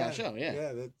be on our show.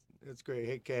 Yeah, that's great.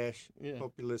 Hey Cash, Yeah.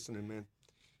 Hope you're listening, man.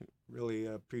 Really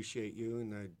appreciate you,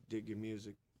 and I dig your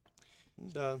music.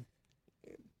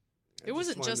 It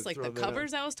wasn't just like the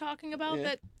covers I was talking about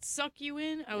that suck you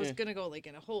in. I was gonna go like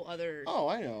in a whole other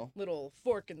I know little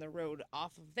fork in the road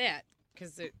off of that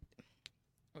because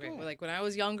well, like when I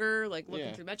was younger, like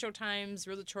looking through Metro Times,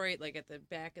 Real Detroit, like at the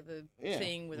back of the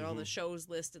thing with all the shows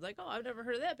listed, like I've never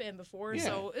heard of that band before. Yeah.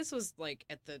 So this was like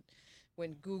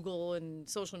when Google and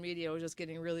social media was just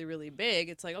getting really, really big.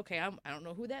 It's like, okay, I don't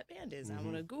know who that band is. I'm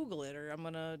gonna Google it or I'm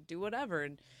gonna do whatever.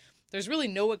 And there's really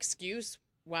no excuse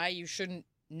why you shouldn't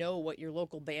know what your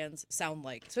local bands sound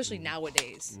like, especially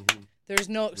nowadays. There's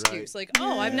no excuse. Right. Like,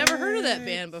 I've never heard of that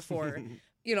band before.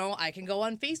 I can go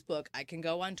on Facebook, I can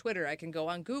go on Twitter, I can go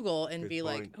on Google and be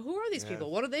like, who are these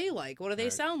people? What are they like? What do they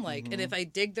sound like? And if I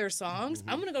dig their songs,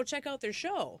 I'm going to go check out their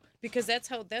show because that's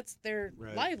their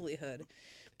livelihood.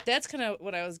 That's kind of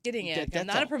what I was getting at. I'm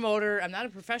not a promoter. I'm not a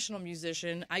professional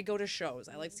musician. I go to shows.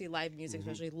 I like to see live music,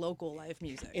 especially local live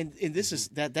music. And this is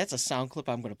that's a sound clip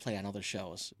I'm going to play on other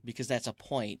shows because that's a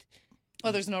point.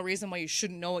 Oh, there's no reason why you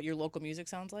shouldn't know what your local music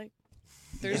sounds like?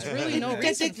 There's really no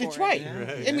reason for that's it. right.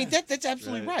 I mean, that's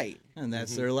absolutely right. And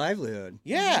that's their livelihood.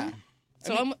 Yeah.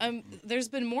 So there's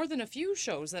been more than a few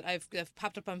shows that I've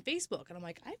popped up on Facebook, and I'm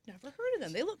like, I've never heard of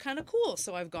them. They look kind of cool.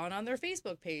 So I've gone on their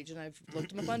Facebook page, and I've looked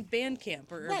them up on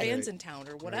Bandcamp or Bands in Town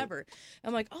or whatever.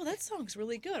 I'm like, oh, that song's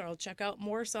really good. Or I'll check out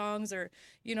more songs or,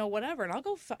 whatever. And I'll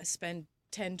go spend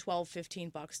 $10,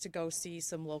 $12, $15 to go see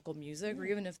some local music, or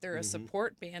even if they're a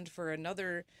support band for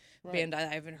another band I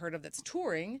haven't heard of that's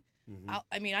touring.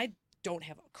 I don't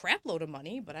have a crap load of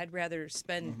money, but I'd rather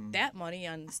spend that money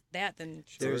on that than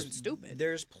something stupid.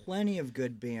 There's plenty of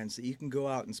good bands that you can go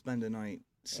out and spend a night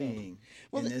seeing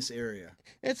Well, in this area.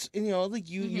 It's like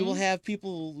you will have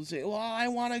people say, well, I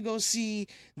want to go see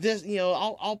this.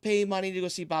 I'll pay money to go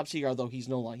see Bob Seger, although he's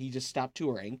no longer. He just stopped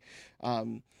touring.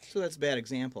 So that's a bad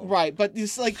example, right? But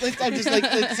it's like I'm just like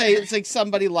let's say it's like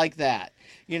somebody like that,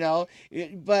 But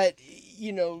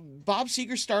Bob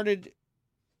Seger started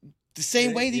the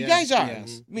same way that you guys are.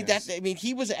 Yes, I mean yes.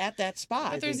 he was at that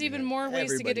spot. But there's even more ways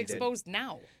to get everybody did. exposed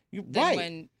now than Right.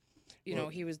 when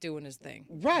he was doing his thing.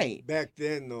 Right. Back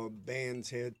then, though, bands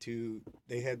had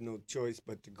no choice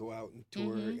but to go out and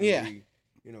tour. Mhm. And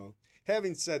Yeah.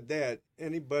 Having said that,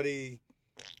 anybody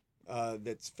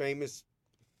that's famous.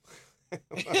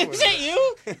 Is that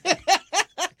you?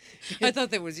 I thought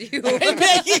that was you.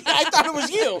 I thought it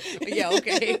was you. Yeah,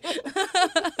 okay.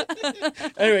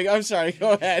 Anyway, I'm sorry.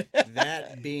 Go ahead.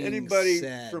 That being Anybody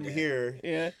said, from here,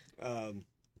 Yeah. that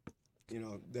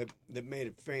made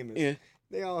it famous. Yeah.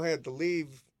 They all had to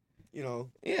leave,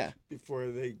 Yeah. before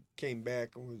they came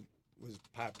back and was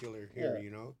popular here,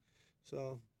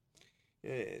 So,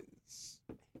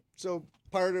 so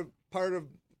part of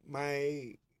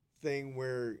my thing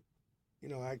where,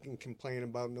 I can complain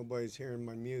about nobody's hearing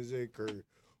my music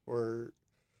or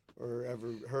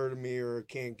ever heard of me or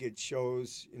can't get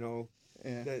shows, Yeah.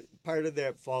 that part of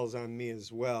that falls on me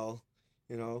as well,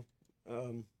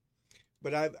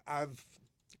 but I've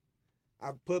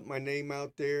put my name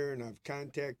out there and I've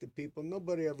contacted people.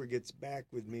 Nobody ever gets back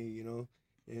with me,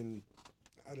 and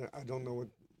I don't know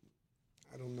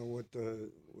what the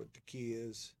key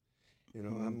is.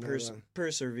 I'm not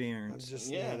perseverance. I'm just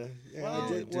Yeah.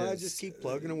 not I just keep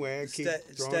plugging away. I keep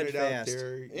throwing it out steadfast.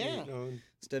 there. Yeah.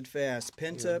 Steadfast.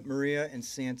 Pinta, Maria, and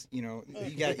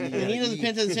you got Nina the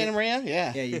Pinta and Santa Maria.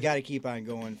 Yeah. Yeah, you got to keep on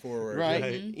going forward. Right.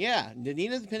 Right. Yeah. The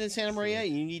Nina the Pinta and Santa Maria.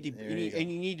 You need to There you go.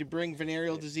 and you need to bring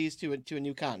venereal disease to a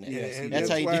new continent. Yeah, and that's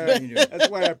how you why do it. That's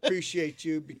why I appreciate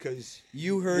you, because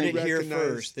You heard it here recognize-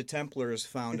 first. The Templars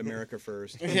found America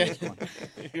first. Yeah.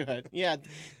 Good. Yeah.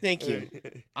 Thank you.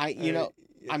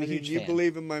 I'm a huge you fan.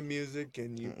 believe in my music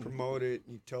and you promote it.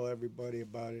 You tell everybody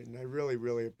about it, and I really,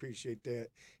 really appreciate that.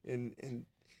 And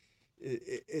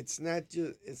it's not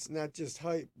just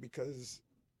hype, because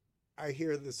I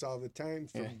hear this all the time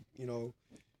from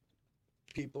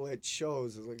people at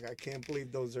shows. It's like, I can't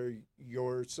believe those are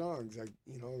your songs.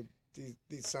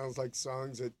 These sounds like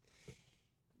songs that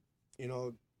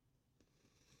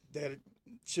that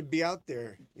should be out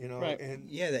there, Right. and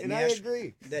Yeah, that and I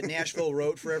agree. That Nashville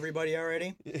wrote for everybody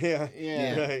already. Yeah,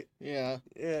 Yeah. right. Yeah.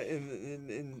 Yeah,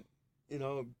 and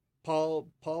Paul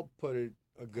put it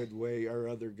a good way. Our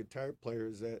other guitar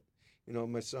players, that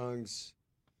my songs,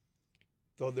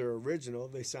 though they're original,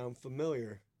 they sound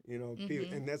familiar.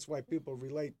 Mhm. And that's why people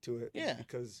relate to it. Yeah.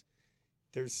 Because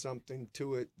there's something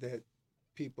to it that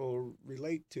people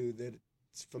relate to, that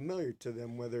it's familiar to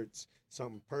them, whether it's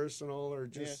something personal or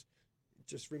just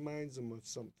reminds them of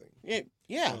something. Yeah,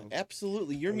 So,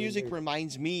 absolutely. Your I mean, music they're-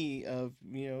 reminds me of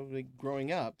like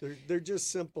growing up. They're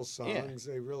just simple Yeah. songs.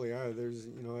 They really are. There's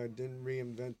I didn't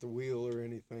reinvent the wheel or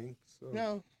anything.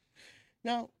 So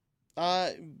No.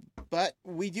 But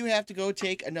we do have to go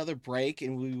take another break,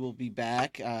 and we will be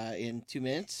back in 2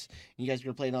 minutes. You guys are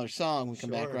gonna play another song when we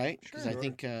come back, Sure, right? Because I sure.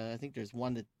 think there's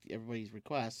one that everybody's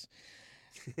requests.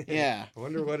 Yeah. I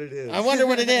wonder what it is. I wonder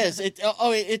what it is. It's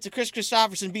a Chris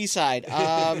Christopherson B-side.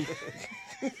 All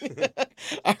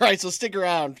right, so stick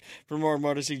around for more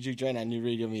Motor City Juke Joint on New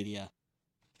Radio Media.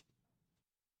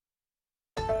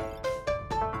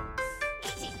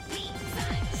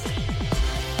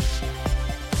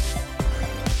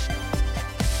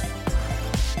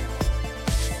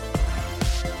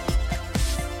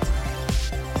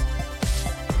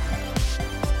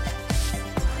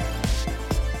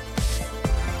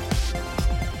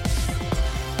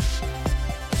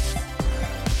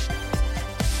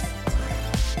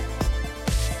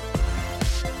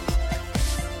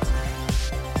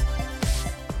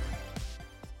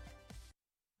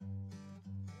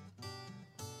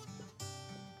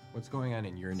 What's going on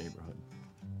in your neighborhood?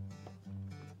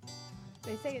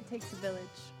 They say it takes a village.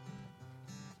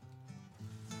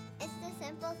 It's the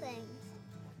simple things.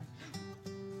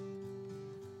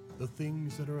 The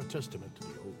things that are a testament to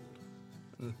the old.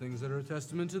 And the things that are a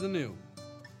testament to the new.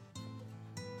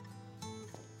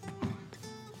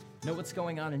 Know what's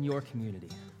going on in your community.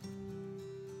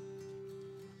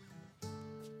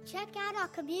 Check out our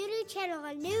community channel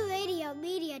on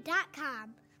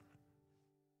newradiomedia.com.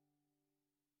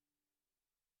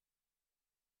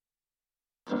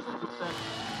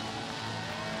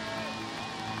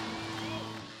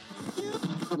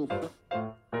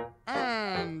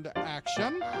 And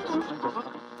action.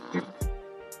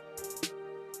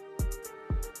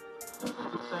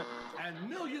 and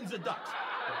millions of ducks.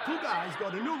 The two guys go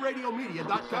to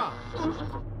newradiomedia.com.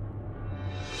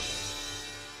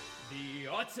 The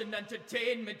Arts and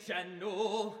Entertainment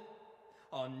Channel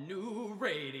on New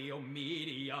Radio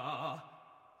Media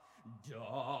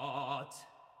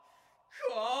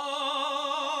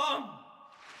 .com.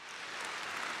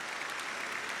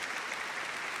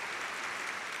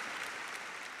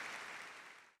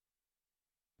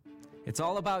 It's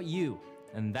all about you,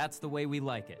 and that's the way we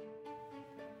like it.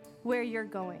 Where you're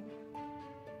going.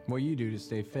 What you do to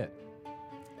stay fit.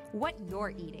 What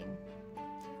you're eating.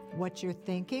 What you're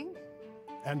thinking.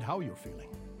 And how you're feeling.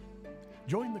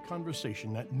 Join the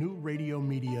conversation at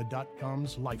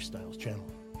newradiomedia.com's Lifestyles channel.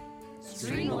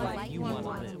 Stream the life you want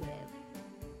to live.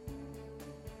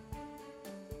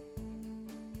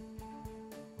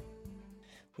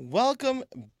 Welcome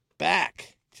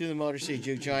back to the Motor City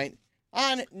Juke Joint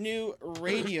on New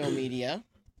Radio Media.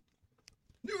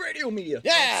 New Radio Media.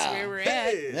 Yeah, That's where we're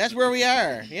at. That's where we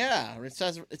are. Yeah, it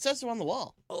says so on the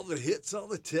wall. All the hits all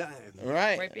the time.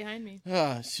 Right. Right behind me.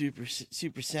 Oh, super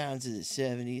sounds of the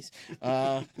 70s.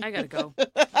 I gotta go.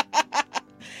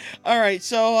 All right,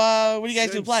 so what do you guys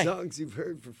do play? Songs you've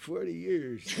heard for 40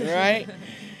 years. Right?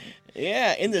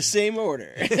 Yeah, in the same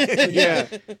order. Yeah.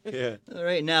 All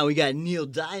right, now we got Neil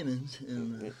Diamond.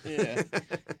 And, Yeah.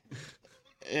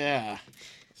 Yeah.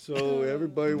 So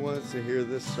everybody wants to hear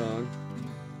this song.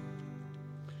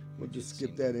 We'll just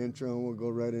skip that intro and we'll go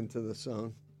right into the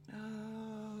song.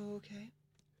 oh, okay.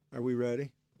 Are we ready?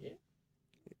 Yeah.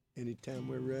 Anytime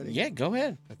we're ready? Yeah, go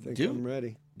ahead. I think Do I'm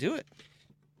ready. Do it.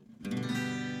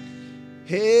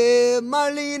 Hey,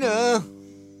 Marlena.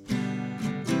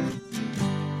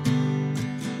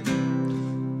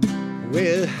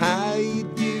 Well, how you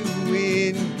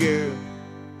doing, girl?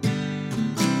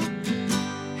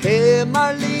 Hey,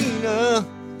 Marlena.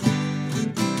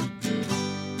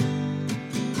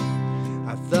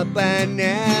 I thought by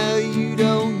now you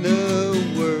don't know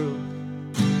the world.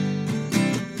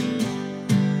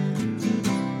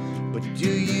 But do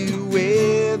you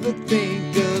ever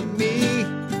think of me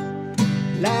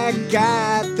like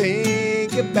I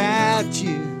think about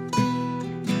you?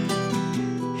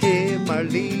 Hey,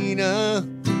 Marlena.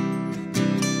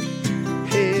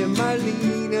 Hey,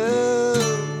 Marlena.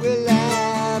 Well,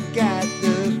 I've got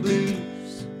the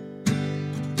blues.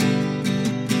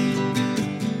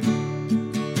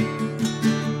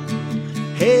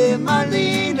 Hey,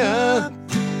 Marlena.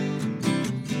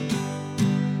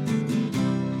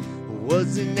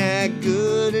 Wasn't that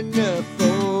good enough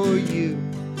for you?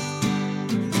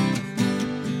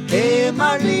 Hey,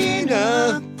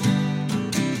 Marlena.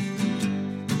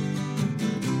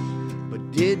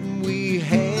 But didn't we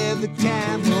have a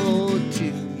time or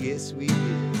two? Yes, we did.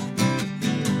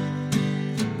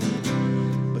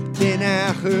 But then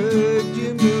I heard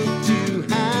you moved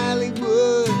to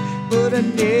Hollywood, but I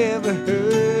never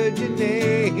heard your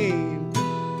name.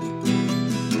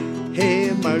 Hey,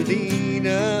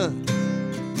 Marlena.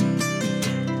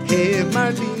 Hey,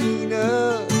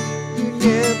 Marlena. You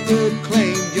never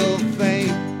claimed your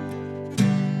fame.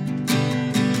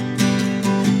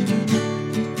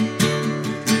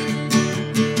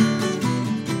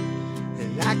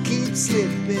 And I keep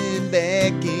slipping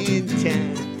back in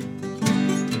time.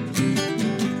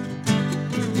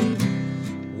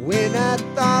 When I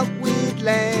thought we'd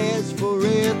last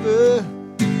forever,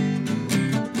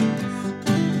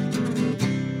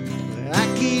 I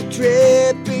keep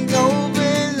tripping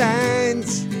over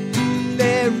lines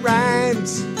that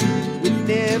rhymes with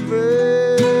never.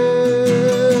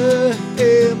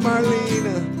 Hey,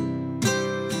 Marlena.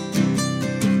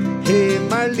 Hey,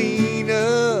 Marlena.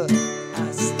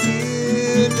 I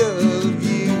still love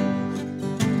you,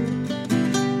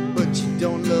 but you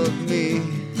don't love me.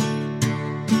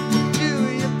 Do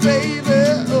you, baby?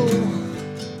 Oh.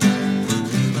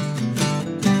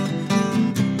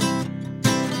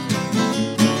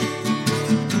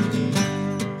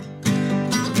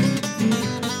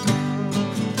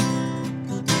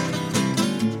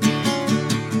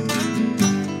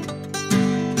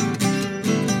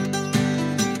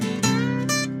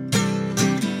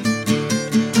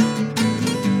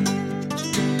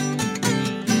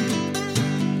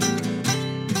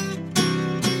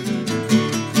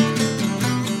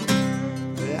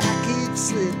 I keep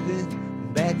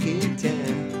slipping back in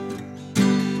time.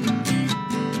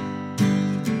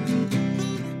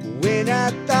 When I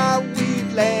thought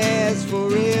we'd last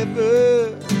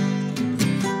forever,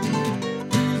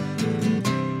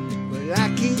 but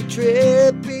I keep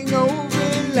tripping over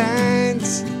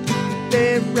lines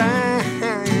that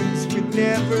rhymes with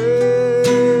never.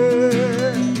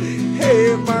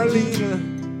 Hey, Marlena.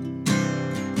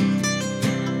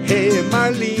 Hey,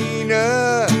 Marlena.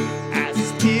 Marlena, I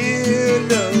still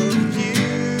love you.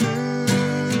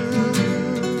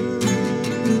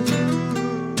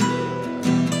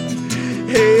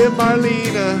 Hey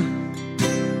Marlena,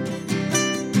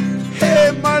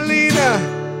 hey Marlena,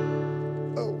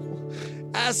 oh,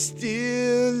 I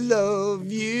still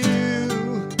love you.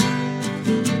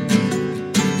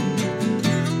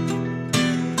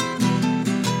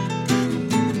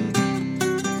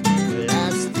 I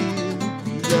still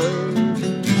love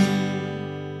you.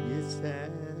 Yes, I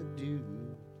do.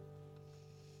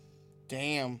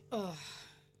 Damn. Ugh.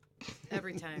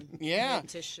 Every time. Yeah.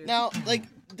 Tissue. Now, like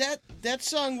that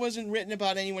song wasn't written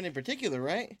about anyone in particular,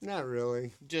 right? Not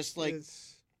really. Just like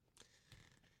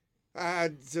I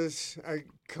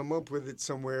come up with it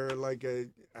somewhere. Like I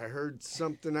heard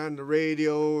something on the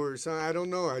radio or something. I don't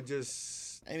know. I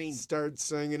started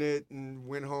singing it and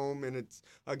went home, and it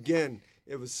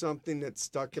was something that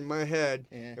stuck in my head.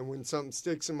 Yeah. And when something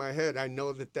sticks in my head, I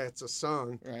know that that's a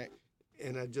song. Right.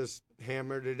 And I just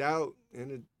hammered it out, and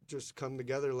it just come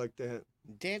together like that.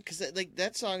 Damn, because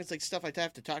that song is like stuff I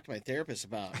have to talk to my therapist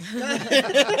about.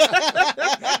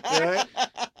 Right?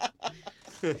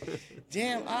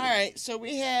 Damn. All right. So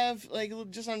we have like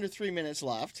just under 3 minutes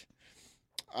left.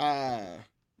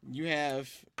 You have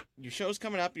your show's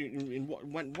coming up.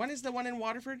 When is the one in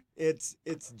Waterford? It's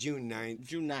June 9th.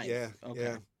 June 9th. Yeah. Okay.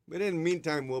 Yeah. But in the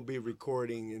meantime, we'll be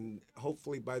recording, and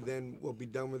hopefully by then we'll be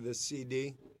done with this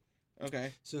CD. Okay.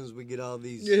 As soon as we get all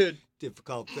these Dude.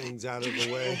 difficult things out of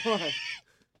the way.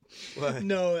 What?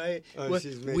 No,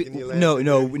 She's making you laugh.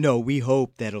 No. We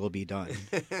hope that it'll be done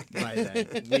by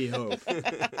then. We hope.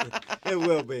 It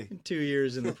will be. 2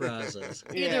 years in the process.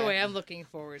 Either way, I'm looking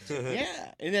forward to it.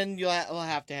 Yeah, and then we'll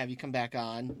have to have you come back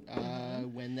on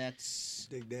when that's.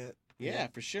 Dig that. Yeah,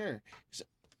 for sure. So,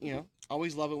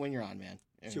 always love it when you're on, man.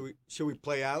 Should we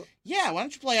play out? Yeah, why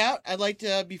don't you play out? I'd like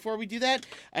to, before we do that,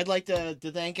 I'd like to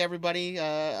thank everybody.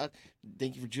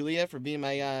 Thank you for Julia for being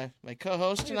my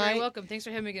co-host You're tonight. very welcome. Thanks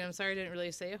for having me again. I'm sorry I didn't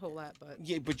really say a whole lot, but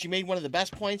Yeah, but you made one of the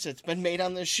best points that's been made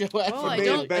on this show. well, I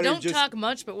don't talk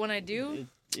much, but when I do,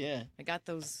 yeah, I got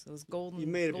those golden. You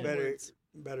made it golden better. words.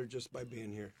 Better just by being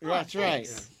here. That's right.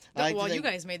 Yeah. Well, you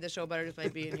guys made the show better just by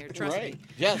being here. Trust right. me.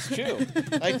 Yeah, it's true.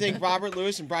 I thank Robert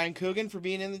Lewis and Brian Coogan for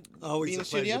being in the Always a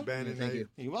studio. pleasure, Ben, and Thank you.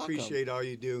 You're welcome. appreciate all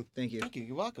you do. Thank you. Thank you.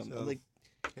 You're welcome. So,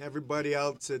 everybody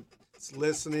else that's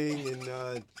listening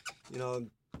and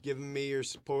giving me your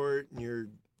support and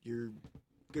your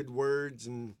good words,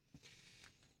 and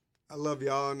I love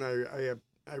y'all, and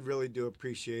I really do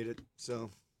appreciate it.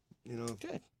 So,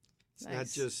 good.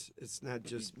 It's not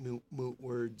just moot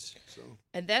words. So,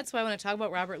 And that's why when I talk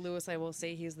about Robert Lewis, I will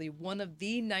say he's one of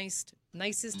the nicest,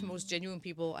 most genuine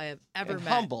people I have ever And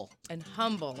met.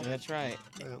 Humble. That's right.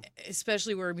 Well,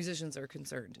 Especially where musicians are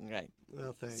concerned. Right.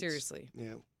 well, thanks. Seriously.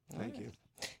 Yeah. Thank you.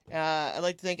 I'd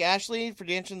like to thank Ashley for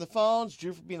answering the phones,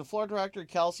 Drew for being the floor director,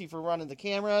 Kelsey for running the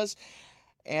cameras,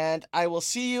 and I will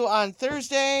see you on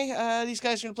Thursday. These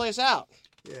guys are going to play us out.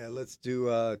 Yeah, let's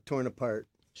do Torn Apart.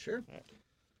 Sure.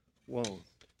 1,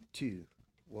 2,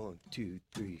 1, 2,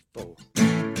 3, 4.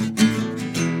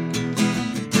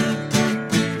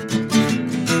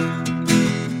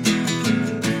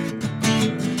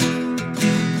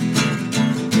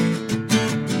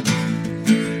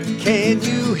 Can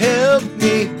you help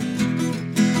me?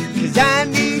 'Cause I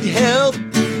need help.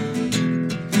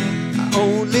 I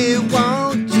only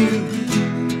want you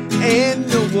and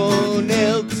no one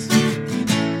else.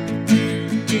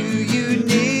 Do you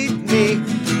need me?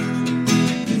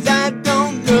 'Cause I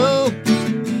don't know.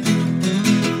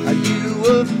 Are you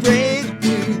afraid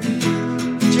to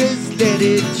just let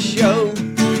it show?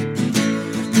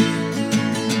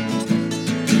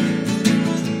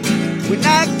 When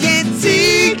I can't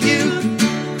see you,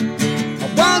 I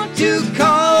want to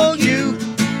call you,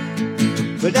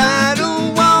 but I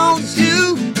don't want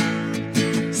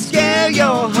to scare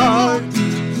your heart.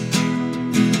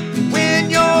 When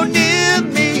you're near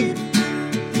me,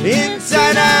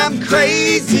 inside I'm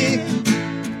crazy.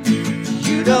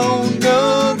 You don't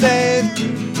know that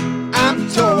I'm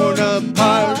torn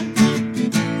apart.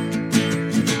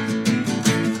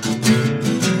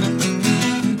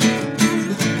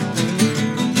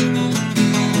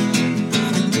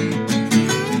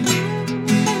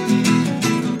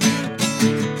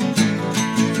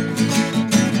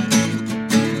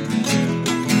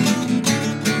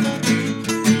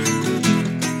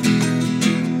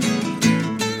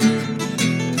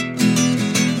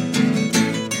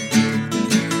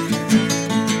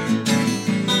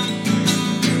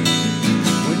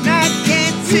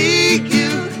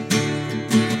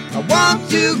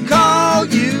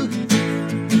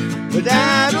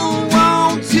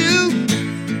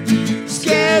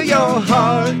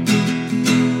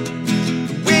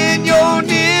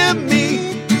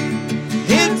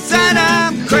 that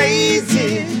I'm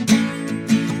crazy.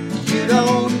 You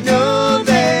don't know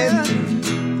that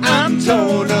I'm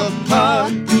torn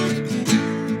apart.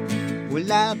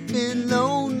 Well, I've been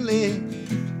lonely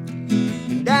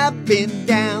and I've been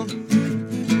down.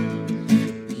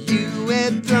 You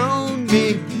have thrown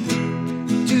me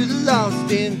to the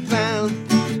lost and found.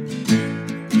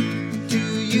 Do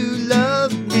you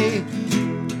love me?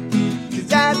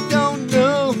 'Cause I don't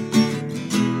know.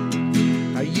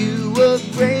 Are you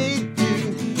afraid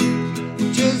to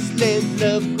just let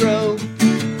love grow?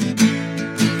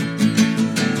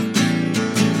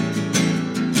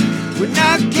 When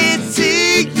I can't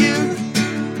see you,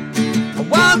 I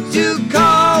want to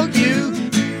call you,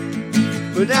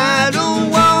 but I don't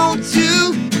want to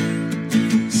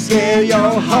scare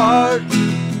your heart.